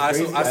know what's I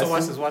crazy?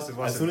 watch this.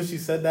 As soon as she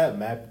said that,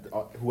 Matt,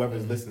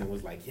 whoever's listening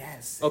was like,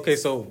 yes. Okay,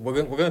 so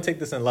we're gonna take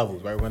this in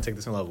levels, right? We're gonna take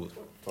this in levels.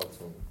 Talk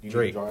to him. You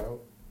Drake. Draw it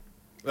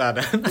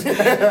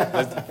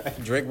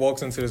out? Drake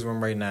walks into this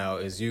room right now.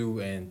 Is you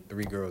and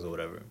 3 girls or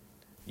whatever.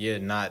 You're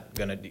not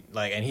gonna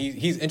and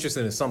he's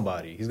interested in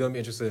somebody. He's gonna be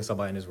interested in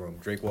somebody in this room.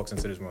 Drake walks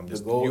into this room.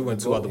 Just you and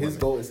 2 other his women.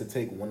 goal is to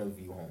take one of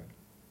you home.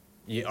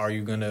 Yeah, are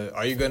you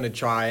gonna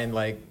try and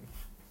like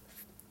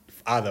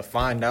either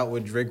find out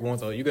what Drake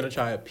wants, or are you gonna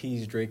try to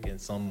appease Drake in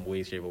some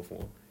way, shape, or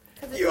form?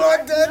 You're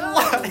dead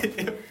lying.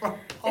 It's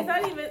Oh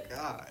not even.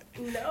 God.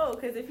 No,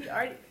 because if he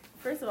already,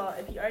 first of all,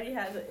 if he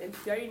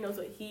already knows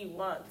what he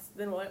wants,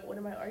 then what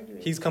am I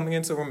arguing? He's coming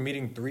into a room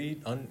meeting 3. He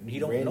don't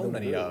know Random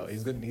none of y'all.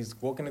 girls. He's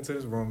walking into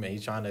this room and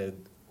he's trying to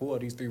who are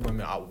these 3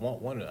 women? I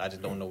want one. I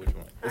just don't know which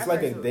one. It's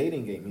like a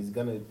dating game. He's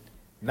gonna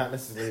not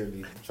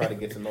necessarily try to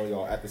get to know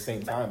y'all at the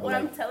same time, but what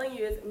like, I'm telling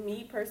you is,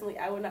 me personally,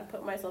 I would not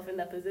put myself in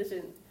that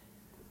position.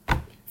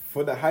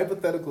 for the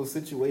hypothetical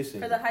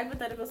situation, For the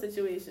hypothetical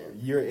situation,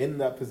 you're in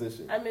that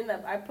position. I'm in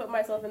that. I put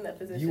myself in that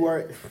position. You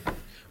are.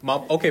 My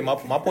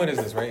point is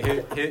this, right?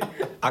 Here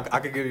I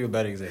could give you a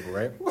better example,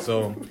 right?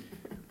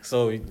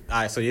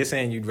 So you're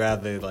saying you'd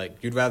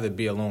rather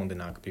be alone than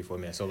not compete for a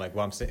man. So like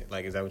what I'm saying,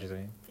 like, is that what you're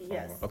saying?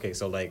 Yes. Okay,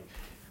 so like,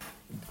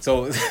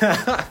 so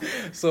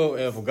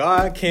if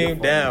God came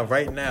down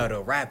right now,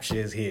 the rapture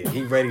is here.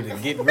 He ready to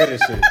get rid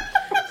of shit.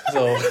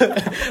 So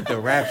the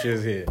rapture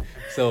is here.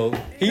 So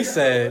he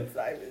said,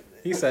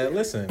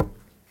 listen,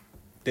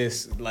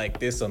 there's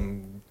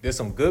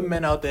some good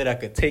men out there that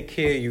could take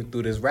care of you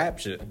through this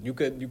rapture. You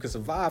could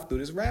survive through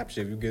this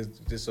rapture. If you get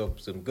just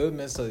some good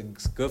men, some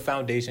good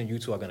foundation, you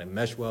two are gonna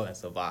mesh well and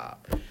survive.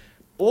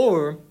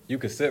 Or you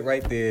could sit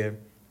right there,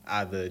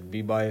 either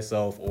be by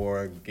yourself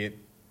or get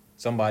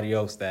somebody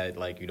else that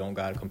like you don't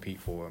gotta compete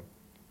for.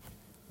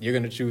 You're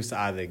gonna choose to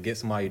either get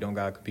somebody you don't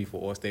gotta compete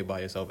for or stay by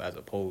yourself, as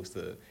opposed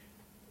to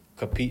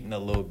competing a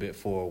little bit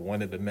for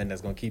one of the men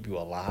that's gonna keep you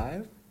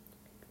alive.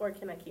 Or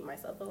can I keep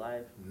myself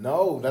alive?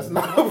 No, that's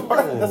not a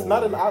part. That's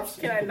not an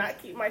option. Can I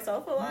not keep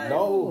myself alive?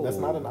 No, that's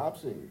not an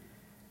option.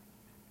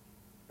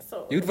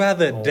 So You'd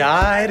rather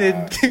die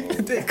than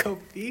God. than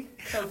compete?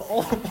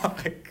 Oh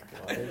my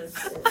god.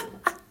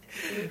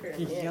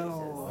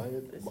 Yo.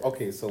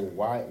 Okay, so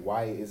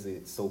why is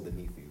it so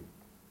beneath you?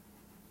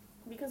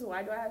 Because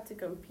why do I have to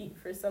compete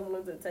for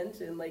someone's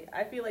attention? Like,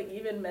 I feel like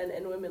even men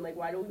and women, like,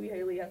 why do we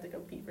really have to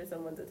compete for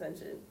someone's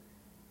attention?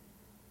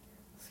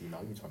 See, now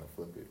you're trying to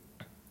flip it.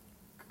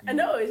 I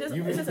know, it's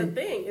just a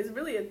thing. It's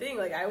really a thing.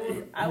 Like,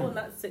 I will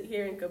not sit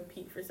here and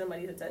compete for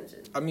somebody's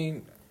attention. I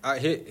mean,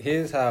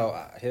 here's how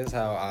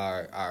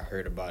I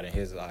heard about it.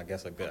 Here's, I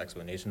guess, a good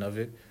explanation of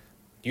it.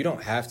 You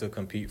don't have to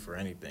compete for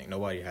anything.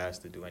 Nobody has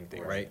to do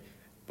anything, right?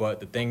 But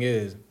the thing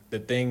is, the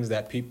things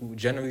that people,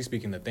 generally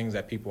speaking, the things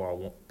that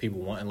people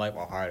want in life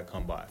are hard to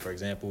come by. For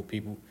example,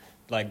 people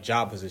like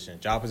job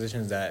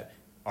positions that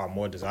are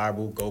more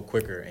desirable go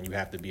quicker, and you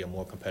have to be a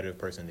more competitive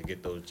person to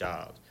get those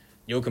jobs.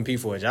 You'll compete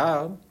for a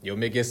job. You'll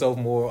make yourself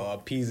more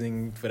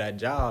appeasing for that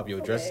job.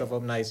 You'll dress yourself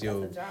up nice.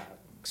 You'll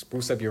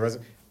spruce up your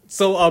resume.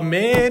 So a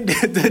man,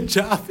 the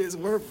job is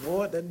worth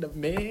more than the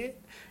man.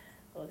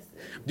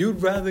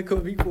 You'd rather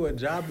compete for a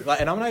job,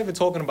 like, and I'm not even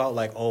talking about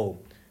like, oh,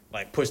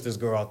 like push this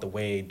girl out the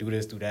way, do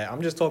this, do that.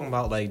 I'm just talking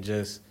about like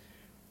just,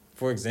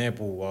 for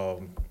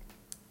example,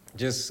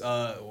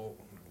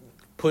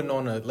 putting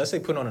on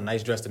a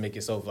nice dress to make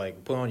yourself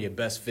like put on your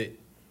best fit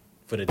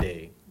for the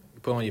day.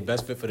 Put on your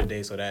best fit for the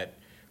day so that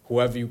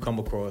whoever you come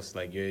across,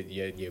 like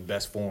your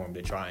best form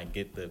to try and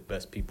get the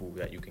best people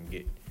that you can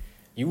get.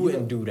 You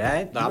wouldn't do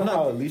that. You know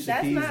how Alicia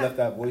Keys left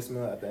that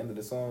voicemail at the end of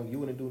the song? You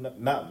wouldn't do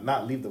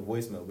not leave the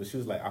voicemail, but she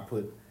was like, I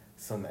put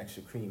some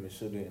extra cream and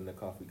sugar in the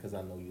coffee because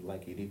I know you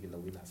like it, even though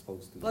we're not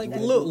supposed to. Like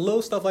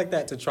little stuff like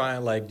that to try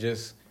and like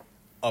just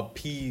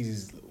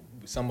appease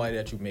somebody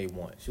that you may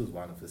want. She was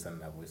winding for sending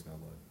that voicemail,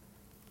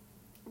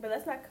 but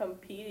that's not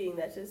competing.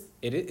 That's just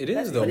it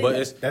is though.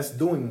 But that's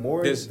doing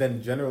more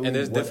than generally and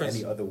there's what difference,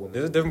 any other woman.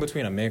 There's a difference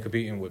between a man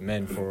competing with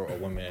men for a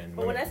woman and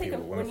but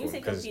when you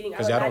say competing,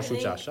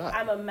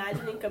 I'm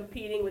imagining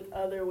competing with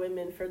other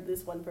women for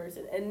this one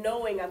person and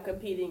knowing I'm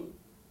competing.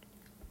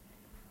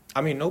 I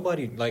mean,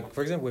 nobody, like,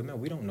 for example, with men,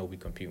 we don't know we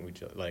competing with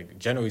each other. Like,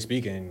 generally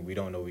speaking, we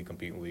don't know we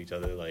competing with each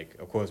other. Like,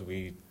 of course,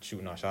 we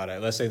shooting our shot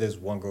at. Let's say this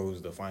one girl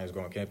who's the finest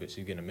girl on campus.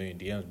 She's getting 1 million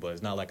DMs, but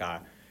it's not like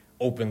I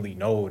openly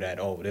know that,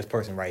 oh, this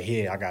person right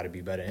here, I got to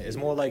be better. It's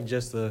more like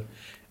just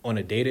on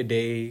a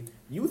day-to-day.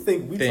 You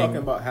think we talking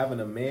about having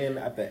a man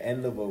at the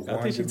end of a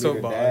I think she talking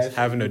about dash, us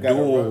having a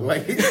duel.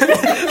 Like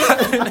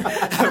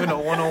having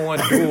a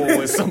one-on-one duel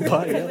with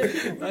somebody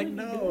else. Like,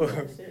 no.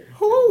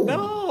 Who?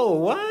 No,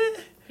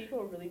 what?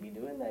 People really be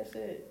doing that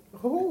shit.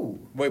 Who?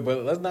 Wait,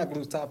 but let's not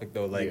lose topic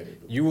though. Like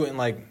you wouldn't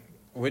like.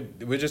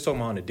 We're just talking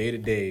about on a day to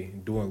day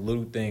doing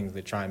little things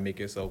to try and make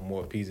yourself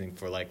more appeasing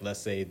for, like, let's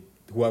say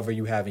whoever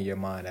you have in your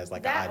mind as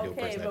like an ideal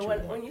person. Okay,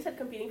 but when you said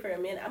competing for a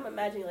man, I'm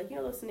imagining like, you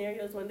know, those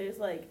scenarios when there's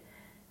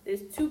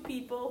two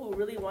people who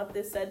really want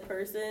this said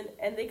person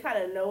and they kind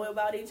of know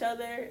about each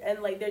other and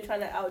like they're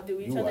trying to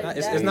outdo each other.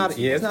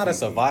 It's not a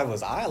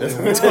survivor's island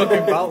we're talking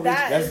about.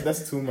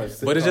 That's too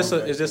much. But it's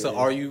just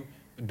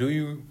do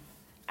you?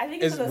 I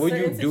think it's a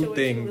certain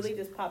situation really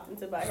just popped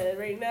into my head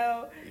right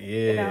now.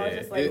 Yeah, and I was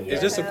just like,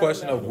 it's just a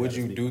question of would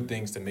you do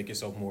things to make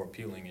yourself more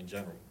appealing in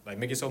general, like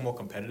make yourself more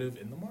competitive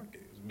in the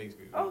market.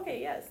 Basically.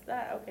 Okay, yes,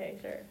 okay,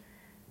 sure.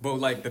 But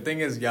like the thing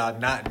is, y'all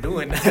not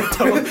doing that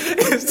though.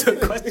 It's the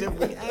question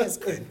we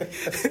asking.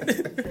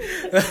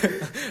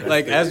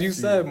 Like as you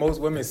said, most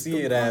women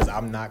see it as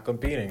I'm not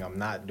competing, I'm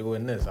not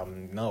doing this.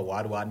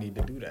 Why do I need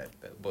to do that?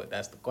 But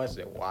that's the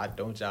question. Why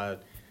don't y'all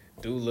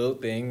do little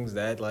things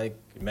that like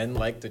men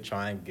like to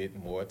try and get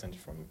more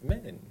attention from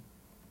men?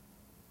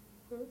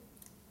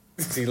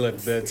 See, look,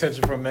 the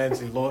attention from men,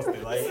 she lost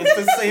it. Like, it's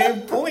the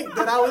same point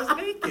that I was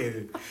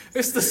making.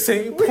 It's the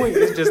same point.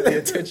 It's just the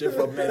attention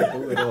from men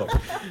threw it off.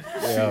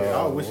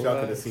 I wish y'all what?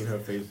 could have seen her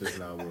face just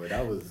now, boy.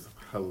 That was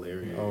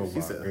hilarious. Oh, She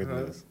my said,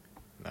 goodness.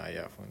 Nah,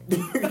 yeah,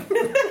 funny.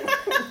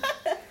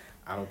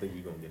 I don't think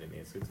you're going to get an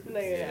answer to this. No,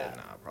 you're Yeah, not.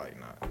 nah, probably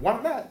not.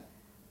 Why not?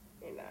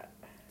 You're not.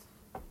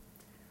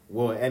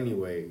 Well,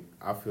 anyway,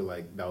 I feel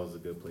like that was a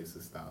good place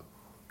to stop.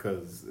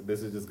 Because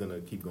this is just going to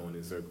keep going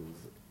in circles.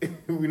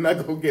 We're not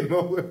going to get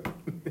nowhere.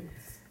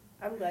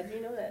 I'm glad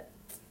you know that.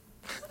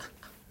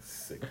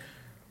 Sick.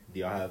 Do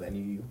y'all have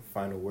any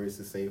final words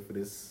to say for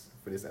this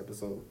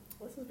episode?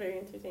 This is very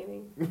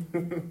entertaining.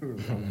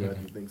 I'm glad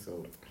you think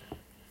so.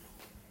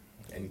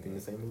 Anything to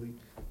say, Malik?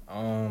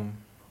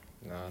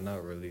 Nah,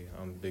 not really.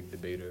 I'm a big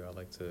debater. I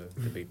like to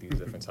debate these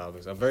different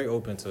topics. I'm very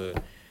open to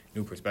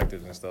new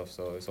perspectives and stuff,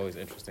 so it's always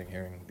interesting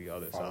hearing the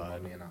other Follow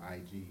side. my man on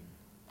IG. You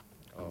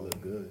Oh.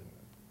 look good.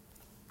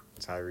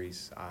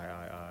 Tyrese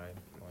III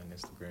on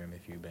Instagram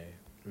if you may.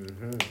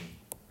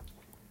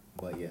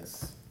 But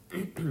yes,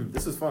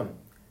 this was fun.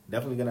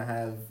 Definitely gonna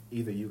have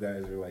either you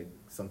guys or like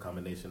some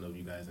combination of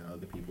you guys and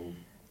other people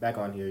back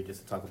on here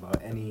just to talk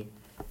about any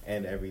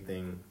and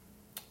everything.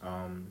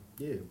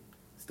 Yeah,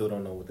 still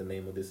don't know what the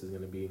name of this is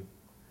gonna be.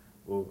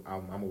 Well,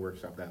 I'm gonna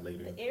workship that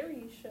later. The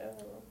Aries show.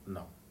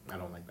 No, I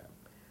don't like that.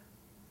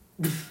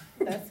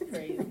 That's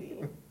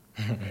crazy.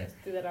 Let's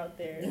do that out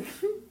there.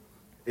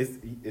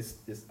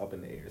 It's up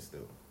in the air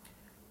still.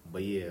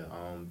 But yeah,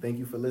 thank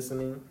you for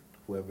listening.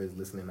 Whoever is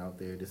listening out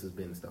there, this has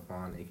been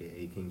Stefan,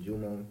 aka King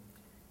Jumo,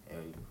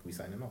 and we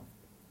signing off.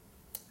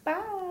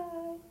 Bye.